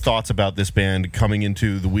negative thoughts about this band coming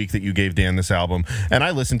into the week that you gave Dan this album, and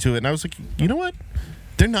I listened to it, and I was like, you know what?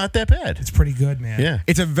 They're not that bad. It's pretty good, man. Yeah,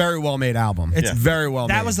 it's a very well made album. It's very well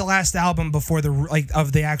made. That was the last album before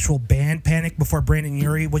of the actual band Panic, before Brandon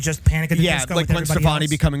Urie was just Panic at the Disco. Yeah, like Gwen Stefani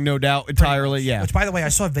becoming No Doubt entirely. Yeah. Which, by the way, I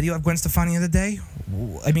saw a video of Gwen Stefani the other day.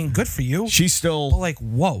 I mean, good for you. She's still like,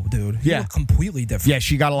 whoa, dude. You look completely different. Yeah,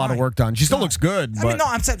 she got a lot of work done. She still looks good. I mean, no,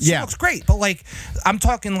 I'm saying she looks great, but like, I'm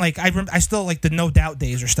talking like I still like the No Doubt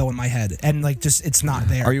days are still in my head, and like just it's not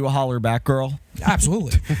there. Are you a holler back girl?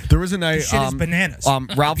 Absolutely. There was a night. Shit is bananas.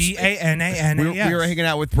 Ralph's BANANAS. We were hanging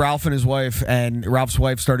out with Ralph and his wife, and Ralph's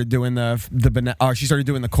wife started doing she started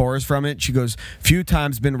doing the chorus from it. She goes, "Few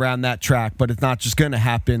times been around that track, but it's not just gonna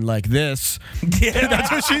happen like this." Yeah, that's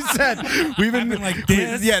what she said. We've been like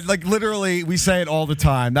this. Yeah, like literally, we say it all the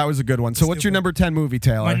time. That was a good one. So, what's your number 10 movie,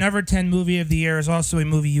 Taylor? My number 10 movie of the year is also a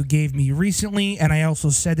movie you gave me recently, and I also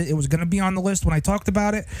said that it was going to be on the list when I talked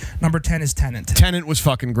about it. Number 10 is Tenet. Tenet was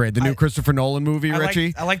fucking great. The new Christopher Nolan movie,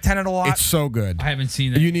 Richie. I like Tenet a lot. It's so good. I haven't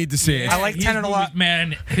seen that. You need to see it. I like Tenet a lot.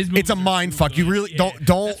 Man, it's a mind fuck. You really don't.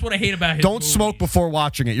 That's what I hate about his Don't movies. smoke before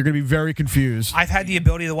watching it. You're going to be very confused. I've had the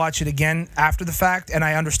ability to watch it again after the fact, and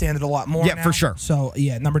I understand it a lot more. Yeah, for sure. So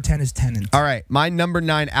yeah, number 10 is Tenet. All right, my number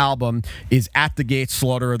 9 album is At the Gates,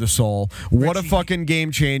 Slaughter of the Soul. What a fucking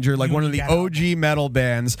game changer! Like one of the OG metal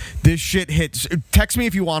bands. This shit hits. Text me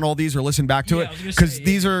if you want all these or listen back to it because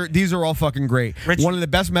these are all fucking great. Richie, one of the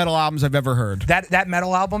best metal albums I've ever heard. That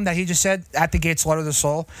metal album that he just said, At the Gates, Slaughter of the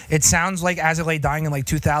Soul. It sounds like As It Lay Dying in like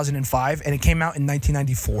 2005, and it came out in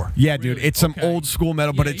 1994. Yeah, dude, it's some old school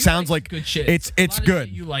metal, but it sounds like good shit. It's good.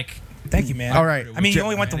 You like. Thank you, man. All right. I mean, you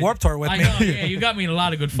only went to Warped Tour with me. I know, yeah, you got me in a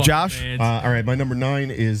lot of good fucking Josh? bands. All right, my number 9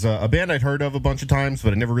 is a band I'd heard of a bunch of times,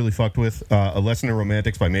 but I never really fucked with. A Lesson in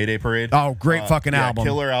Romantics by Mayday Parade. Oh, great fucking album.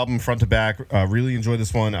 Killer album front to back. Really enjoy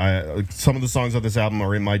this one. Some of the songs on this album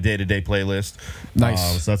are in my day-to-day playlist.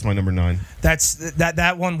 Nice. So that's my number 9.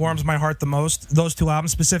 That one warms my heart the most. Those two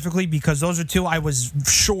albums specifically, because those are two I was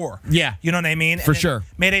sure. Yeah. You know what I mean? For sure.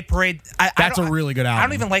 Mayday Parade. That's a really good album. I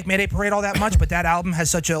don't even like Mayday Parade all that much, but that album has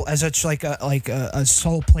such a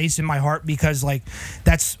soul place in my heart because like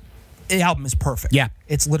the album is perfect. Yeah.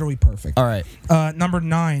 It's literally perfect. All right. Number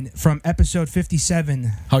 9 from episode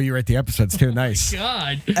 57. Oh, you rate the episodes too. Nice.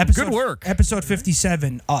 God. Episode, Good work. Episode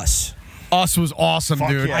 57, Us. Us was awesome,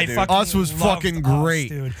 dude. yeah, dude. Us was fucking great.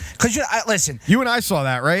 dude. Because listen, You and I saw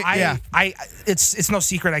that, right? Yeah. It's no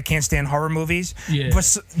secret I can't stand horror movies. Yeah.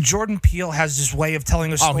 But Jordan Peele has this way of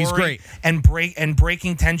telling a story. Oh, he's great. And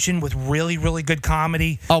breaking tension with really, really good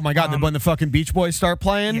comedy. Oh my God! When the fucking Beach Boys start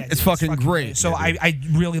playing, Yeah, it's dude, fucking great. So I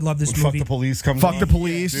really love this Fuck movie. the Police comes Fuck on. the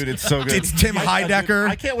Police. Dude, it's so good. It's Tim Heidecker.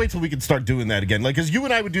 I can't wait till we can start doing that again. Like, because you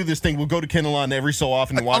and I would do this thing. We'll go to Kinnelon every so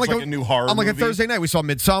often and watch like a new horror on like movie. a Thursday night. We saw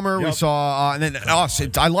Midsummer. We Yep. saw and then Us.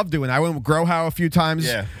 I love doing that. I went with Growhow a few times.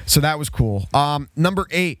 Yeah. So that was cool. Number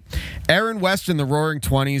 8, Aaron West and the Roaring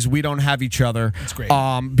Twenties. We Don't Have Each Other. That's great.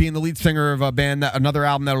 Being the lead singer of a band, another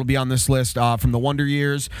album that will be on this list from the Wonder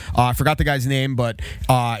Years. I forgot the guy's name, but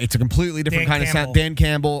it's a completely different kind of sound. Dan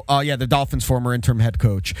Campbell. The Dolphins' former interim head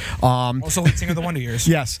coach. Also lead singer of the Wonder Years.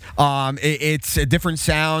 Yes. It's a different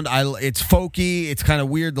sound. It's folky. It's kind of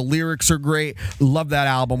weird. The lyrics are great. Love that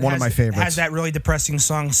album. One of my favorites. Has that really depressing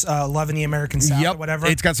song, Loving the American South or whatever.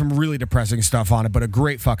 It's got some really depressing stuff on it, but a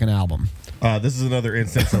great fucking album. This is another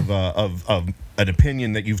instance of an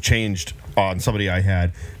opinion that you've changed on somebody I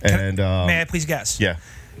had. And May I please guess? Yeah.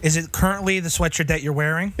 Is it currently the sweatshirt that you're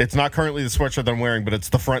wearing? It's not currently the sweatshirt that I'm wearing, but it's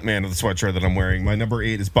the front man of the sweatshirt that I'm wearing. My number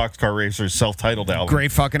 8 is Boxcar Racer's self-titled album.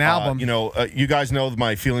 Great fucking album. You guys know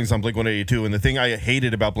my feelings on Blink-182, and the thing I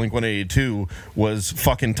hated about Blink-182 was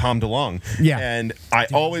fucking Tom DeLonge. Yeah. And I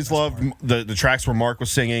always loved the tracks where Mark was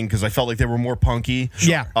singing because I felt like they were more punky.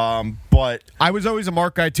 Yeah. But I was always a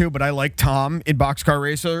Mark guy too, but I like Tom in Boxcar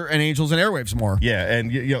Racer and Angels and Airwaves more. yeah,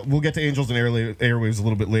 and we'll get to Angels and Airwaves a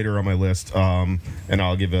little bit later on my list, and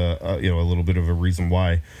I'll give a little bit of a reason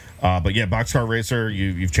why. But yeah, Boxcar Racer,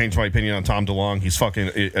 you've changed my opinion on Tom DeLonge. He's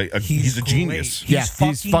fucking he's a great. genius.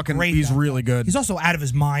 He's fucking great. he's really good. He's also out of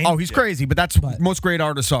his mind. Oh, he's crazy, but that's what most great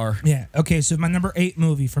artists are. Yeah. Okay, so my number 8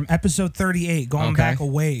 movie from episode 38, going back a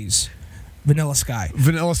ways. Vanilla Sky.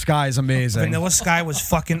 Vanilla Sky is amazing. Vanilla Sky was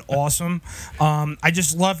fucking awesome. I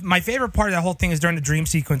just love my favorite part of that whole thing is during the dream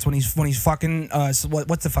sequence when he's fucking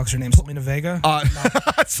what's the fuck's her name? Selena Vega?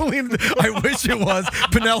 Selena, I wish it was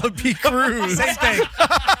Penelope Cruz. Same thing.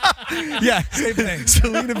 Yeah, Same thing.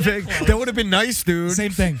 Selena Vega. That would have been nice, dude.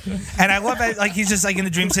 Same thing. And I love that like he's just like in the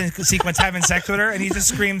dream sequence having sex with her and he just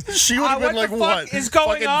screams, She would have been like, what is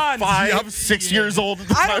going fucking on? 5, 6 years old at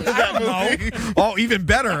the time of that movie. Oh, even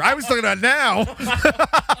better. I was looking at now.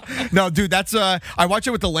 No, dude, that's I watched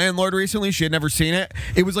it with the landlord recently. She had never seen it.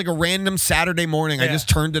 It was like a random Saturday morning. I just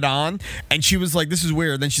turned it on and she was like, "This is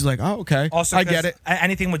weird." Then she's like, "Oh, okay." Also, I get it.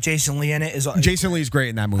 Anything with Jason Lee in it is Jason Lee's great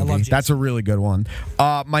in that movie. love Jason. That's a really good one.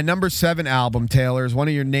 My number 7 album, Taylor, is one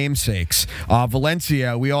of your namesakes.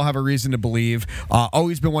 Valencia, We All Have a Reason to Believe.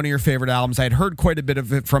 Always been one of your favorite albums. I had heard quite a bit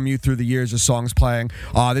of it from you through the years of songs playing.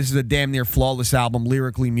 This is a damn near flawless album,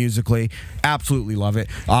 lyrically, musically. Absolutely love it.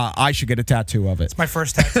 I should get a tattoo of it. It's my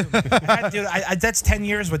first tattoo. Dude, that's 10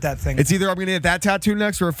 years with that thing. It's either I'm going to get that tattoo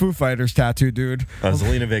next or a Foo Fighters tattoo, dude.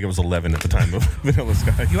 Selena Vega was 11 at the time of Vanilla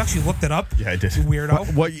Sky. You actually looked it up? Yeah, I did. You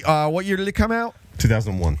weirdo. What year did it come out?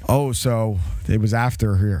 2001. Oh, so it was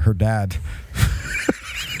after her dad.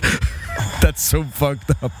 That's so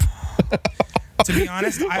fucked up. To be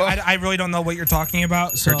honest, I really don't know what you're talking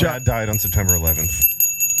about. So Her dad died on September 11th.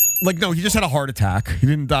 Like, no, he just had a heart attack. He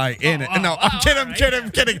didn't die in it. No, I'm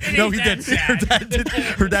kidding. No, he did.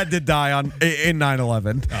 Her dad did die in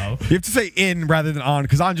 9/11. Oh. You have to say in rather than on,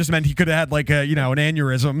 because on just meant he could have had like an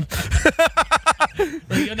aneurysm.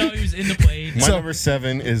 He was in the plane. My number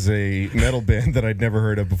 7 is a metal band that I'd never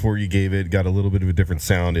heard of before you gave it. Got a little bit of a different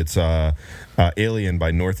sound. It's Alien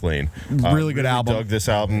by Northlane. Really good album. Dug this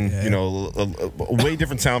album. Yeah. A way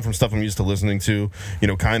different sound from stuff I'm used to listening to.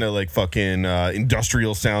 Kind of like fucking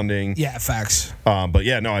industrial sounding. yeah, facts. But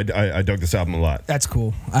yeah, no, I dug this album a lot. That's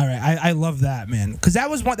cool. All right, I love that, man. Because that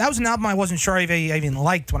was an album I wasn't sure I even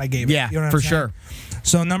liked when I gave it. Yeah, you know what for I'm saying? sure.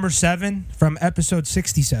 So number 7 from episode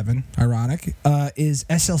 67, ironic, is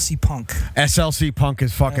SLC Punk. SLC Punk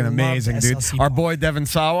is fucking I love amazing, dude. SLC Our Punk. boy Devin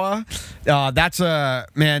Sawa,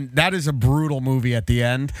 that is a brutal movie at the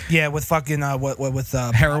end. Yeah, with fucking with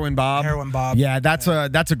Heroin Bob. Heroin Bob. Yeah, that's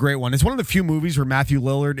a great one. It's one of the few movies where Matthew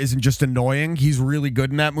Lillard isn't just annoying. He's really good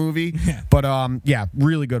in that movie. Yeah. But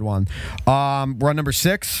really good one. We're on number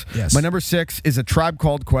 6. Yes. My number 6 is A Tribe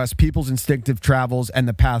Called Quest, People's Instinctive Travels and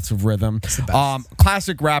the Paths of Rhythm. It's the best.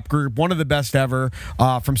 classic rap group, one of the best ever.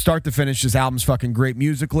 From start to finish, this album's fucking great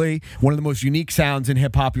musically. One of the most unique sounds in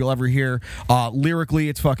hip hop you'll ever hear. Lyrically,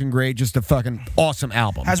 it's fucking great. Just a fucking awesome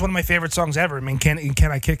album. Has one of my favorite songs ever. I mean, Can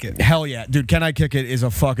I Kick It? Hell yeah, dude! Can I Kick It is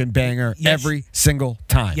a fucking banger every single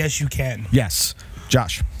time. Yes, you can. Yes,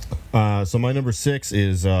 Josh. So my number 6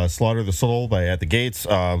 is Slaughter the Soul by At the Gates.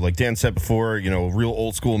 Like Dan said before, real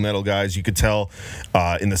old school metal guys. You could tell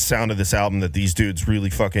in the sound of this album that these dudes really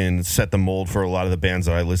fucking set the mold for a lot of the bands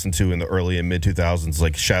that I listened to in the early and mid 2000s,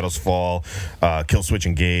 like Shadows Fall, Killswitch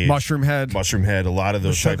Engage, Mushroom Head, a lot of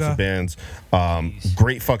those types of bands.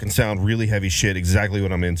 Great fucking sound, really heavy shit, exactly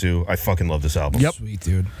what I'm into. I fucking love this album. Yep. Sweet,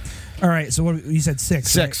 dude. All right, so what you said 6.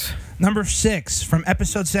 6. Right? Number 6 from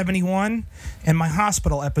episode 71 and my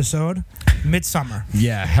hospital episode, Midsummer.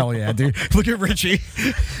 Yeah, hell yeah, dude. Look at Richie.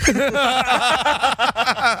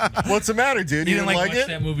 What's the matter, dude? You didn't like it?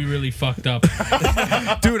 That movie really fucked up.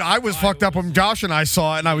 Dude, I was fucked up when Josh and I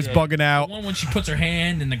saw it, and I was bugging out. The one when she puts her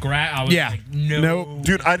hand in the grass, I was like, no. Nope.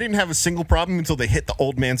 Dude, I didn't have a single problem until they hit the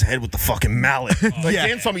old man's head with the fucking mallet. Like,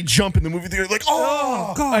 Dan saw me jump in the movie theater, like,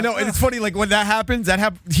 oh, God. I know, and it's funny, like, when that happens,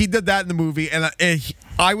 he did that in the movie, and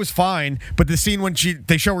I was fine, but the scene when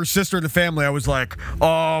they show her sister in the family, I was like,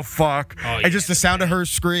 oh, fuck. And just the sound of her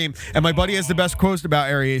scream. And my buddy has the best quote about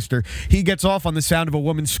Ari Aster. He gets off on the sound of a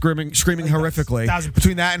woman screaming horrifically. 1,000%.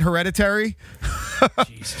 Between that and Hereditary.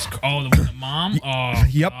 Jesus. Oh, the mom? Oh,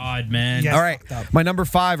 yep. God, man. Yes. All right, my number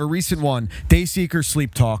 5, a recent one, Dayseeker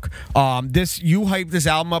Sleep Talk. You hype this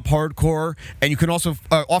album up hardcore, and you can also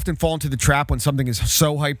often fall into the trap when something is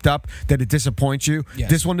so hyped up that it disappoints you. Yes.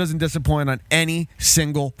 This one doesn't disappoint on any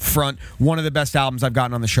single front. One of the best albums I've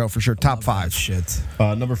gotten on the show for sure. Top 5. Shit.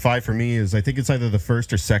 Number 5 for me is, I think it's either the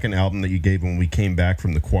first or second album that you gave when we came back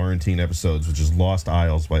from the quarantine episodes, which is Lost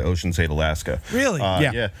Isles by Ocean State, Alaska. Really?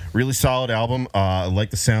 Yeah. Really solid album. I like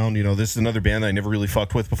the sound. This is another band that I never really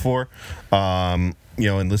fucked with before. And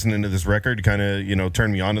listening to this record kind of,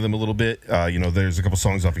 turned me on to them a little bit. There's a couple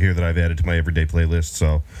songs off of here that I've added to my everyday playlist.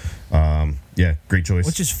 So, great choice.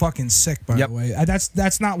 Which is fucking sick, by the way.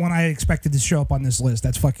 That's not one I expected to show up on this list.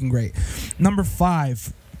 That's fucking great. Number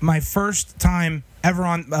 5, my first time ever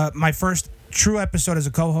on my first true episode as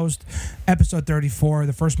a co-host, episode 34,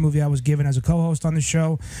 the first movie I was given as a co-host on the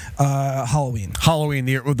show, Halloween,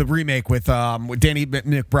 the remake with Danny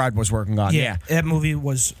McBride was working on. Yeah. That movie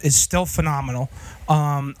is still phenomenal.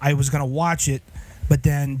 I was gonna watch it, but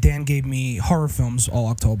then Dan gave me horror films all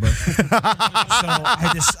October, so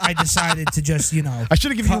I decided to just I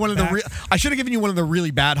should have given you one of the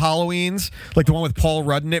really bad Halloweens, like the one with Paul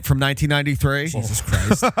Rudd in it from 1993. Jesus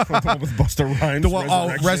Christ, the one with Busta Rhymes. The one,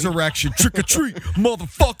 Resurrection, trick or treat,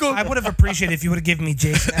 motherfucker. I would have appreciated if you would have given me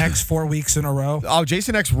Jason X 4 weeks in a row. Oh,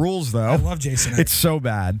 Jason X rules though. I love Jason X. It's so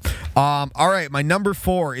bad. All right, my number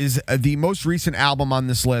 4 is the most recent album on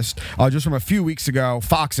this list, just from a few weeks ago,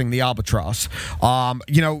 Foxing the Albatross.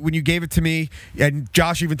 When you gave it to me, and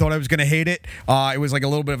Josh even thought I was going to hate it, it was like a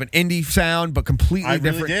little bit of an indie sound, but completely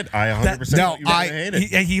different. I really did. I 100% thought you were going to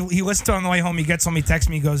hate it. He listened to it on the way home. He gets on me, texts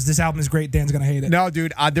me, he goes, "This album is great. Dan's going to hate it." No,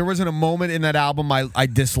 dude, there wasn't a moment in that album I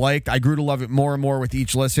disliked. I grew to love it more and more with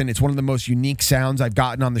each listen. It's one of the most unique sounds I've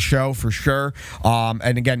gotten on the show, for sure.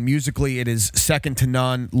 And again, musically, it is second to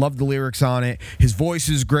none. Love the lyrics on it. His voice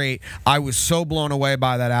is great. I was so blown away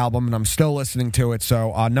by that album, and I'm still listening to it.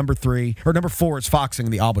 So number 4 is Foxing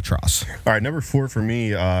the Albatross. All right, number 4 for me.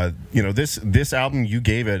 This album, you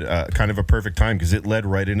gave it kind of a perfect time because it led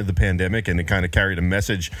right into the pandemic, and it kind of carried a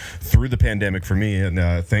message through the pandemic for me.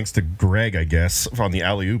 And thanks to Greg, I guess, on the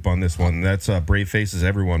alley oop on this one. That's "Brave Faces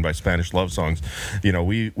Everyone" by Spanish Love Songs.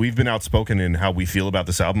 We've been outspoken in how we feel about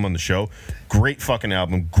this album on the show. Great fucking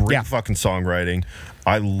album. Great fucking songwriting.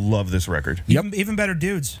 I love this record. Even better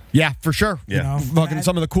dudes. Yeah, for sure. Yeah. Fucking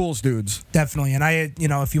some of the coolest dudes. Definitely. And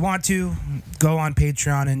if you want to, go on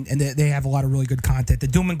Patreon, and they have a lot of really good content. The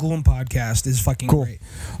Doom and Gloom podcast is fucking great.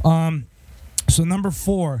 So number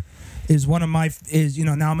 4 is now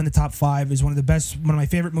I'm in the top 5, is one of my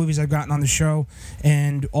favorite movies I've gotten on the show,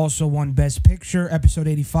 and also won Best Picture, episode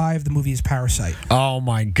 85. The movie is Parasite. Oh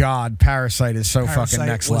my God, Parasite is so fucking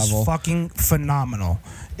next level. Was fucking phenomenal.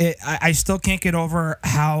 I still can't get over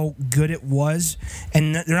how good it was,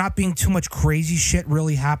 and there not being too much crazy shit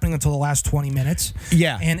really happening until the last 20 minutes.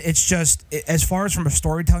 Yeah. And it's just, as far as from a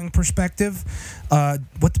storytelling perspective,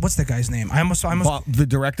 what's that guy's name? I almost the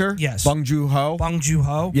director? Yes. Bong Joon-ho. Bong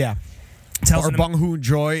Joon-ho. Yeah. tells or him Bung Hu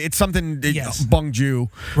Joy. It's something. Yes. Bung Ju.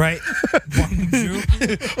 right. Bung Ju.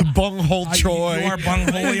 Bung Hol Choi. You are Bung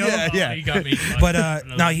Holio. Yeah. You got me. But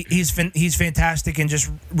no, he's fantastic, and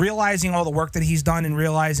just realizing all the work that he's done, and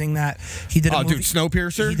realizing that he did a movie. Dude,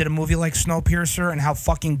 Snowpiercer. He did a movie like Snowpiercer, and how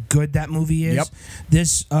fucking good that movie is. Yep.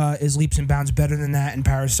 This is leaps and bounds better than that, and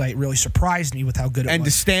Parasite really surprised me with how good it And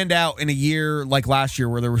was. to stand out in a year like last year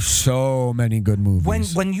where there were so many good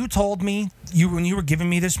movies. When you told me when you were giving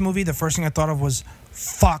me this movie, the first thing I thought of was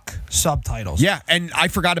fuck subtitles. Yeah, and I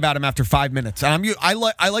forgot about him after 5 minutes. And I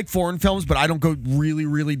like foreign films, but I don't go really,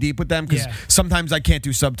 really deep with them because sometimes I can't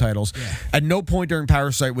do subtitles. Yeah. At no point during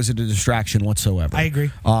Parasite was it a distraction whatsoever. I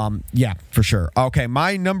agree. Yeah, for sure. Okay,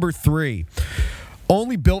 my number 3.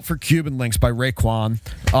 Only Built for Cuban Links by Raekwon.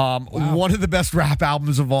 One of the best rap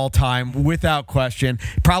albums of all time, without question.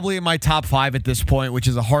 Probably in my top 5 at this point, which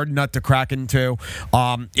is a hard nut to crack into.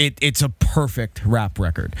 It's a perfect rap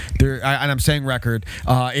record. And I'm saying record.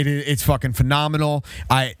 It's fucking phenomenal.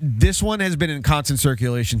 This one has been in constant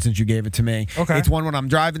circulation since you gave it to me. Okay. It's one when I'm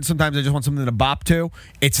driving. Sometimes I just want something to bop to.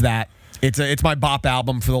 It's that. It's my bop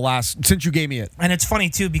album for since you gave me it. And it's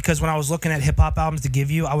funny too because when I was looking at hip hop albums to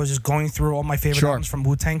give you, I was just going through all my favorite albums from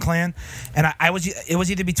Wu-Tang Clan, and it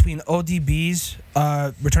was either between ODB's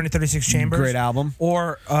Return to 36 Chambers, great album,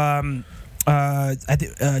 or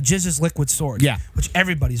Jizz's Liquid Sword, which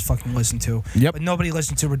everybody's fucking listened to. Yep. But nobody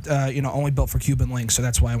listened to Only Built for Cuban Links, so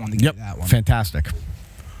that's why I wanted to give you that one. Fantastic.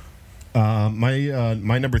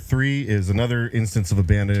 My number 3 is another instance of a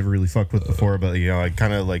band I never really fucked with before, but I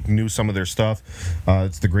kind of like knew some of their stuff.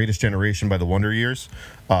 It's The Greatest Generation by the Wonder Years.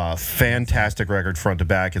 Fantastic record front to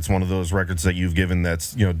back. It's one of those records that you've given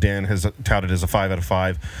that's Dan has touted as a 5 out of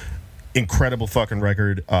 5. Incredible fucking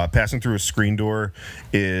record. Passing Through a Screen Door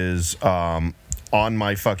is on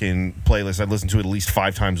my fucking playlist. I listen to it at least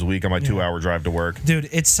 5 times a week on my 2-hour drive to work. Dude,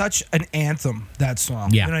 it's such an anthem, that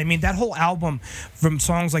song. Yeah. You know what I mean? That whole album, from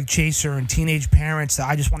songs like Chaser and Teenage Parents that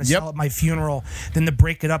I just want to sell at my funeral, then to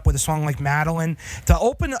break it up with a song like Madeline, to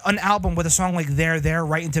open an album with a song like There,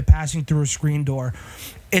 right into Passing Through a Screen Door.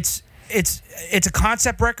 It's a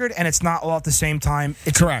concept record, and it's not all at the same time.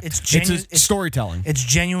 It's correct. It's storytelling. It's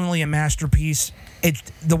genuinely a masterpiece.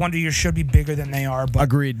 The Wonder Years should be bigger than they are, but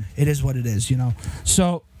agreed. It is what it is,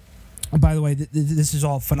 So, by the way, this is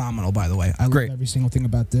all phenomenal. By the way, I love every single thing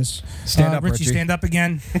about this. Stand up, Richie. Stand up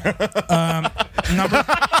again.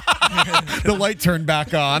 The light turned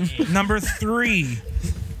back on. Number 3.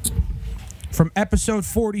 From episode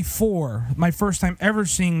 44, my first time ever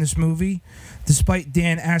seeing this movie, despite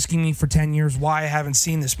Dan asking me for 10 years why I haven't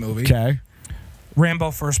seen this movie. Okay.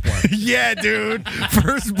 Rambo First Blood. Yeah, dude.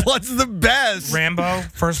 First Blood's the best. Rambo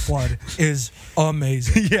First Blood is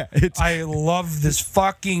amazing. Yeah. I love this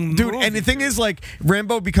fucking dude, movie. and the thing is, like,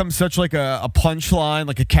 Rambo becomes such like a punchline,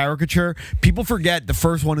 like a caricature. People forget the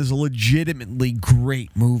first one is a legitimately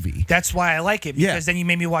great movie. That's why I like it, because then you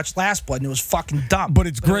made me watch Last Blood, and it was fucking dumb. But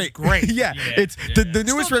it's great. It was great. Yeah. It's the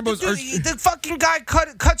newest Rambo's. The fucking guy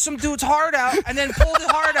cut some dude's heart out and then pulled his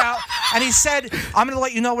heart out, and he said, "I'm gonna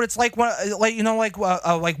let you know what it's like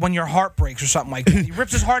like when your heart breaks or something like that." He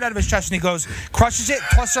rips his heart out of his chest and he goes, crushes it,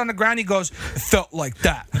 tosses it on the ground. He goes, "It felt like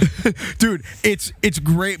that." Dude, it's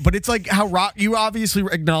great, but it's like how you obviously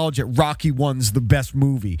acknowledge it. Rocky 1's the best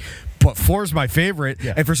movie, but 4 is my favorite,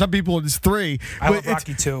 and for some people it's 3. I love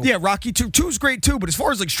Rocky 2. Yeah, Rocky 2. 2 is great too, but as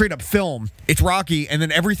far as like straight up film, it's Rocky, and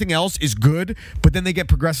then everything else is good. But then they get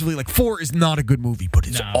progressively like 4 is not a good movie, but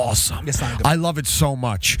it's awesome. It's not a good I love it so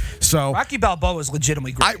much. So Rocky Balboa is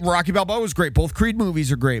legitimately great. Rocky Balboa was great. Both Creed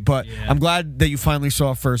movies are great, but I'm glad that you finally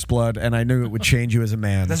saw First Blood, and I knew it would change you as a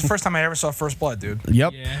man. That's the first time I ever saw First Blood, dude.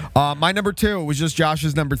 Yep. Yeah. My number 2 was just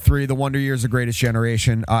Josh's number 3, The Wonder Years, The Greatest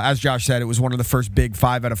Generation. As Josh said, it was one of the first big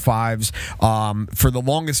 5 out of 5s. For the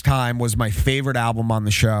longest time was my favorite album on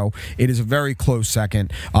the show. It is a very close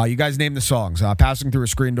second. You guys name the songs. Passing Through a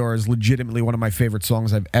Screen Door is legitimately one of my favorite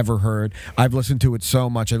songs I've ever heard. I've listened to it so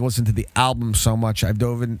much. I've listened to the album so much. I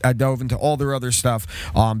dove into all their other stuff.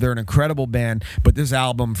 They're an incredible band, but this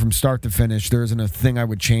album from start to finish, there isn't a thing I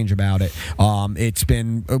would change about it. It's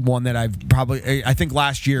been one that I think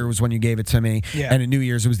last year was when you gave it to me, and at New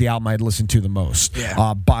Year's it was the album I'd listened to the most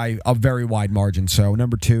by a very wide margin. So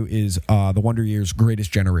number 2 is The Wonder Years,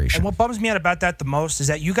 Greatest Generation. And what bums me out about that the most is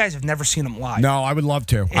that you guys have never seen them live. No, I would love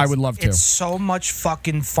to. It's so much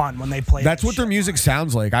fucking fun when they play. That's what their music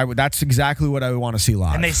sounds like. That's exactly what I would want to see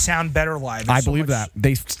live. And they sound better live. I believe that.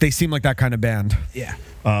 They seem like that kind of band. Yeah.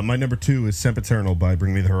 My number 2 is Sempiternal by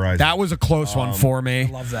Bring Me the Horizon. That was a close one for me.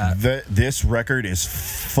 I love that. This record is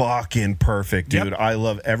fucking perfect, dude. Yep. I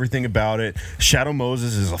love everything about it. Shadow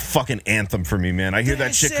Moses is a fucking anthem for me, man. I hear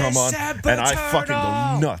that shit come on, and I fucking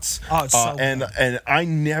go nuts. Oh, it's so good. And I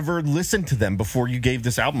never listened to them before you gave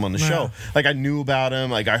this album on the show. Like, I knew about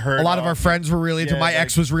them. Like, I heard A lot of our friends were really into. My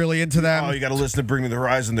ex was really into them. Oh, you got to listen to Bring Me the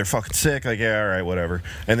Horizon. They're fucking sick. Like, yeah, all right, whatever.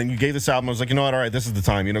 And then you gave this album. I was like, you know what? All right, this is the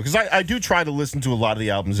time. You know, because I do try to listen to a lot of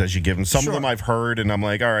the albums as you give them. Some of them I've heard, and I'm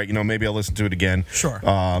like, all right, you know, maybe I'll listen to it again. Sure.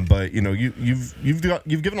 But you know, you've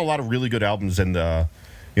given a lot of really good albums, and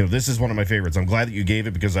you know, this is one of my favorites. I'm glad that you gave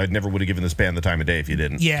it because I never would have given this band the time of day if you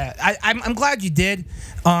didn't. Yeah, I'm glad you did.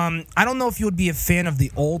 I don't know if you would be a fan of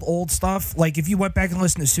the old stuff. Like, if you went back and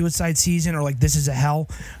listened to Suicide Season or, like, This Is a Hell,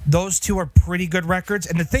 those two are pretty good records.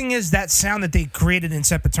 And the thing is, that sound that they created in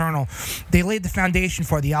Sempiternal, they laid the foundation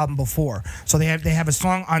for the album before. So they have a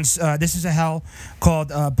song on This Is a Hell called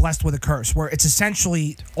Blessed with a Curse, where it's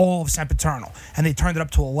essentially all of Sempiternal. And they turned it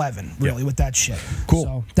up to 11, really, with that shit. Cool.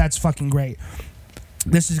 So that's fucking great.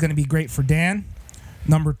 This is going to be great for Dan.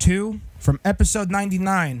 Number 2, from episode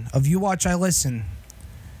 99 of You Watch, I Listen,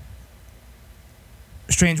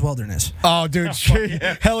 Strange Wilderness. Oh, dude.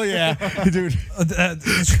 Hell yeah. Dude.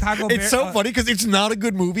 The Chicago It's so funny because it's not a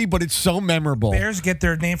good movie, but it's so memorable. Bears get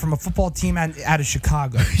their name from a football team out of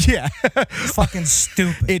Chicago. Yeah. It's fucking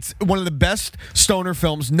stupid. It's one of the best stoner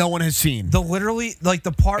films no one has seen. Literally, like,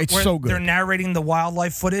 the part It's where so good. they're narrating the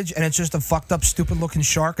wildlife footage and it's just a fucked up, stupid looking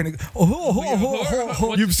shark. And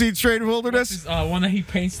You've seen Strange Wilderness? One that he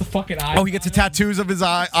paints the fucking eye. Oh, he gets the tattoos of his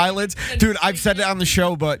eyelids. Dude, I've said it on the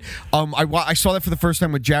show, but I saw that for the first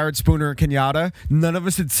time with Jared Spooner and Kenyatta. None of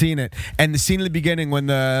us had seen it. And the scene in the beginning when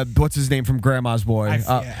what's his name from Grandma's Boy?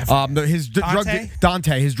 Dante,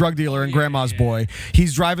 his drug dealer in Grandma's Boy.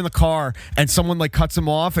 He's driving the car and someone like cuts him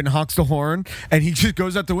off and honks the horn and he just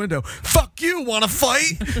goes out the window. Fuck you, wanna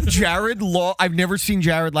fight? I've never seen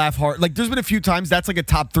Jared laugh hard. Like, there's been a few times that's like a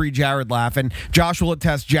top 3 Jared laugh, and Josh will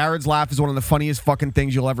attest, Jared's laugh is one of the funniest fucking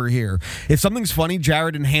things you'll ever hear. If something's funny,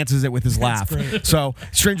 Jared enhances it with his laugh. Great. So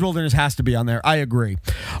Strange Wilderness has to be on there. I agree.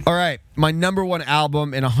 All right, my number 1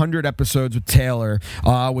 album in 100 episodes with Taylor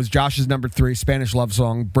was Josh's number 3, Spanish love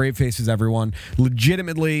song, Brave Faces Everyone.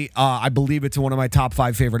 Legitimately, I believe it's one of my top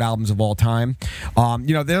 5 favorite albums of all time.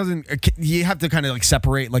 You know, you have to kind of like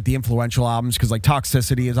separate like the influential albums because like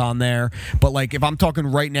Toxicity is on there, but like if I'm talking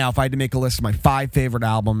right now, if I had to make a list of my 5 favorite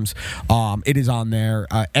albums, it is on there.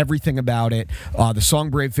 Everything about it. The song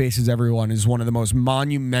Brave Faces Everyone is one of the most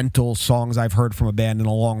monumental songs I've heard from a band in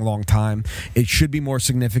a long, long time. It should be more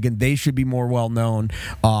significant. They should be more well known.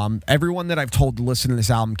 Everyone that I've told to listen to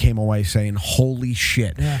this album came away saying, holy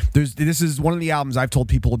shit. Yeah. This is one of the albums I've told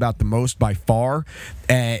people about the most by far.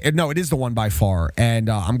 No, it is the one by far. And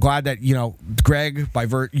I'm glad that, you know, Greg, by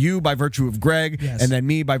virtue of Greg, yes, and then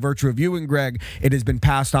me by virtue of you and Greg, it has been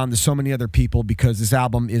passed on to so many other people because this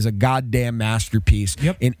album is a goddamn masterpiece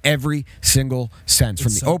in every single sense.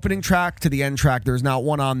 From the opening track to the end track, there's not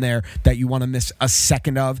one on there that you want to miss a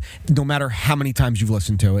second of, no matter how many times you've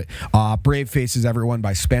listened to it. Brave Faces Everyone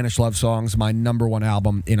by Spanish Love Songs, my number 1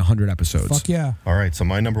 album in 100 episodes. Fuck yeah. All right, so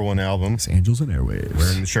my number 1 album, it's Angels and Airwaves.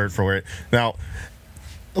 Wearing the shirt for it. Now,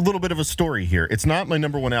 a little bit of a story here. It's not my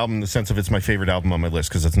number 1 album in the sense of it's my favorite album on my list,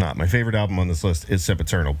 because it's not. My favorite album on this list is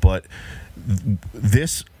Sempiternal, but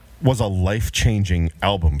this was a life-changing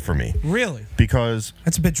album for me. Really? Because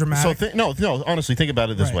that's a bit dramatic. So no, honestly, think about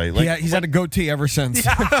it this way. Like, he's had a goatee ever since.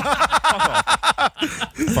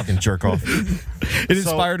 Fucking jerk off. It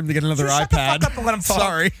inspired him to get another iPad. Shut the fuck up and let him talk.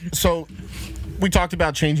 Sorry. So we talked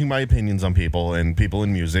about changing my opinions on people and people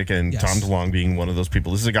in music, and Tom DeLonge being one of those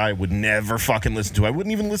people. This is a guy I would never fucking listen to. I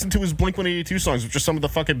wouldn't even listen to his Blink-182 songs, which are some of the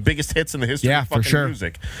fucking biggest hits in the history of fucking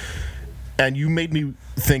music. And you made me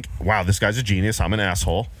think, wow, this guy's a genius. I'm an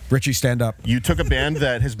asshole. Richie, stand up. You took a band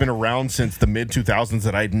that has been around since the mid-2000s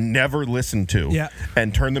that I'd never listened to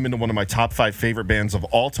and turned them into one of my top 5 favorite bands of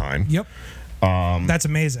all time. Yep. That's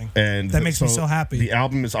amazing. And that makes me so happy. The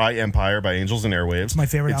album is I Empire by Angels and Airwaves. It's my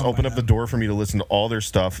favorite album. It's opened up the door for me to listen to all their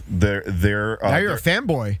stuff. Now you're a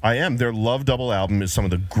fanboy. I am. Their Love Double album is some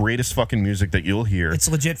of the greatest fucking music that you'll hear. It's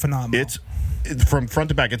legit phenomenal. It's from front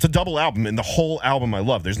to back. It's a double album, and the whole album I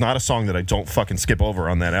love. There's not a song that I don't fucking skip over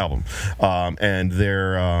on that album. And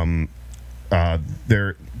their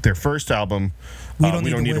first album, We Don't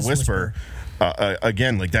Need a Whisper.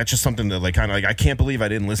 Again, like that's just something that like kind of like I can't believe I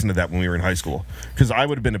didn't listen to that when we were in high school, because I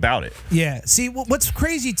would have been about it. Yeah. See, what's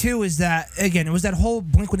crazy too is that again it was that whole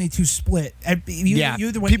Blink-182 split.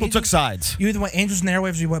 People took sides. You either went Angels and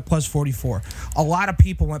Airwaves or you went plus 44. A lot of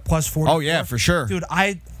people went plus 44. Oh yeah, for sure, dude.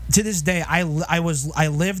 to this day, I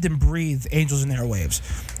lived and breathed Angels and Airwaves.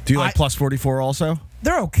 Do you like Plus 44 also?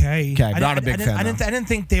 They're okay. Okay, not a big fan. I didn't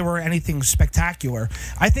think they were anything spectacular.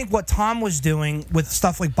 I think what Tom was doing with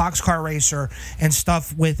stuff like Boxcar Racer and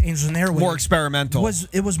stuff with Angels and Airwaves more experimental.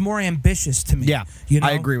 Was more ambitious to me. Yeah,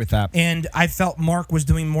 I agree with that. And I felt Mark was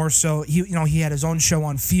doing more so. He had his own show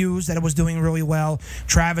on Fuse that was doing really well.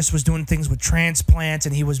 Travis was doing things with transplants,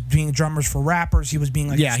 and he was being drummers for rappers. He was being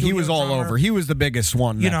like he was all over. He was the biggest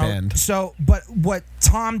one in that band. So, but what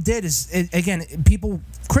Tom did is again, people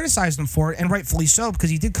criticized him for it, and rightfully so, because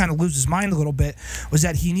he did kind of lose his mind a little bit, was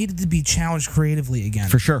that he needed to be challenged creatively again.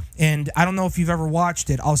 For sure. And I don't know if you've ever watched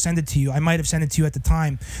it. I'll send it to you. I might have sent it to you at the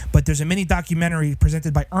time, but there's a mini documentary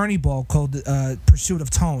presented by Ernie Ball called Pursuit of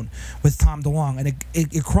Tone with Tom DeLonge, and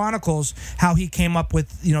it chronicles how he came up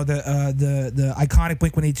with the iconic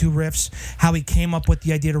Blink-182 riffs, how he came up with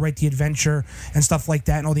the idea to write The Adventure and stuff like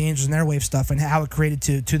that, and all the Angels and Airwaves stuff, and how it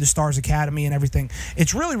created to the Stars Academy and everything.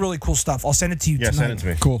 It's really, really cool stuff. I'll send it to you tonight. Send it to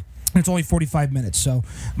me. Cool. It's only 45 minutes. So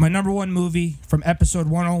my number one movie from episode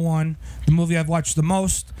 101, the movie I've watched the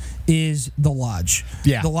most, is The Lodge.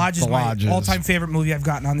 Yeah, The Lodge is my all-time favorite movie I've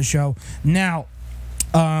gotten on the show. Now,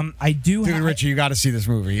 I do. Dude, Richie, you got to see this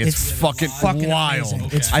movie. It's fucking wild.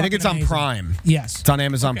 Amazing. I think it's on Prime. Yes, it's on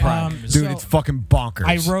Amazon Prime. Dude, it's fucking bonkers.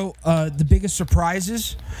 I wrote the biggest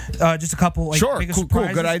surprises, just a couple. Biggest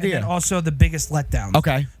surprises, good idea. And then also the biggest letdowns.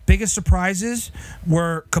 Okay. Biggest surprises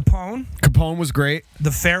were Capone. Capone was great.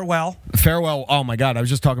 The Farewell. Oh my God, I was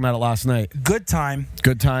just talking about it last night. Good Time.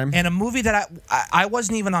 And a movie that I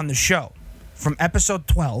wasn't even on the show, from episode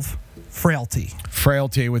 12.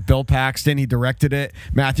 Frailty with Bill Paxton. He directed it.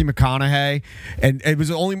 Matthew McConaughey, and it was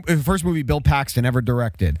the first movie Bill Paxton ever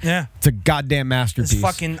directed. Yeah, it's a goddamn masterpiece.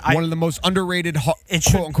 It's one of the most underrated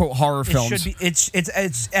quote unquote horror films.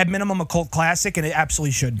 It's at minimum a cult classic, and it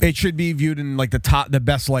absolutely should be. It should be viewed in like the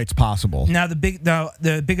best lights possible. Now the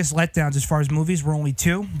biggest letdowns as far as movies were only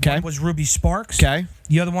two. Okay. One was Ruby Sparks. Okay.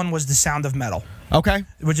 The other one was The Sound of Metal. Okay.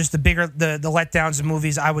 It was just the letdowns of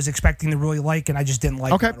movies I was expecting to really like, and I just didn't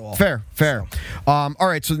like them at all. Fair. All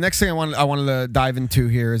right, so the next thing I wanted to dive into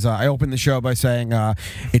here is I opened the show by saying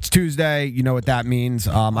it's Tuesday. You know what that means.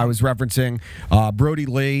 I was referencing Brodie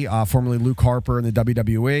Lee, formerly Luke Harper in the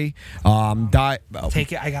WWE.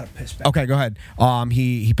 Take it. I got to piss back. Okay, go ahead.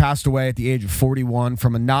 He passed away at the age of 41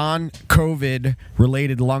 from a non-COVID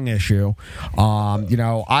related lung issue.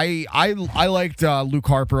 I liked Luke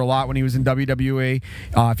Harper a lot when he was in WWE.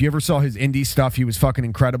 If you ever saw his indie stuff, he was fucking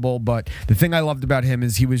incredible. But the thing I loved about him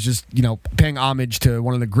is he was just, paying homage to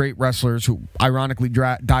one of the great wrestlers who ironically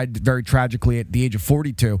died very tragically at the age of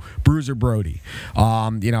 42, Bruiser Brodie.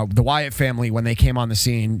 The Wyatt family, when they came on the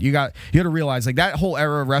scene, you got to realize like that whole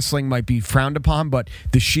era of wrestling might be frowned upon, but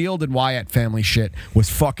the Shield and Wyatt family shit was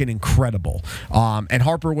fucking incredible. And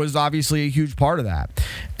Harper was obviously a huge part of that.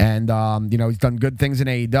 And he's done good things in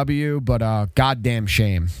AEW, but goddamn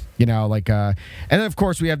shame. And then of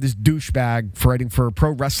course we have this douchebag writing for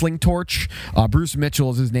Pro Wrestling Torch. Bruce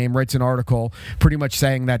Mitchell is his name. Writes an article pretty much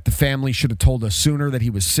saying that the family should have told us sooner that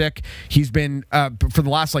he was sick. He's been for the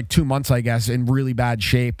last 2 months, I guess, in really bad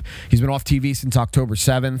shape. He's been off TV since October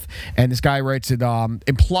 7th, and this guy writes it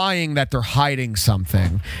implying that they're hiding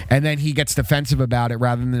something, and then he gets defensive about it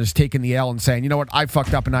rather than just taking the L and saying, you know what, I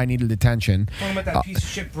fucked up and I needed attention. Talking about that piece of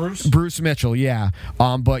shit, Bruce Mitchell, yeah.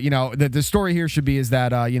 But the story here should be is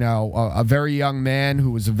that a very young man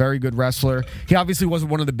who was a very good wrestler. He obviously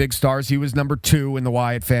wasn't one of the big stars. He was number 2 in the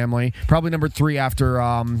Wyatt family, probably number 3 after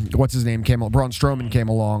what's his name Braun Strowman came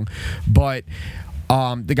along. But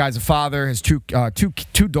the guy's a father, has two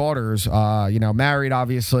daughters, married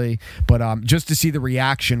obviously, but just to see the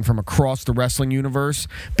reaction from across the wrestling universe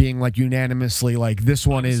being unanimously this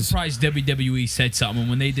one is. I'm surprised WWE said something.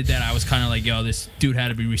 When they did that, I was kind of like, yo, this dude had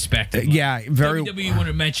to be respected. Very. WWE wouldn't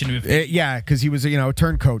have mentioned him. Because he was a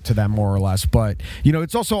turncoat to them more or less. But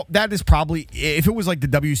it's also that is probably if it was like the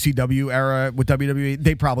WCW era with WWE,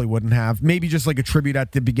 they probably wouldn't have. Maybe just a tribute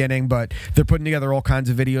at the beginning, but they're putting together all kinds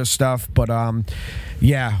of video stuff. But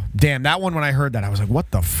yeah, damn, that one when I heard that I was like,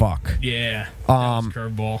 what the fuck? Yeah, that was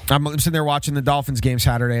curveball. I'm sitting there watching the Dolphins game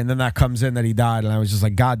Saturday, and then that comes in that he died, and I was just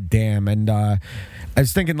like, god damn. And I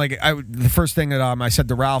was thinking the first thing that I said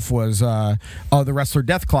to Ralph was, the wrestler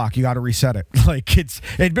death clock, you got to reset it.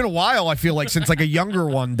 It'd been a while, I feel like, since a younger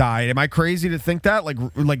one died. Am I crazy to think that like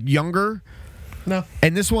younger? No.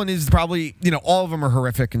 And this one is probably, all of them are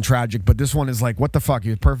horrific and tragic, but this one is what the fuck?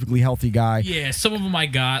 He's a perfectly healthy guy. Yeah, some of them I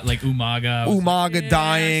got, like Umaga.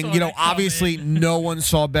 Dying. Obviously no one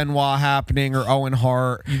saw Benoit happening or Owen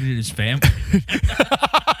Hart. Even his family.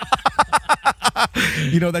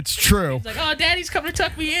 That's true. It's like, oh, Daddy's coming to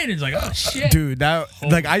tuck me in. It's like, oh shit, dude. That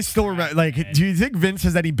I still remember. Like, do you think Vince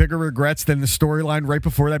has any bigger regrets than the storyline right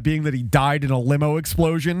before that being that he died in a limo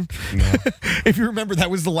explosion? No. If you remember, that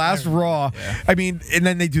was the last Raw. Yeah. I mean, and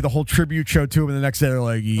then they do the whole tribute show to him, and the next day they're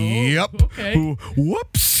like, "Yep, okay.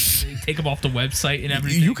 Whoops." They take him off the website and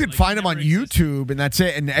everything. You could find him on YouTube, and that's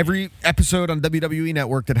it. And every episode on WWE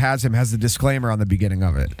Network that has him has the disclaimer on the beginning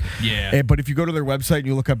of it. Yeah. But if you go to their website and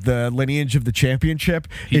you look up the lineage of the championship,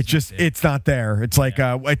 it's not there. It's like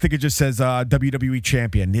I think it just says WWE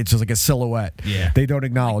champion. It's just like a silhouette. Yeah. They don't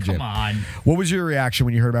acknowledge it. Come on. What was your reaction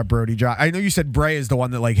when you heard about Brodie? John? I know you said Bray is the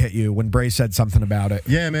one that hit you when Bray said something about it.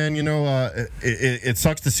 Yeah, man. It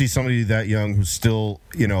sucks to see somebody that young who's still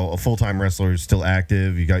a full-time wrestler who's still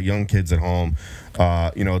active. You got young kids at home.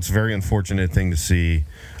 It's a very unfortunate thing to see.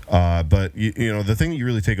 But the thing that you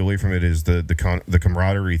really take away from it is the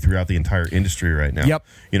camaraderie throughout the entire industry right now. Yep.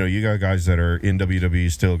 You got guys that are in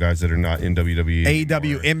WWE still, guys that are not in WWE. AEW,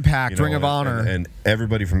 anymore. Impact, Ring of Honor, and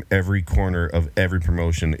everybody from every corner of every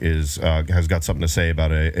promotion has got something to say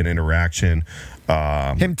about an interaction.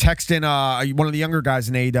 Him texting one of the younger guys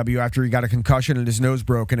in AEW after he got a concussion and his nose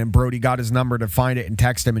broken, and Brodie got his number to find it and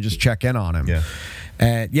text him and just check in on him.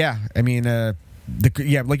 Yeah. I mean,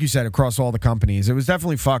 like you said, across all the companies, it was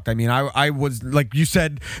definitely fucked. I mean, I was like you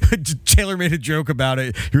said, Taylor made a joke about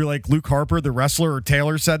it. You're like Luke Harper, the wrestler, or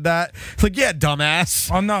Taylor said that. It's like, yeah,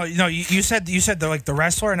 dumbass. Oh no, you said the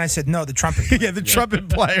wrestler, and I said no, the trumpet player. Yeah, the trumpet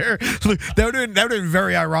player. That would have been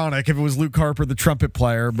very ironic if it was Luke Harper, the trumpet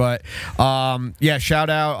player. But shout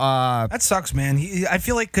out. That sucks, man. I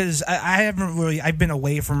feel like because I haven't really, I've been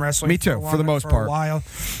away from wrestling. Me too, for the most part, a while,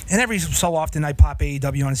 and every so often I pop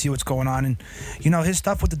AEW on to see what's going on, and his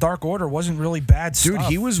stuff with the Dark Order wasn't really bad stuff. Dude,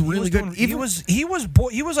 he was really good. He was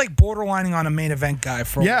like borderlining on a main event guy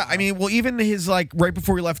for. Yeah, I mean, well, even his right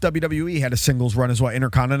before he left WWE, he had a singles run as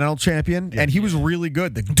Intercontinental Champion, and he was really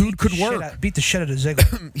good. The dude could work. Beat the shit out of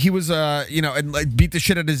Ziggler. He was and beat the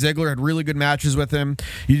shit out of Ziggler. Had really good matches with him.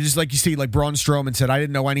 You just you see Braun Strowman said, I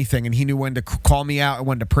didn't know anything, and he knew when to call me out and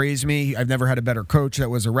when to praise me. I've never had a better coach that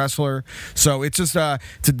was a wrestler. So it's just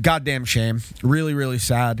it's a goddamn shame. Really, really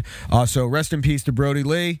sad. So rest in peace to Brodie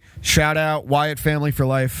Lee. Shout out Wyatt family for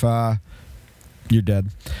life. You're dead.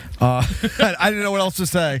 I didn't know what else to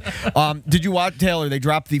say. Did you watch, Taylor? They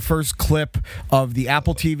dropped the first clip of the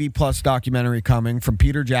Apple TV Plus documentary coming from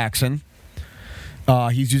Peter Jackson.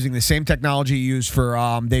 He's using the same technology he used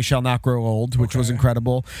for They Shall Not Grow Old, which was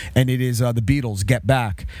incredible. And it is the Beatles, Get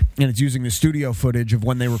Back. And it's using the studio footage of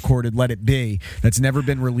when they recorded Let It Be that's never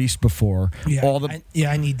been released before. Yeah,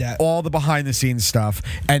 I need that. All the behind-the-scenes stuff.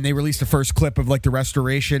 And they released the first clip of the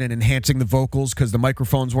restoration and enhancing the vocals because the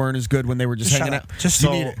microphones weren't as good when they were just hanging out. Just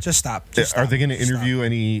stop. Are they going to interview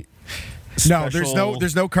any No,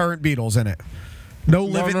 there's no current Beatles in it. No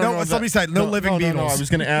living Beatles. No, I was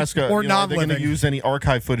going to ask, or non-living. Are they going to use any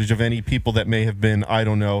archive footage of any people that may have been, I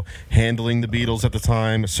don't know, handling the Beatles at the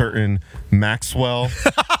time? A certain Maxwell.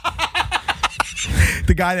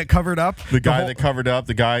 The guy that covered up? The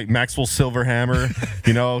guy, Maxwell Silverhammer.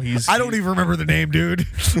 I don't even remember the name, dude.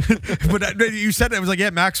 But you said it. I was like, yeah,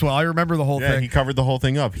 Maxwell. I remember the whole thing. Yeah, he covered the whole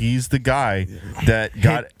thing up. He's the guy that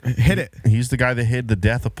hit it. He's the guy that hid the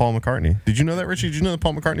death of Paul McCartney. Did you know that, Richie? Did you know that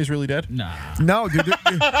Paul McCartney's really dead? Nah. No, dude.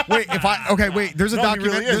 Wait. There's a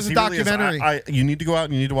documentary. There's a documentary. You need to go out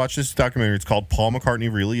and you need to watch this documentary. It's called Paul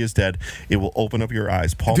McCartney Really Is Dead. It will open up your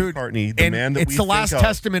eyes. Paul McCartney, the man that it's the last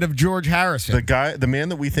testament of George Harrison. The man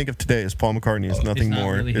that we think of today as Paul McCartney is nothing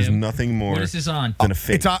more. Really is nothing more. What is this on? Than a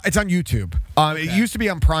fake. It's on YouTube. It used to be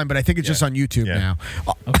on Prime, but I think it's just on YouTube now.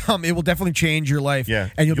 It will definitely change your life. Yeah,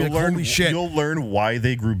 and you'll be like, holy shit. You'll learn why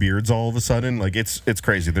they grew beards all of a sudden. It's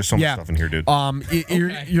crazy. There's so much stuff in here, dude.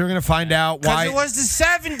 You're gonna find out why. Because it was the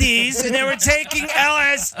 70s and they were taking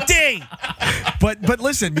LSD. But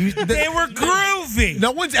listen, they were groovy.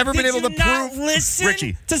 No one's ever been able to prove. Listen,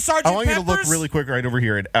 Richie, to Sergeant I want you to Pepper's? look really quick right over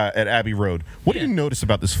here at Abbey Road. What do you notice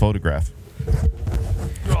about this photograph?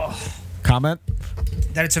 Comment?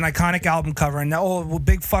 That it's an iconic album cover, and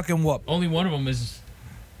big fucking whoop. Only one of them is.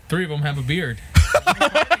 3 of them have a beard.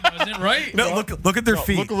 Was it right? No, look at their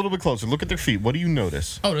feet. Look a little bit closer. Look at their feet. What do you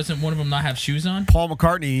notice? Oh, doesn't one of them not have shoes on? Paul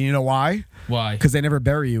McCartney, you know why? Why? Because they never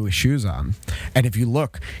bury you with shoes on. And if you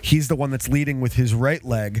look, he's the one that's leading with his right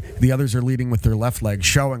leg. The others are leading with their left leg,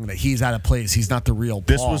 showing that he's out of place. He's not the real Paul.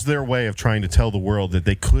 This was their way of trying to tell the world that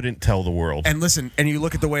they couldn't tell the world. And listen, and you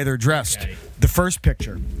look at the way they're dressed. Okay. The first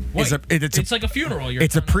picture is it's like a funeral.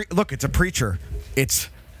 It's a preacher. It's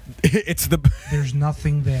the. There's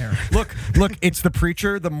nothing there. Look! It's the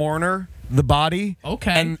preacher, the mourner, the body,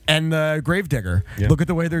 Okay. and the gravedigger. Yeah. Look at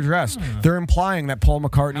the way they're dressed. They're implying that Paul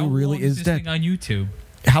McCartney How really long is is this dead. thing on YouTube?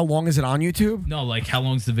 How long is it on YouTube? No, like how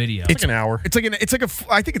long's the video? It's like an hour. It's like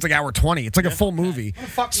I think it's like hour 20. It's like a full movie.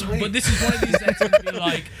 But this is one of these that's gonna be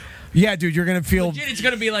like. Yeah, dude, you're gonna feel. Legit, it's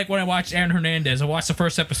gonna be like when I watched Aaron Hernandez. I watched the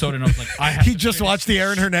first episode and I was like, I have He to just finish watched the this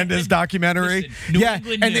Aaron Hernandez shit. documentary. Listen, New Yeah,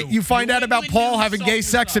 England and knew. then you find New out about England Paul knew having gay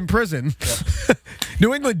something sex was in up. prison.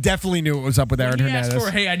 New England definitely knew what was up with Aaron When he asked Hernandez.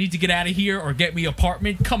 for, hey, I need to get out of here or get me an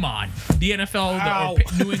apartment. Come on, the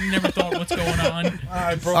NFL, New England never thought what's going on.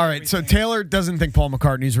 All right, so Taylor doesn't think Paul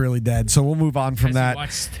McCartney's really dead, so we'll move on from Has he that.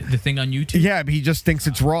 watched the thing on YouTube? Yeah, but he just thinks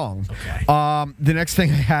it's wrong. Okay. The next thing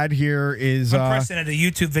I had here is Cristin at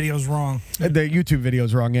the YouTube video's wrong. the YouTube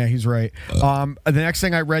video's wrong. Yeah, he's right. The next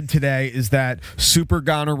thing I read today is that super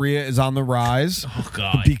gonorrhea is on the rise. Oh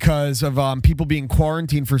God. Because of people being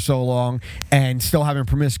quarantined for so long and still having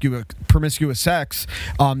promiscuous sex.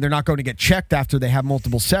 They're not going to get checked after they have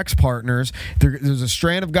multiple sex partners. There's a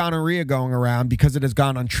strand of gonorrhea going around because it has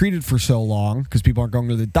gone untreated for so long, because people aren't going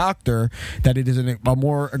to the doctor, that it is a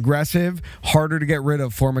more aggressive, harder to get rid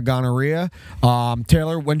of form of gonorrhea.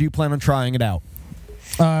 Taylor, when do you plan on trying it out?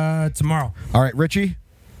 Tomorrow. All right, Richie?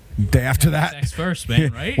 Day after that? Sex first,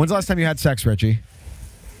 man, right? When's the last time you had sex, Richie?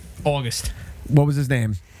 August. What was his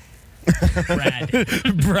name? Brad.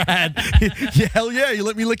 Brad. Yeah, hell yeah, you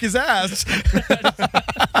let me lick his ass.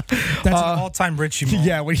 That's an all-time Richie moment.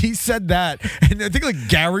 Yeah, when he said that, and I think like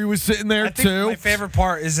Gary was sitting there I think too. my favorite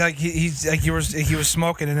part is like he was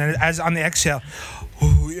smoking, and then as on the exhale,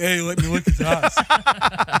 ooh, hey, let me lick his ass.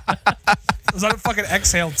 It was on a fucking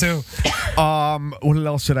exhale too. What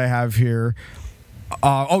else did I have here?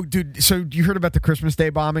 Dude, so you heard about the Christmas Day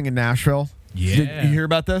bombing in Nashville? Yeah. Did you hear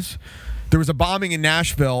about this? There was a bombing in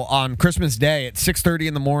Nashville on Christmas Day at 6:30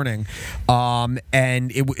 in the morning, and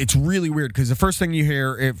it's really weird because the first thing you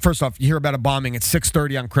hear, first off, you hear about a bombing at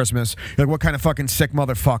 6:30 on Christmas. You're like, what kind of fucking sick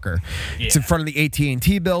motherfucker? Yeah. It's in front of the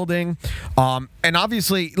AT&T building, and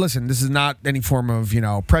obviously, listen, this is not any form of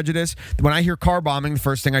prejudice. When I hear car bombing, the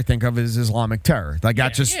first thing I think of is Islamic terror. Like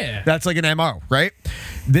that's like an MO, right?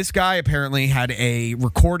 This guy apparently had a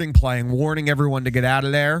recording playing, warning everyone to get out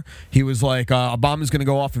of there. He was like, a bomb is going to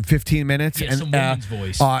go off in 15 minutes. Yeah, and some woman's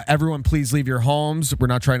voice. Everyone, please leave your homes. We're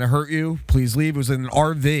not trying to hurt you. Please leave. It was in an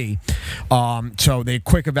RV. So they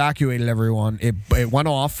quick evacuated everyone. It went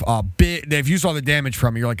off. If you saw the damage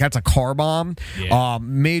from it, you're like, that's a car bomb. Yeah.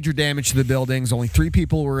 Major damage to the buildings. Only 3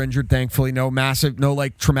 people were injured, thankfully. No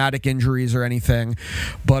like traumatic injuries or anything.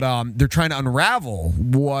 But they're trying to unravel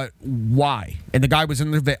why. And the guy was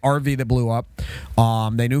in the RV that blew up.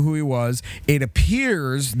 They knew who he was. It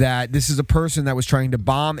appears that this is a person that was trying to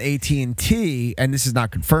bomb AT&T, and this is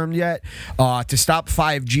not confirmed yet, to stop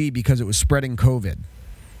 5G because it was spreading COVID.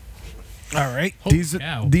 All right. These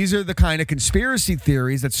are the kind of conspiracy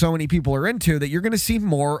theories that so many people are into, that you're going to see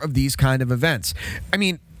more of these kind of events. I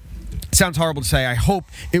mean, it sounds horrible to say. I hope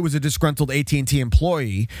it was a disgruntled AT&T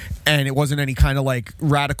employee and it wasn't any kind of like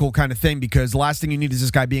radical kind of thing, because the last thing you need is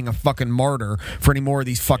this guy being a fucking martyr for any more of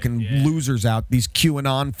these fucking losers out, these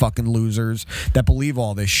QAnon fucking losers that believe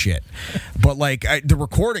all this shit. But like the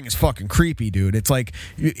recording is fucking creepy, dude. It's like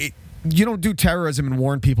you don't do terrorism and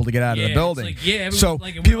warn people to get out of the building. Like, so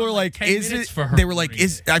like, people are like, is it? They were like,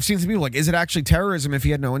 I've seen some people like, is it actually terrorism if he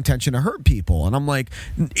had no intention to hurt people? And I'm like,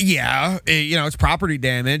 yeah, it's property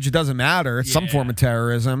damage. It doesn't matter. It's some form of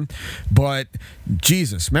terrorism. But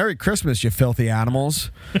Jesus, Merry Christmas, you filthy animals.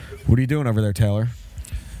 What are you doing over there, Taylor?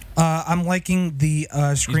 I'm liking the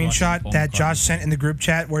screenshot that Josh sent in the group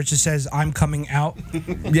chat where it just says, I'm coming out.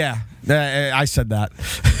 Yeah, I said that.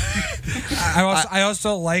 I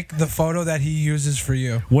also like the photo that he uses for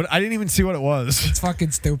you. What? I didn't even see what it was. It's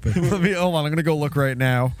fucking stupid. Hold on, I'm gonna go look right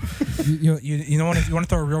now. You know what? If you want to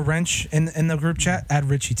throw a real wrench in the group chat, add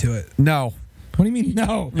Richie to it. No. What do you mean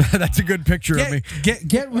no? That's a good picture of me.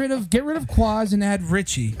 Get rid of Quaz and add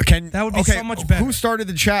Richie. That would be so much better. Who started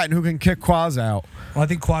the chat and who can kick Quaz out? Well, I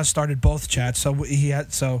think Quaz started both chats, so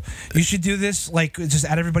you should do this, like, just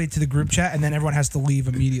add everybody to the group chat, and then everyone has to leave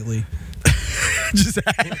immediately. Just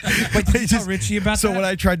Wait, did you tell Richie about that? So what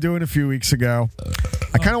I tried doing a few weeks ago,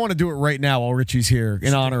 I kind of want to do it right now while Richie's here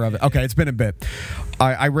in honor of it. Okay, it's been a bit.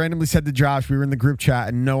 I randomly said to Josh, we were in the group chat,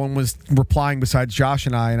 and no one was replying besides Josh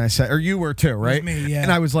and I said, or you were too, right? It was me, yeah.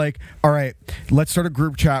 And I was like, all right, let's start a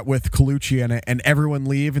group chat with Colucci in it, and everyone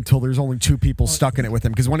leave until there's only 2 people stuck in it with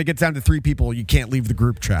him. Because when it gets down to 3 people, you can't leave the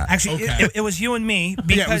group chat. Actually, it was you and me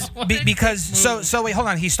because so wait, hold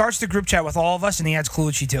on. He starts the group chat with all of us, and he adds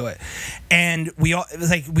Colucci to it, and me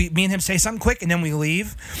and him say something quick, and then we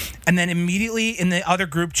leave, and then immediately in the other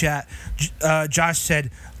group chat, Josh said,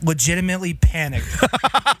 legitimately panicked.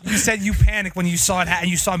 You said you panicked when you saw it and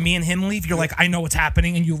you saw me and him leave. You're like, I know what's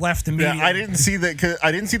happening, and you left immediately. Yeah, I didn't see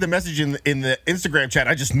the message in the Instagram chat.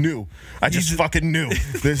 I just knew. I just fucking knew.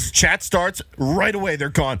 This chat starts right away. They're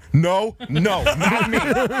gone. No, not me.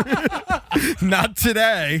 Not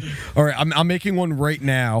today. All right, I'm making one right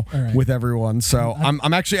now with everyone. So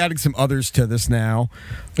I'm actually adding some others to this now.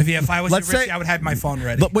 If I was Richie, I would have my phone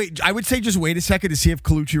ready. Wait, I would say just wait a second to see if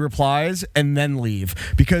Colucci replies and then leave,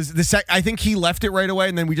 because I think he left it right away,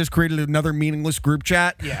 and then we just created another meaningless group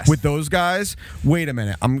chat with those guys. Wait a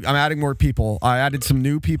minute, I'm adding more people. I added some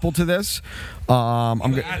new people to this.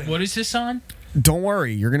 What is this on? Don't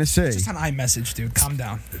worry, you're gonna see. It's just an iMessage, dude. Calm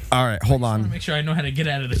down. All right, hold on. Make sure I know how to get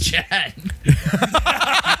out of the chat.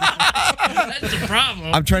 That's the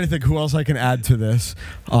problem. I'm trying to think who else I can add to this.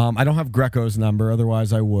 I don't have Greco's number,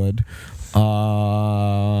 otherwise I would. Who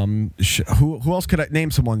else could I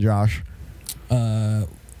name? Someone, Josh. Brian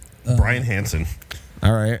Hansen.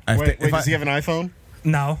 All right. Wait, does he have an iPhone?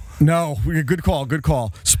 No. No. Good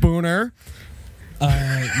call. Spooner.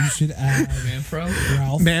 You should add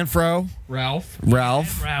Manfro.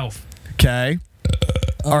 Ralph. Okay.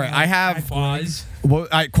 All right. I have Quaz. Well,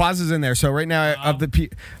 Quaz is in there. So right now, of the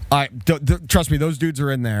trust me, those dudes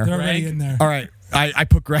are in there. They're already in there. All right. I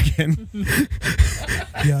put Greg in.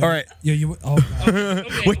 All right. Okay,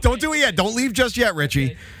 wait, don't do it yet. Don't leave just yet,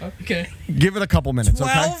 Richie. Okay. Give it a couple minutes.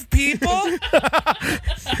 12 people.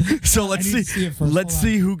 So let's see. Let's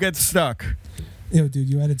see who gets stuck. Yo, dude,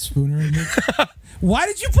 you added Spooner in here. Why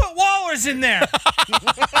did you put Wallers in there? Leave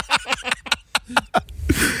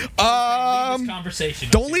this conversation.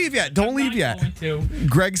 Don't leave yet. Don't leave yet.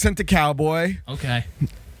 Greg sent the Cowboy. Okay.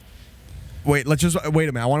 Wait a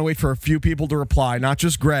minute. I want to wait for a few people to reply, not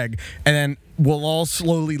just Greg, and then we'll all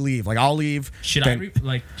slowly leave. Like, I'll leave. Should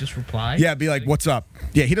I just reply? Yeah, be like, what's up?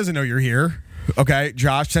 Yeah, he doesn't know you're here. Okay,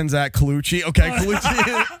 Josh sends that Colucci. Okay,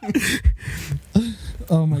 Colucci.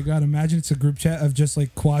 Oh my God! Imagine it's a group chat of just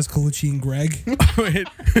like Quaz, Colucci, and Greg. Wait.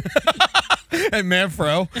 And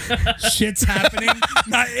Manfro. Shit's happening.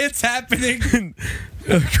 It's happening.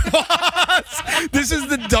 This is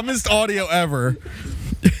the dumbest audio ever.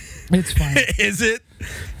 It's fine. Is it?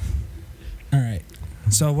 All right.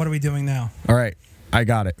 So what are we doing now? All right, I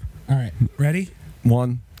got it. All right. Ready?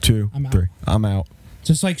 1, 2, 3. I'm out.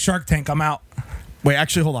 Just like Shark Tank, I'm out. Wait,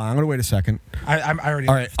 actually, hold on. I'm gonna wait a second. I already.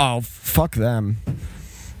 All right. Oh, fuck them.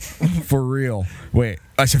 For real. Wait,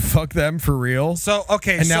 I said fuck them for real. So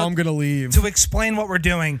okay, and now I'm gonna leave. To explain what we're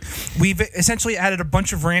doing, we've essentially added a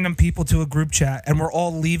bunch of random people to a group chat, and we're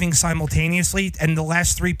all leaving simultaneously. And the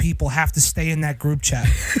last 3 people have to stay in that group chat.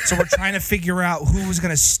 So we're trying to figure out who's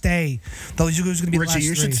gonna stay. Who's gonna be Richie, the last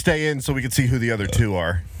you 3. should stay in so we can see who the other 2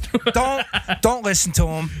 are. Don't listen to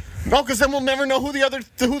them. No, because then we'll never know who the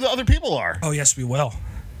other people are. Oh yes, we will.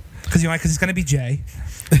 Because it's gonna be Jay.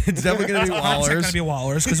 It's definitely gonna be Wallers. It's not gonna be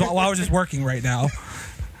Wallers because Wallers is working right now.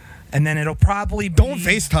 And then it'll probably be... Don't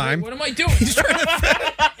FaceTime. Wait, what am I doing?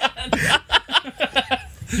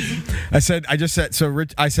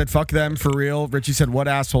 I said fuck them for real. Richie said, what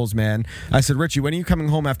assholes, man. I said, Richie, when are you coming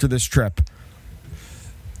home after this trip?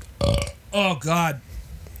 Oh God.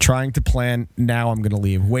 Trying to plan. Now I'm going to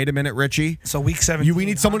leave. Wait a minute, Richie. So week 17. We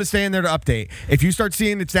need someone to stay in there to update. If you start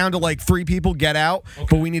seeing it's down to like 3 people, get out. Okay.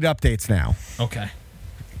 But we need updates now. Okay.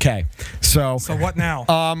 Okay. So what now?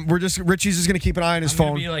 Richie's just going to keep an eye on his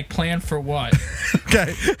phone. Be like, plan for what?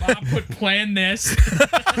 Okay. Bob would plan this.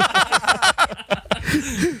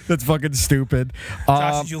 That's fucking stupid.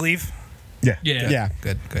 Josh, did you leave? Yeah.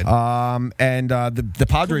 Good. And the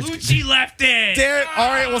Padres. Colucci left it. Damn it. All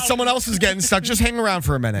right. Well, someone else is getting stuck. Just hang around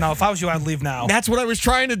for a minute. No, if I was you, I'd leave now. That's what I was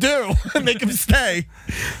trying to do. Make him stay.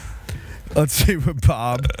 Let's see what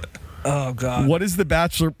Bob. Oh God. What is that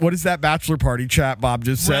bachelor party chat Bob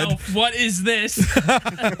just said? Ralph, what is this?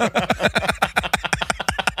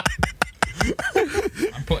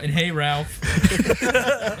 I'm putting hey Ralph.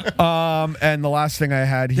 And the last thing I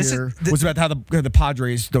had here was about how the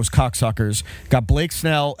Padres, those cocksuckers, got Blake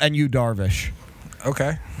Snell and Yu Darvish.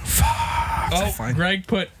 Okay. Fine. Greg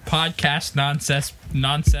put podcast nonsense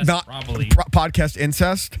probably. Podcast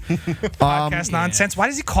incest. Podcast nonsense. Why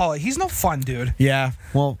does he call it? He's no fun, dude. Yeah.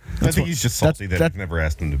 Well, I think he's just salty that I've never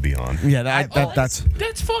asked him to be on. Yeah,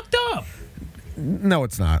 that's fucked up. No,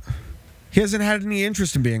 it's not. He hasn't had any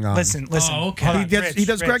interest in being on. Listen. Oh, okay. He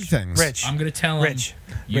does Greg things. Rich. I'm gonna tell him.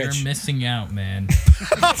 You're missing out, man.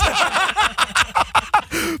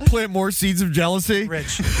 Plant more seeds of jealousy.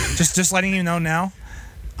 Rich, just letting you know now,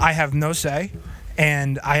 I have no say,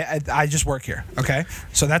 and I just work here. Okay,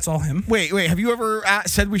 so that's all him. Wait. Have you ever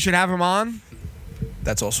said we should have him on?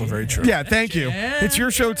 That's also very true. Yeah, thank you. It's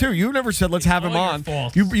your show too. You never said let's have him on.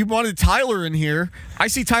 You wanted Tyler in here. I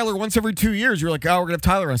see Tyler once every 2 years. You're like, oh, we're gonna have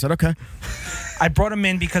Tyler. I said, okay. I brought him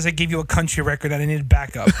in because I gave you a country record that I needed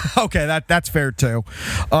backup. Okay, that's fair too.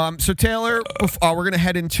 So Taylor, we're gonna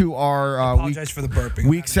head into our apologize for the burping.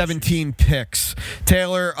 Week 17 picks.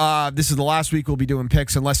 Taylor, this is the last week we'll be doing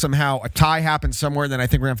picks unless somehow a tie happens somewhere. Then I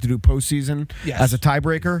think we're gonna have to do postseason as a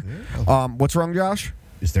tiebreaker. What's wrong, Josh?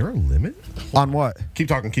 Is there a limit? On what? Keep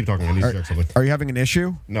talking. I need to check something. Are you having an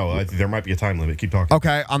issue? No, there might be a time limit. Keep talking.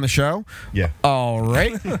 Okay, on the show? Yeah. All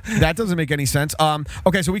right. That doesn't make any sense.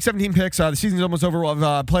 Okay, so week 17 picks. The season's almost over. We'll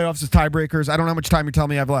have playoffs as tiebreakers. I don't know how much time you're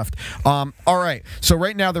telling me I have left. All right. So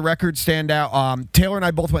right now the records stand out. Taylor and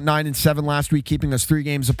I both went 9-7 last week, keeping us 3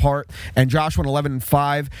 games apart. And Josh went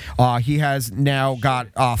 11-5. He has now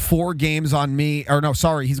got 4 games on me. Or no,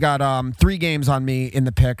 sorry. He's got 3 games on me in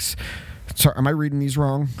the picks. Sorry, am I reading these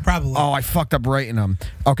wrong? Probably. Oh, I fucked up writing them.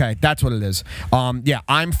 Okay, that's what it is. Yeah,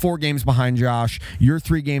 I'm 4 games behind Josh. You're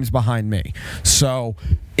 3 games behind me. So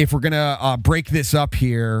if we're going to break this up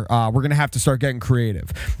here, we're going to have to start getting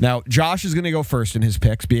creative. Now, Josh is going to go first in his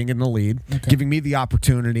picks, being in the lead, giving me the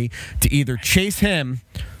opportunity to either chase him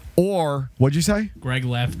or, what'd you say? Greg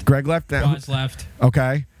left. Quaz left.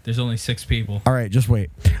 Okay. There's only 6 people. All right, just wait.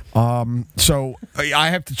 So I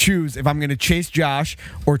have to choose if I'm going to chase Josh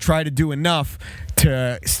or try to do enough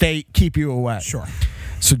to keep you away. Sure.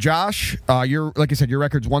 So Josh, you're like I said, your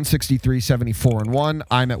record's 163-74-1.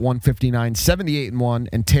 I'm at 159-78-1,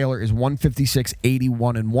 and Taylor is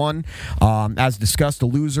 156-81-1. As discussed, the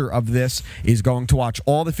loser of this is going to watch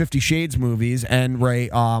all the 50 Shades movies and write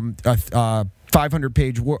 500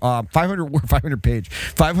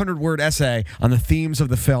 word essay on the themes of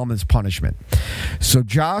the film as punishment. So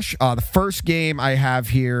Josh, the first game I have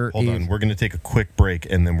here Hold on, we're going to take a quick break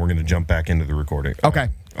and then we're going to jump back into the recording. Okay.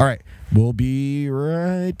 All right. We'll be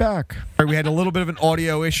right back. All right, we had a little bit of an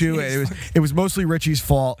audio issue. It was mostly Richie's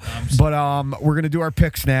fault, but we're going to do our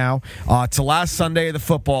picks now. It's the last Sunday of the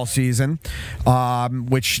football season,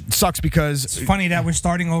 which sucks because it's funny that we're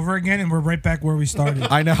starting over again and we're right back where we started.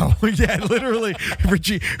 I know. Yeah, literally,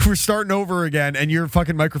 Richie, we're starting over again, and your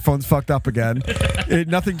fucking microphone's fucked up again.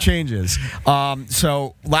 Nothing changes.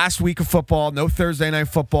 So last week of football, no Thursday night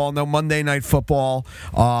football, no Monday night football.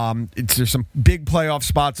 There's some big playoff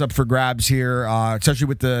spots up for grabs here, especially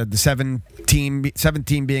with the 7th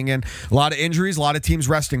team being in. A lot of injuries, a lot of teams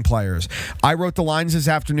resting players. I wrote the lines this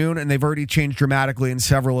afternoon, and they've already changed dramatically in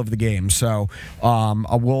several of the games. So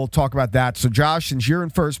we'll talk about that. So Josh, since you're in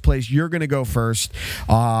first place, you're going to go first.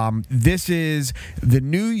 This is the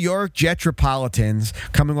New York Jetropolitans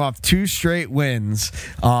coming off 2 straight wins,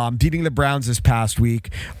 beating the Browns this past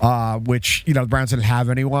week, which, the Browns didn't have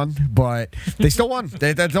anyone, but they still won.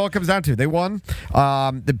 That's all it comes down to. They won.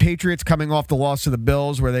 The Patriots coming off the loss to the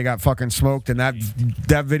Bills where they got fucking smoked, and that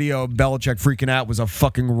video of Belichick freaking out was a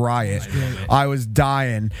fucking riot. I was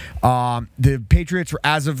dying. The Patriots,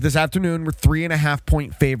 as of this afternoon, were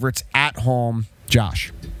 3.5-point favorites at home.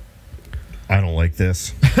 Josh. I don't like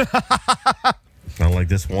this. I don't like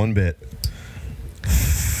this one bit.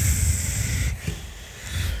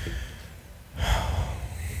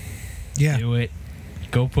 Yeah. Do it.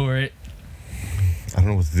 Go for it. I don't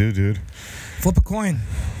know what to do, dude. Flip a coin.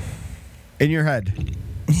 In your head.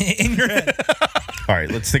 In your head. All right,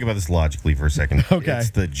 let's think about this logically for a second. Okay.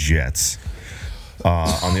 It's the Jets.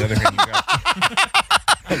 On the other hand,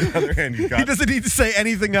 you got... He doesn't need to say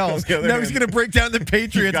anything else. Now he's going to break down the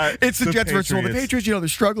Patriots. It's the Jets versus the Patriots. They're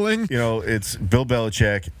struggling. It's Bill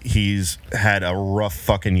Belichick. He's had a rough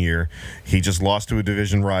fucking year. He just lost to a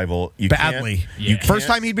division rival. Badly. First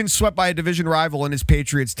time he'd been swept by a division rival in his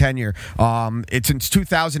Patriots tenure. It's since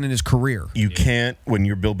 2000 in his career. You can't, when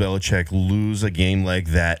you're Bill Belichick, lose a game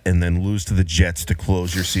like that and then lose to the Jets to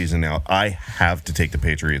close your season out. I have to take the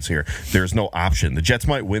Patriots here. There's no option. The Jets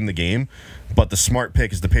might win the game, but the smart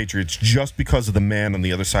pick is the Patriots just because of the man on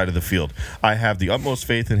the other side of the field. I have the utmost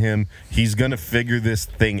faith in him. He's going to figure this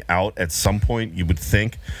thing out at some point, you would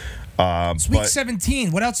think. It's week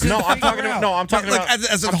 17. What else? I'm talking about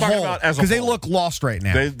as a whole, because they look lost right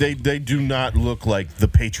now. They do not look like the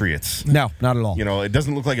Patriots. No, not at all. It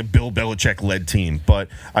doesn't look like a Bill Belichick-led team. But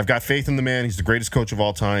I've got faith in the man. He's the greatest coach of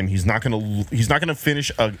all time. He's not going to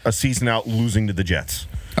finish a season out losing to the Jets.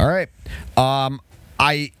 All right.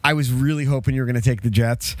 I was really hoping you were going to take the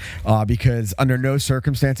Jets because under no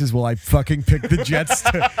circumstances will I fucking pick the Jets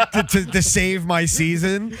to save my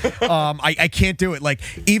season. I can't do it. Like,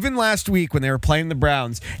 even last week when they were playing the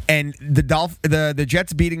Browns and the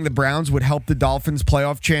Jets beating the Browns would help the Dolphins'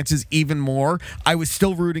 playoff chances even more, I was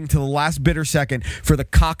still rooting to the last bitter second for the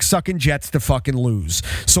cocksucking Jets to fucking lose.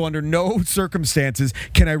 So under no circumstances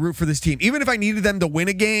can I root for this team. Even if I needed them to win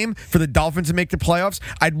a game for the Dolphins to make the playoffs,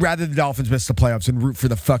 I'd rather the Dolphins miss the playoffs and root for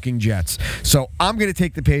the fucking Jets. So I'm going to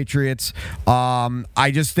take the Patriots.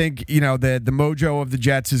 I just think, the mojo of the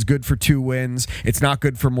Jets is good for 2 wins. It's not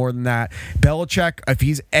good for more than that. Belichick, if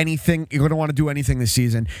he's anything, you're going to want to do anything this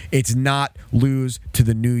season, it's not lose to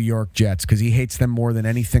the New York Jets because he hates them more than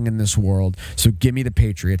anything in this world. So give me the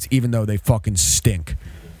Patriots, even though they fucking stink.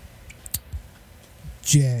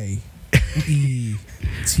 J-E-T-S.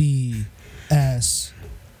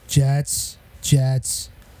 Jets.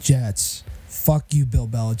 Fuck you, Bill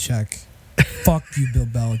Belichick. Fuck you, Bill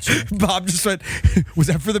Belichick. Bob just said, was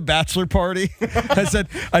that for the bachelor party?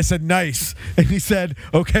 I said, nice. And he said,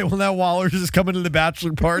 okay, well now Waller's is coming to the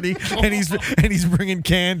bachelor party and he's bringing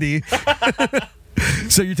candy.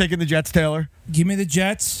 So you're taking the Jets, Taylor? Give me the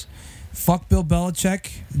Jets. Fuck Bill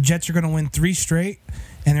Belichick. Jets are going to win 3 straight.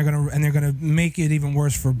 And they're gonna make it even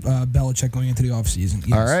worse for Belichick going into the offseason.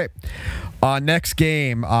 Yes. All right. Next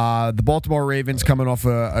game, the Baltimore Ravens coming off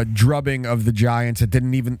a drubbing of the Giants. It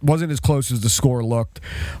wasn't as close as the score looked.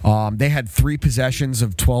 They had 3 possessions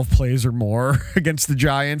of 12 plays or more against the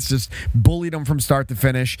Giants. Just bullied them from start to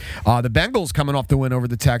finish. The Bengals coming off the win over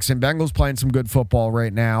the Texans. Bengals playing some good football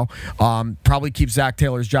right now. Probably keep Zach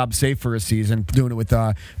Taylor's job safe for a season. Doing it with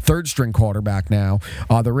a 3rd-string quarterback now.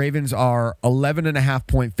 The Ravens are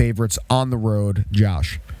 11.5-point favorites on the road.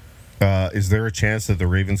 Josh. Is there a chance that the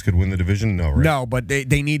Ravens could win the division? No, right? No, but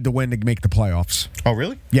they need to win to make the playoffs. Oh,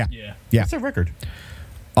 really? Yeah. What's their record?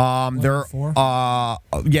 They're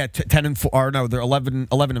 10-4, or no, they're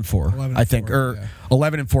 11-4, I think, or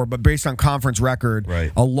 11-4. But based on conference record,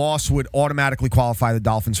 right, a loss would automatically qualify the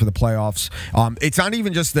Dolphins for the playoffs. It's not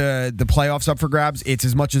even just the playoffs up for grabs; it's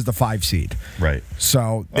as much as the 5 seed. Right.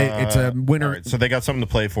 So it's a winner. All right, so they got something to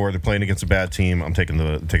play for. They're playing against a bad team. I'm taking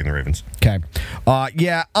the Ravens. Okay.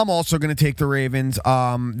 I'm also going to take the Ravens.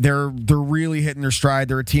 They're really hitting their stride.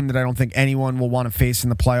 They're a team that I don't think anyone will want to face in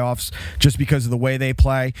the playoffs just because of the way they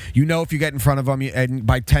play. If you get in front of them and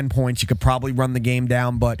by 10 points, you could probably run the game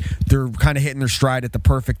down, but they're kind of hitting their stride at the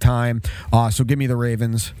perfect time. So give me the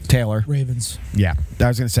Ravens. Taylor. Ravens. Yeah, I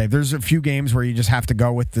was going to say, there's a few games where you just have to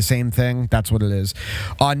go with the same thing. That's what it is.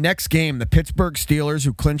 Next game, the Pittsburgh Steelers,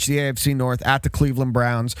 who clinched the AFC North at the Cleveland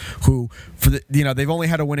Browns, who, they've only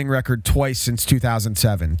had a winning record twice since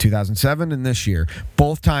 2007. 2007 and this year.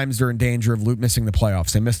 Both times they're in danger of missing the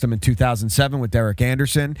playoffs. They missed them in 2007 with Derek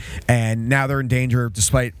Anderson, and now they're in danger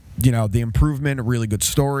despite the improvement, a really good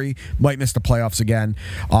story. Might miss the playoffs again.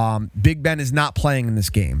 Big Ben is not playing in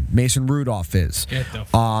this game. Mason Rudolph is.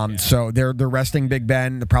 So they're resting Big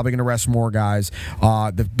Ben. They're probably going to rest more guys.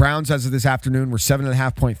 The Browns, as of this afternoon, were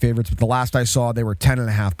 7.5-point favorites, but the last I saw, they were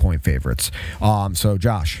 10.5-point favorites. So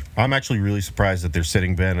Josh, I'm actually really surprised that they're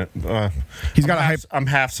sitting Ben. I'm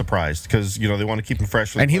half surprised because they want to keep him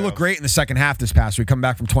fresh. And he looked great in the second half this past week, coming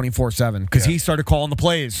back from 24-7 because he started calling the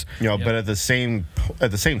plays. But at the same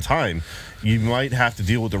time, you might have to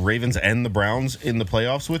deal with the Ravens and the Browns in the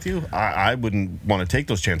playoffs with you. I wouldn't want to take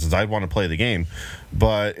those chances. I'd want to play the game.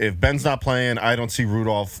 But if Ben's not playing, I don't see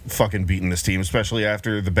Rudolph fucking beating this team, especially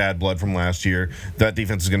after the bad blood from last year. That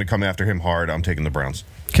defense is going to come after him hard. I'm taking the Browns.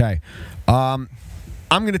 Okay. I'm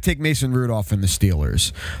going to take Mason Rudolph and the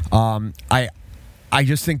Steelers. I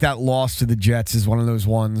just think that loss to the Jets is one of those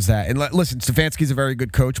ones that, and listen, Stefanski's a very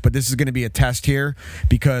good coach, but this is going to be a test here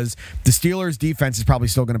because the Steelers' defense is probably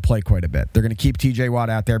still going to play quite a bit. They're going to keep TJ Watt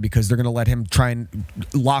out there because they're going to let him try and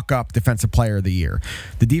lock up Defensive Player of the Year.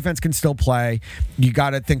 The defense can still play. You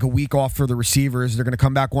got to think a week off for the receivers. They're going to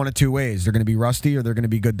come back one of 2 ways. They're going to be rusty or they're going to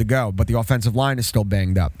be good to go, but the offensive line is still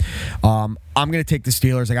banged up. I'm going to take the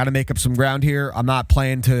Steelers. I got to make up some ground here. I'm not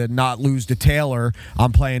playing to not lose to Taylor.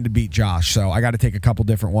 I'm playing to beat Josh, so I got to take a couple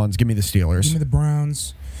different ones. Give me the Steelers. Give me the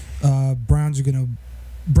Browns. Browns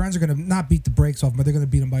are gonna not beat the brakes off, but they're gonna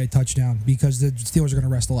beat them by a touchdown because the Steelers are gonna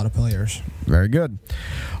rest a lot of players. Very good.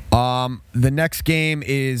 The next game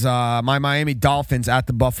is my Miami Dolphins at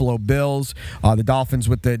the Buffalo Bills. The Dolphins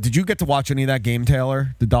did you get to watch any of that game,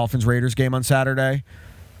 Taylor? The Dolphins-Raiders game on Saturday?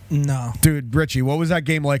 No. Dude, Richie, what was that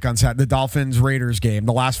game like on Saturday? The Dolphins-Raiders game,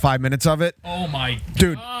 the last 5 minutes of it? Oh, my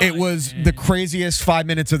Dude, God, it was the craziest 5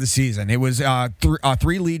 minutes of the season. It was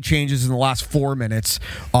 3 lead changes in the last 4 minutes,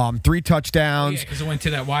 3 touchdowns. Because it went to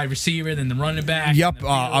that wide receiver, then the running back. Yep,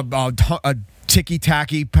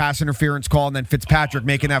 ticky-tacky pass interference call, and then Fitzpatrick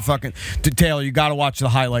making that fucking... Taylor, you got to watch the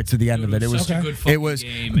highlights at the end of it. It was such a good fucking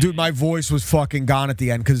game, dude, man. my voice was fucking gone at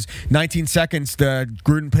the end because 19 seconds,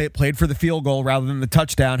 Gruden played for the field goal rather than the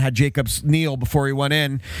touchdown, had Jacobs kneel before he went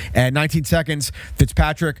in, and 19 seconds,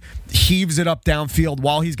 Fitzpatrick heaves it up downfield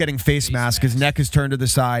while he's getting face mask. His neck is turned to the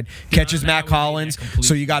side, catches Matt Collins,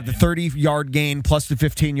 so you got the 30-yard gain plus the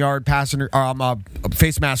 15-yard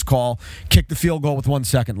face mask call, kicked the field goal with 1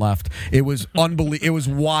 second left. It was unbelievable. It was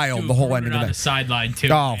wild, the whole Gruden ending of on that. the sideline too.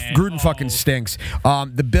 Oh, man. Gruden fucking stinks.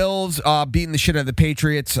 The Bills beating the shit out of the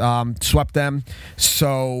Patriots, swept them.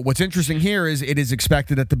 So what's interesting here is it is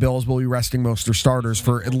expected that the Bills will be resting most of their starters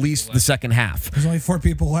for at least the second half. There's only 4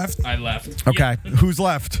 people left. I left. Okay, who's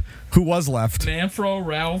left? Who was left? Manfro,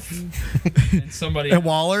 Ralph, and somebody. And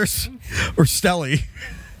Wallers or Stelly?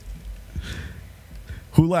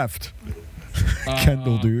 Who left?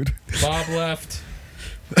 Kendall, dude. Bob left.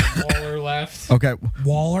 Waller left. Okay.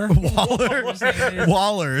 Waller.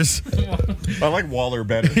 Wallers. I like Waller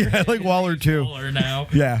better. Yeah, I like Waller too. Waller now.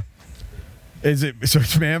 Yeah. Is it so?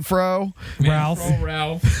 It's Manfro. Ralph.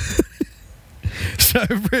 Ralph. So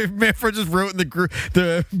Manfred just wrote in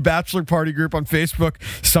the bachelor party group on Facebook,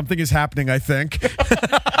 something is happening, I think.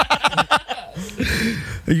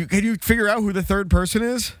 Can you figure out who the third person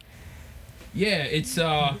is? Yeah, it's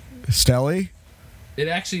Stelly? It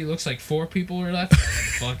actually looks like 4 people are left.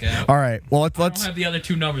 Fuck out. All right. Well, I don't have the other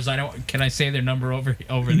 2 numbers. Can I say their number over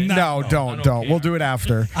there? No, don't. We'll do it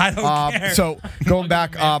after. I don't care. So going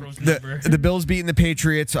back, the Bills beating the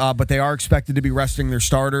Patriots, but they are expected to be resting their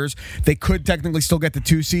starters. They could technically still get the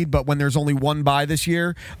 2 seed, but when there's only one bye this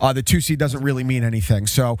year, the 2 seed doesn't really mean anything.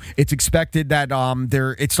 So it's expected that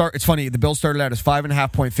It's funny. The Bills started out as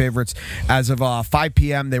 5.5 point favorites. As of 5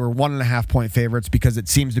 p.m., they were 1.5 point favorites because it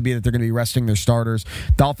seems to be that they're going to be resting their starters.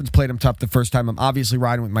 Dolphins played them tough the first time. I'm obviously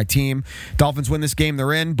riding with my team. Dolphins win this game,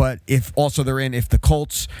 they're in. But if the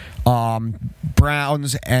Colts,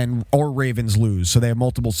 Browns, or Ravens lose, so they have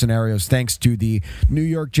multiple scenarios. Thanks to the New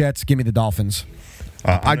York Jets, give me the Dolphins.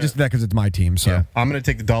 I just did that because it's my team. So yeah, I'm going to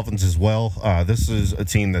take the Dolphins as well. This is a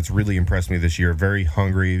team that's really impressed me this year. Very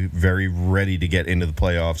hungry, very ready to get into the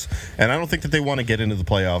playoffs. And I don't think that they want to get into the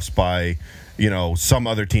playoffs by some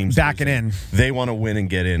other teams backing in. They want to win and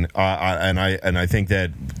get in. And I think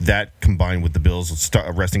that combined with the Bills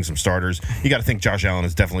resting some starters, you got to think Josh Allen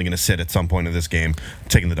is definitely going to sit at some point in this game.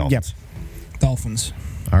 Taking the Dolphins. Yep. Dolphins.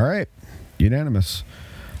 All right. Unanimous.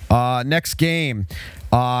 Next game.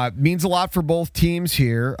 Means a lot for both teams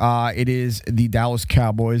here. It is the Dallas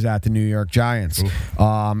Cowboys at the New York Giants.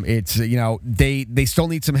 It's they still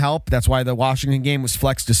need some help. That's why the Washington game was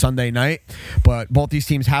flexed to Sunday night. But both these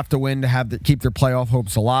teams have to win to keep their playoff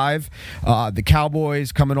hopes alive. The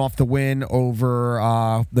Cowboys coming off the win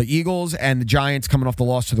over the Eagles, and the Giants coming off the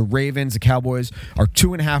loss to the Ravens. The Cowboys are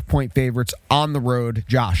 2.5 point favorites on the road.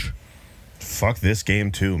 Josh, fuck this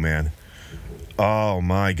game too, man. Oh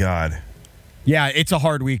my God. Yeah, it's a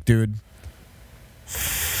hard week, dude.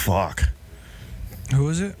 Fuck. Who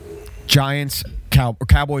is it? Giants,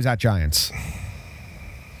 Cowboys at Giants.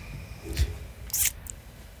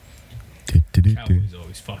 Cowboys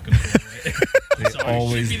always fucking blow it. They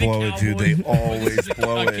always blow it, dude. They always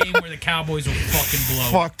blow it. A game where the Cowboys will fucking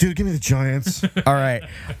blow. Fuck, dude. Give me the Giants. All right.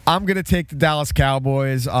 I'm going to take the Dallas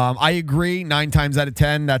Cowboys. I agree 9 times out of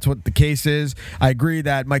 10. That's what the case is. I agree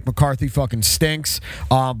that Mike McCarthy fucking stinks.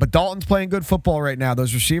 But Dalton's playing good football right now.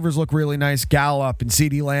 Those receivers look really nice. Gallup and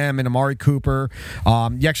CeeDee Lamb and Amari Cooper.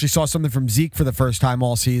 You actually saw something from Zeke for the first time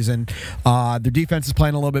all season. Their defense is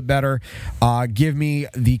playing a little bit better. Give me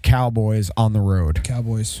the Cowboys on the road.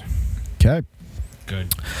 Cowboys. Okay.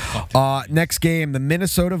 Good. Next game, the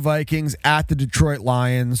Minnesota Vikings at the Detroit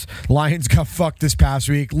Lions. Lions got fucked this past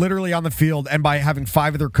week, literally on the field, and by having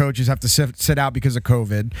 5 of their coaches have to sit out because of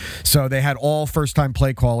COVID. So they had all first-time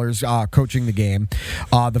play callers coaching the game.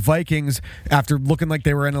 The Vikings, after looking like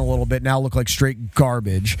they were in a little bit, now look like straight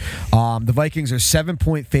garbage. The Vikings are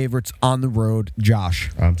 7-point favorites on the road.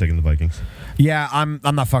 Josh, I'm taking the Vikings. Yeah, I'm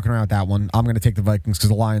not fucking around with that one. I'm going to take the Vikings because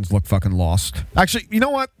the Lions look fucking lost. Actually, you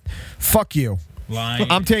know what? Fuck you. Lions.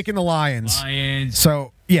 I'm taking the Lions. Lions.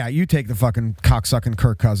 So, yeah, you take the fucking cocksucking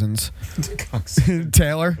Kirk Cousins.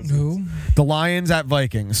 Taylor? Who? The Lions at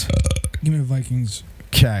Vikings. Give me the Vikings.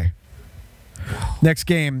 Okay. Next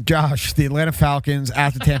game, Josh, the Atlanta Falcons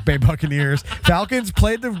at the Tampa Bay Buccaneers. Falcons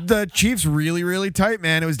played the Chiefs really, really tight,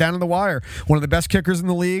 man. It was down to the wire. One of the best kickers in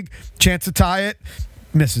the league. Chance to tie it.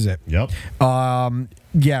 Misses it. Yep.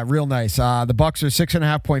 Yeah, real nice. The Bucs are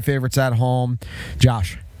 6.5 point favorites at home.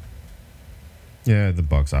 Josh. Yeah, the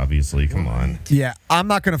Bucs, obviously. Come on. Yeah, I'm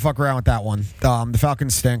not going to fuck around with that one. The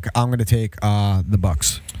Falcons stink. I'm going to take the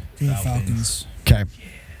Bucs. Falcons. Okay.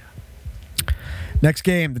 Next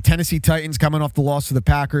game, the Tennessee Titans coming off the loss to the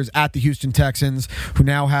Packers at the Houston Texans, who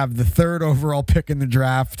now have the 3rd overall pick in the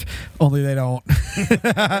draft. Only they don't.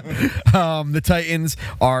 The Titans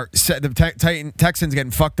are Texans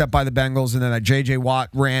getting fucked up by the Bengals, and then a J.J. Watt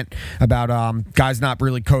rant about guys not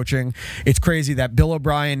really coaching. It's crazy that Bill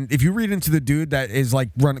O'Brien, if you read into the dude that is like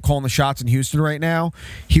calling the shots in Houston right now,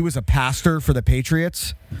 he was a pastor for the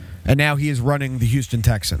Patriots, and now he is running the Houston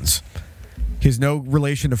Texans. He has no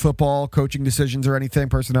relation to football, coaching decisions or anything,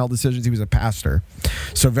 personnel decisions. He was a pastor.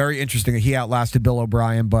 So very interesting that he outlasted Bill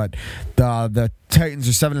O'Brien. But the Titans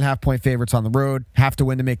are 7.5-point favorites on the road. Have to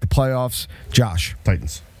win to make the playoffs. Josh.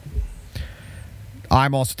 Titans.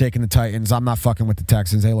 I'm also taking the Titans. I'm not fucking with the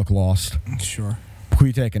Texans. They look lost. Sure. Who are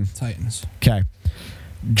you taking? Titans. Okay.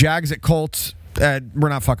 Jags at Colts. We're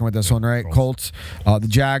not fucking with this one, right? Colts. The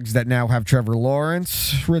Jags that now have Trevor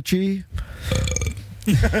Lawrence. Richie.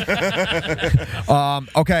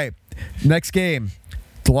 Okay, next game.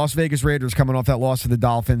 The Las Vegas Raiders coming off that loss to the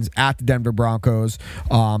Dolphins at the Denver Broncos.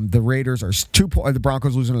 The Raiders are the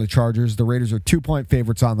Broncos losing to the Chargers. The Raiders are 2-point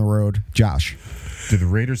favorites on the road. Josh. Do the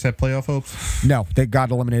Raiders have playoff hopes? No, they got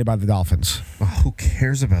eliminated by the Dolphins. Oh, who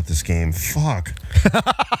cares about this game? Fuck.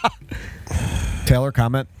 Taylor,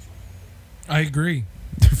 comment? I agree.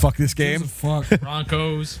 Fuck this game. Fuck.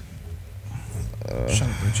 Broncos. Shut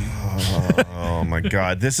up, Richie. Oh my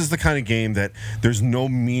God. This is the kind of game that there's no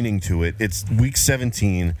meaning to it. It's week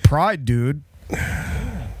 17. Pride, dude.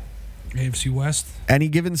 AFC West. Any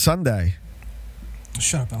given Sunday.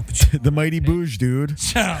 Shut up, Al Pacino. The Mighty Bouge, dude.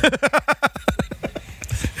 Shut up.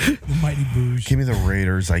 The Mighty Bouge. Give me the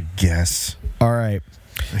Raiders, I guess. All right.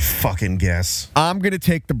 I fucking guess. I'm going to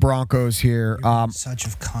take the Broncos here. Such a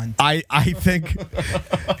cunt. I think...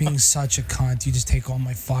 Being such a cunt, you just take all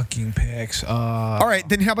my fucking picks. All right,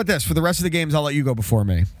 then how about this? For the rest of the games, I'll let you go before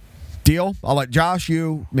me. Deal? I'll let Josh,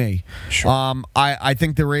 you, me. Sure. I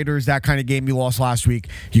think the Raiders, that kind of game you lost last week.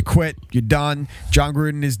 You quit. You're done. John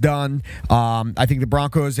Gruden is done. I think the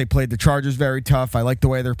Broncos, they played the Chargers very tough. I like the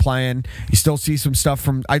way they're playing. You still see some stuff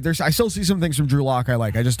from... I still see some things from Drew Lock I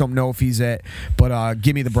like. I just don't know if he's it. But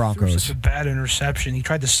give me the Broncos. Such a bad interception. He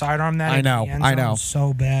tried to sidearm that. I know. I know.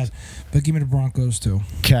 So bad. But give me the Broncos, too.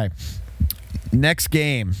 Okay. Next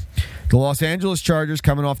game. The Los Angeles Chargers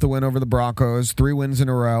coming off the win over the Broncos, 3 wins in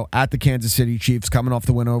a row at the Kansas City Chiefs coming off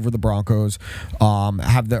the win over the Broncos,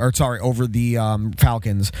 over the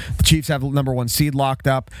Falcons. The Chiefs have the number 1 seed locked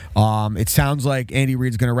up. It sounds like Andy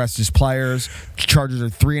Reid's going to rest his players. Chargers are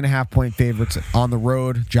 3.5-point favorites on the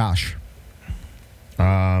road. Josh.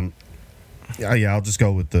 Yeah, I'll just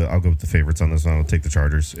go with the favorites on this one. I'll take the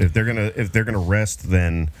Chargers. If they're gonna rest,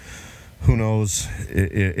 then who knows?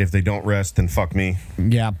 If they don't rest, then fuck me.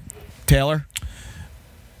 Yeah. Taylor?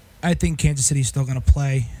 I think Kansas City's still going to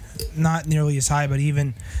play. Not nearly as high, but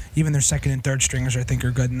even their second and third stringers, I think,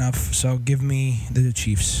 are good enough. So give me the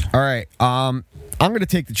Chiefs. All right. I'm going to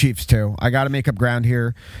take the Chiefs, too. I got to make up ground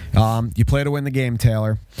here. You play to win the game,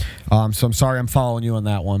 Taylor. So I'm sorry I'm following you on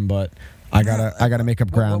that one, but... I gotta make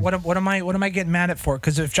up ground. What am I getting mad at for?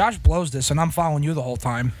 Because if Josh blows this and I'm following you the whole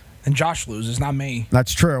time, then Josh loses, not me.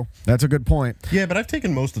 That's true. That's a good point. Yeah, but I've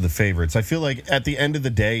taken most of the favorites. I feel like at the end of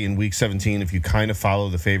the day in week 17, if you kind of follow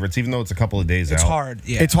the favorites, even though it's a couple of days it's out. hard.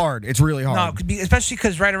 Yeah, it's hard. It's really hard. No, especially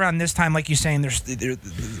because right around this time, like you're saying, there's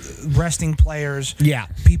resting players. Yeah,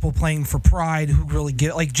 people playing for pride who really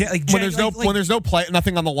get when there's no play,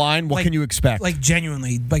 nothing on the line. What can you expect? Like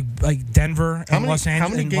genuinely, like Denver and Los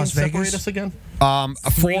Angeles. How many games Las Vegas? separate us again?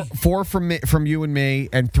 Four from you and me,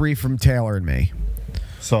 and 3 from Taylor and me.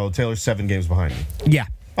 So Taylor's 7 games behind me. Yeah.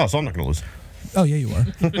 Oh, so I'm not going to lose. Oh, yeah, you are.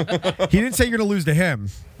 He didn't say you're going to lose to him,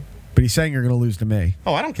 but he's saying you're going to lose to me.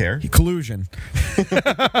 Oh, I don't care. Collusion.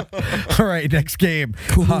 All right, next game.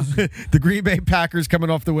 The Green Bay Packers coming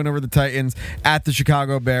off the win over the Titans at the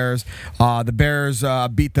Chicago Bears. The Bears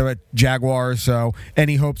beat the Jaguars, so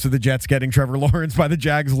any hopes of the Jets getting Trevor Lawrence by the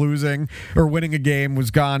Jags losing or winning a game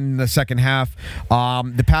was gone in the second half.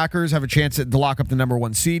 The Packers have a chance to lock up the number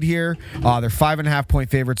 1 seed here. They're 5.5-point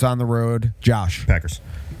favorites on the road. Josh. Packers.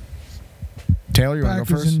 Taylor, you want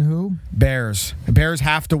to go first? Packers and who? Bears. The Bears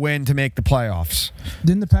have to win to make the playoffs.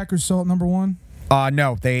 Didn't the Packers sell at number 1?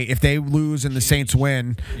 No. If they lose and the Saints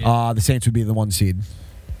win, the Saints would be the 1 seed.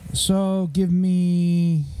 So give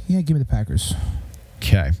me the Packers.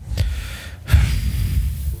 Okay.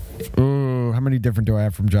 Ooh, how many different do I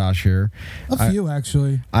have from Josh here? A few,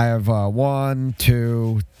 actually. I have 1,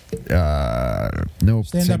 2. Nope.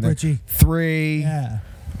 Stand up, Richie. 3. Yeah.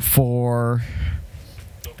 4.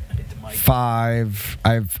 5.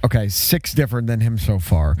 Okay, 6 different than him so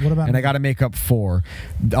far. What about and I me? got to make up 4.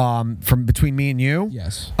 From between me and you?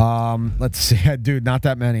 Yes. Let's see. Dude, not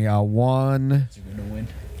that many. 1.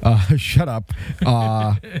 Shut up.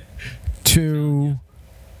 2.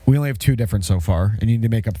 We only have 2 different so far, and you need to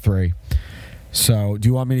make up 3. So, do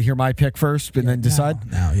you want me to hear my pick first and then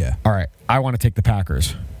decide? Now, yeah. All right. I want to take the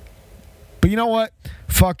Packers. But you know what?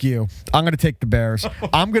 Fuck you. I'm gonna take the Bears.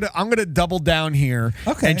 I'm gonna double down here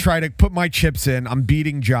and try to put my chips in. I'm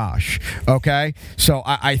beating Josh. Okay? So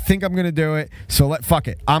I think I'm gonna do it. So fuck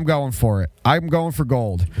it. I'm going for it. I'm going for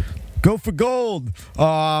gold. Go for gold.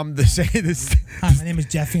 Hi, my name is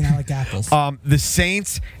Jeffy and I like apples. The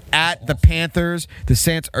Saints at the Panthers. The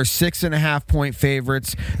Saints are 6.5-point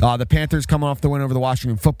favorites. The Panthers coming off the win over the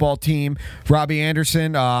Washington football team. Robbie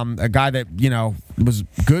Anderson, a guy that was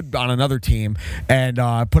good on another team, and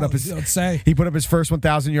put up his first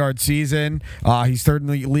 1,000-yard season. He's third in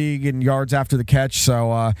the league in yards after the catch.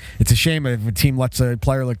 So it's a shame if a team lets a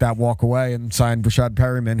player like that walk away and sign Rashad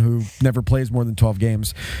Perryman, who never plays more than 12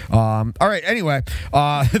 games. All right. Anyway,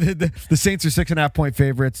 the Saints are 6.5-point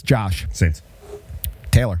favorites. Josh. Saints.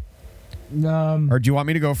 Taylor. Or do you want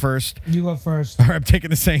me to go first? You go first. All right, I'm taking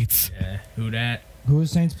the Saints. Yeah, who that? Who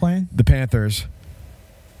is Saints playing? The Panthers.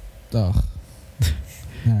 Ugh. All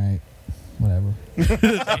right. Whatever.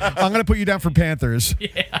 I'm going to put you down for Panthers.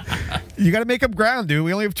 Yeah. You got to make up ground, dude.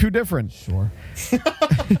 We only have 2 different. Sure.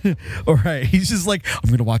 All right. He's just like, I'm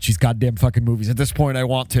going to watch these goddamn fucking movies. At this point, I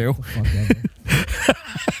want to.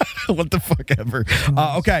 What the fuck ever.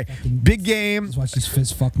 Okay. Big game. Let's watch these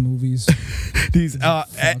fist fuck movies. These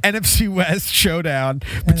NFC West showdown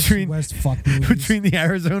between the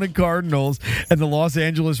Arizona Cardinals and the Los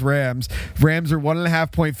Angeles Rams. Rams are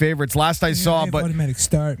 1.5-point favorites. Last I saw, but automatic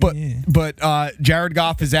start. But Jared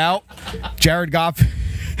Goff is out. Jared Goff's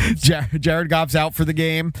out for the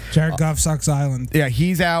game. Jared Goff sucks island. Yeah,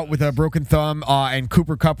 he's out with a broken thumb, and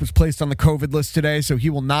Cooper Kupp was placed on the COVID list today, so he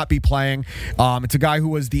will not be playing. It's a guy who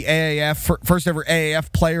was the first ever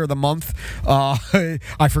AAF player of the month.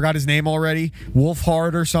 I forgot his name already.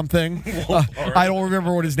 Wolfhard or something. I don't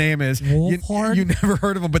remember what his name is. Wolfhard? You never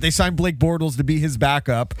heard of him, but they signed Blake Bortles to be his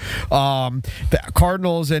backup. The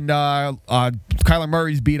Cardinals and Kyler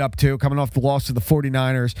Murray's beat up too, coming off the loss to the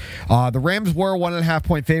 49ers. The Rams were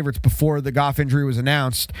 1.5-point favorites before the Goff injury was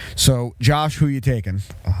announced. So, Josh, who are you taking?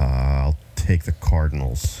 I'll take the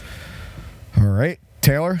Cardinals. All right.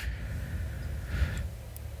 Taylor?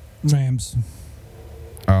 Rams.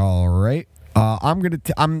 All right. I'm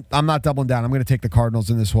not doubling down. I'm gonna take the Cardinals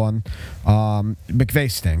in this one.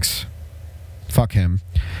 McVay stinks. Fuck him.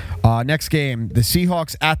 Next game, the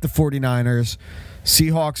Seahawks at the 49ers.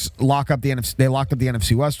 Seahawks locked up the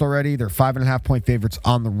NFC West already. They're 5.5-point favorites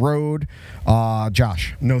on the road.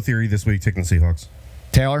 Josh. No theory this week, taking the Seahawks.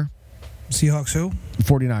 Taylor. Seahawks who?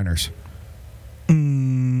 49ers.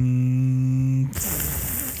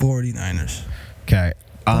 49ers. Okay.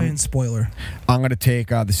 Playing spoiler. I'm going to take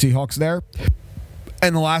the Seahawks there.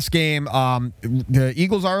 And the last game, the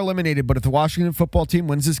Eagles are eliminated, but if the Washington football team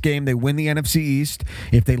wins this game, they win the NFC East.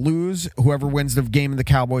 If they lose, whoever wins the game of the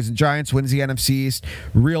Cowboys and Giants wins the NFC East.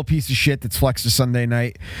 Real piece of shit that's flexed to Sunday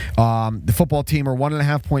night. The football team are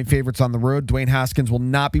 1.5-point favorites on the road. Dwayne Haskins will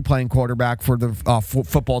not be playing quarterback for the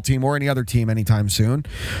football team or any other team anytime soon.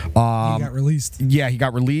 He got released. Yeah, he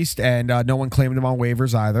got released, and no one claimed him on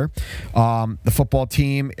waivers either. The football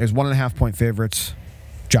team is 1.5-point favorites.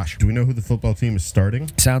 Josh. Do we know who the football team is starting?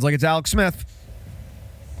 Sounds like it's Alex Smith.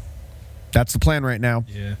 That's the plan right now.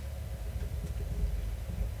 Yeah.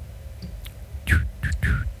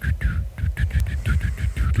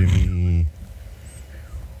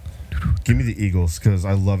 Give me the Eagles, because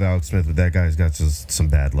I love Alex Smith, but that guy's got just some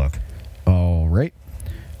bad luck. All right.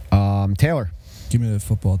 Taylor. Give me the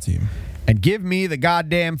football team. And give me the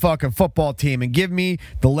goddamn fucking football team, and give me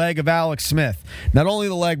the leg of Alex Smith. Not only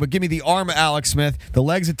the leg, but give me the arm of Alex Smith, the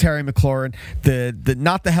legs of Terry McLaurin, the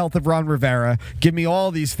not the health of Ron Rivera. Give me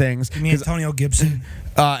all these things. Give me Antonio Gibson.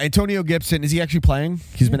 Antonio Gibson, is he actually playing?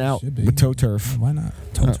 He's been out with toe turf. Why not?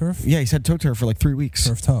 Toe turf? Yeah, he's had toe turf for like 3 weeks.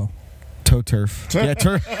 Turf toe. Toe turf. Yeah,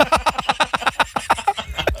 turf.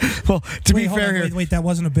 Well, to be fair here, wait, that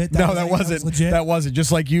wasn't a bit. That wasn't legit. That wasn't.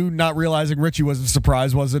 Just like you not realizing Richie wasn't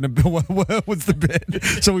surprised wasn't a bit. What was the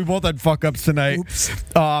bit? So we both had fuck ups tonight. Oops.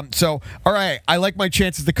 So all right, I like my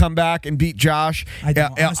chances to come back and beat Josh. I'm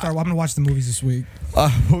gonna watch the movies this week.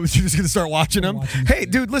 You're just gonna start watching them? Hey,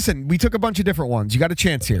 dude, listen, we took a bunch of different ones. You got a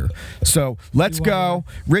chance here. So let's go,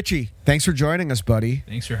 Richie. thanks for joining us, buddy.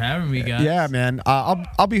 Thanks for having me, guys. Yeah, man.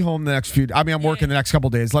 I'll be home the next few. I mean, I'm working the next couple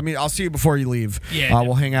days. I'll see you before you leave. Yeah,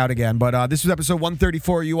 we'll hang out again. But this was episode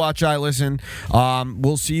 134. You watch, I listen.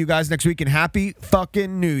 We'll see you guys next week, and happy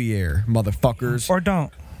fucking New Year, motherfuckers. Or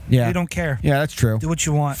don't. Yeah, we don't care. Yeah, that's true. Do what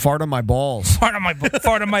you want. Fart on my balls. Fart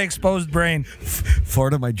on my exposed brain.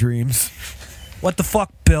 Fart on my dreams. What the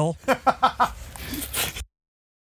fuck, Bill?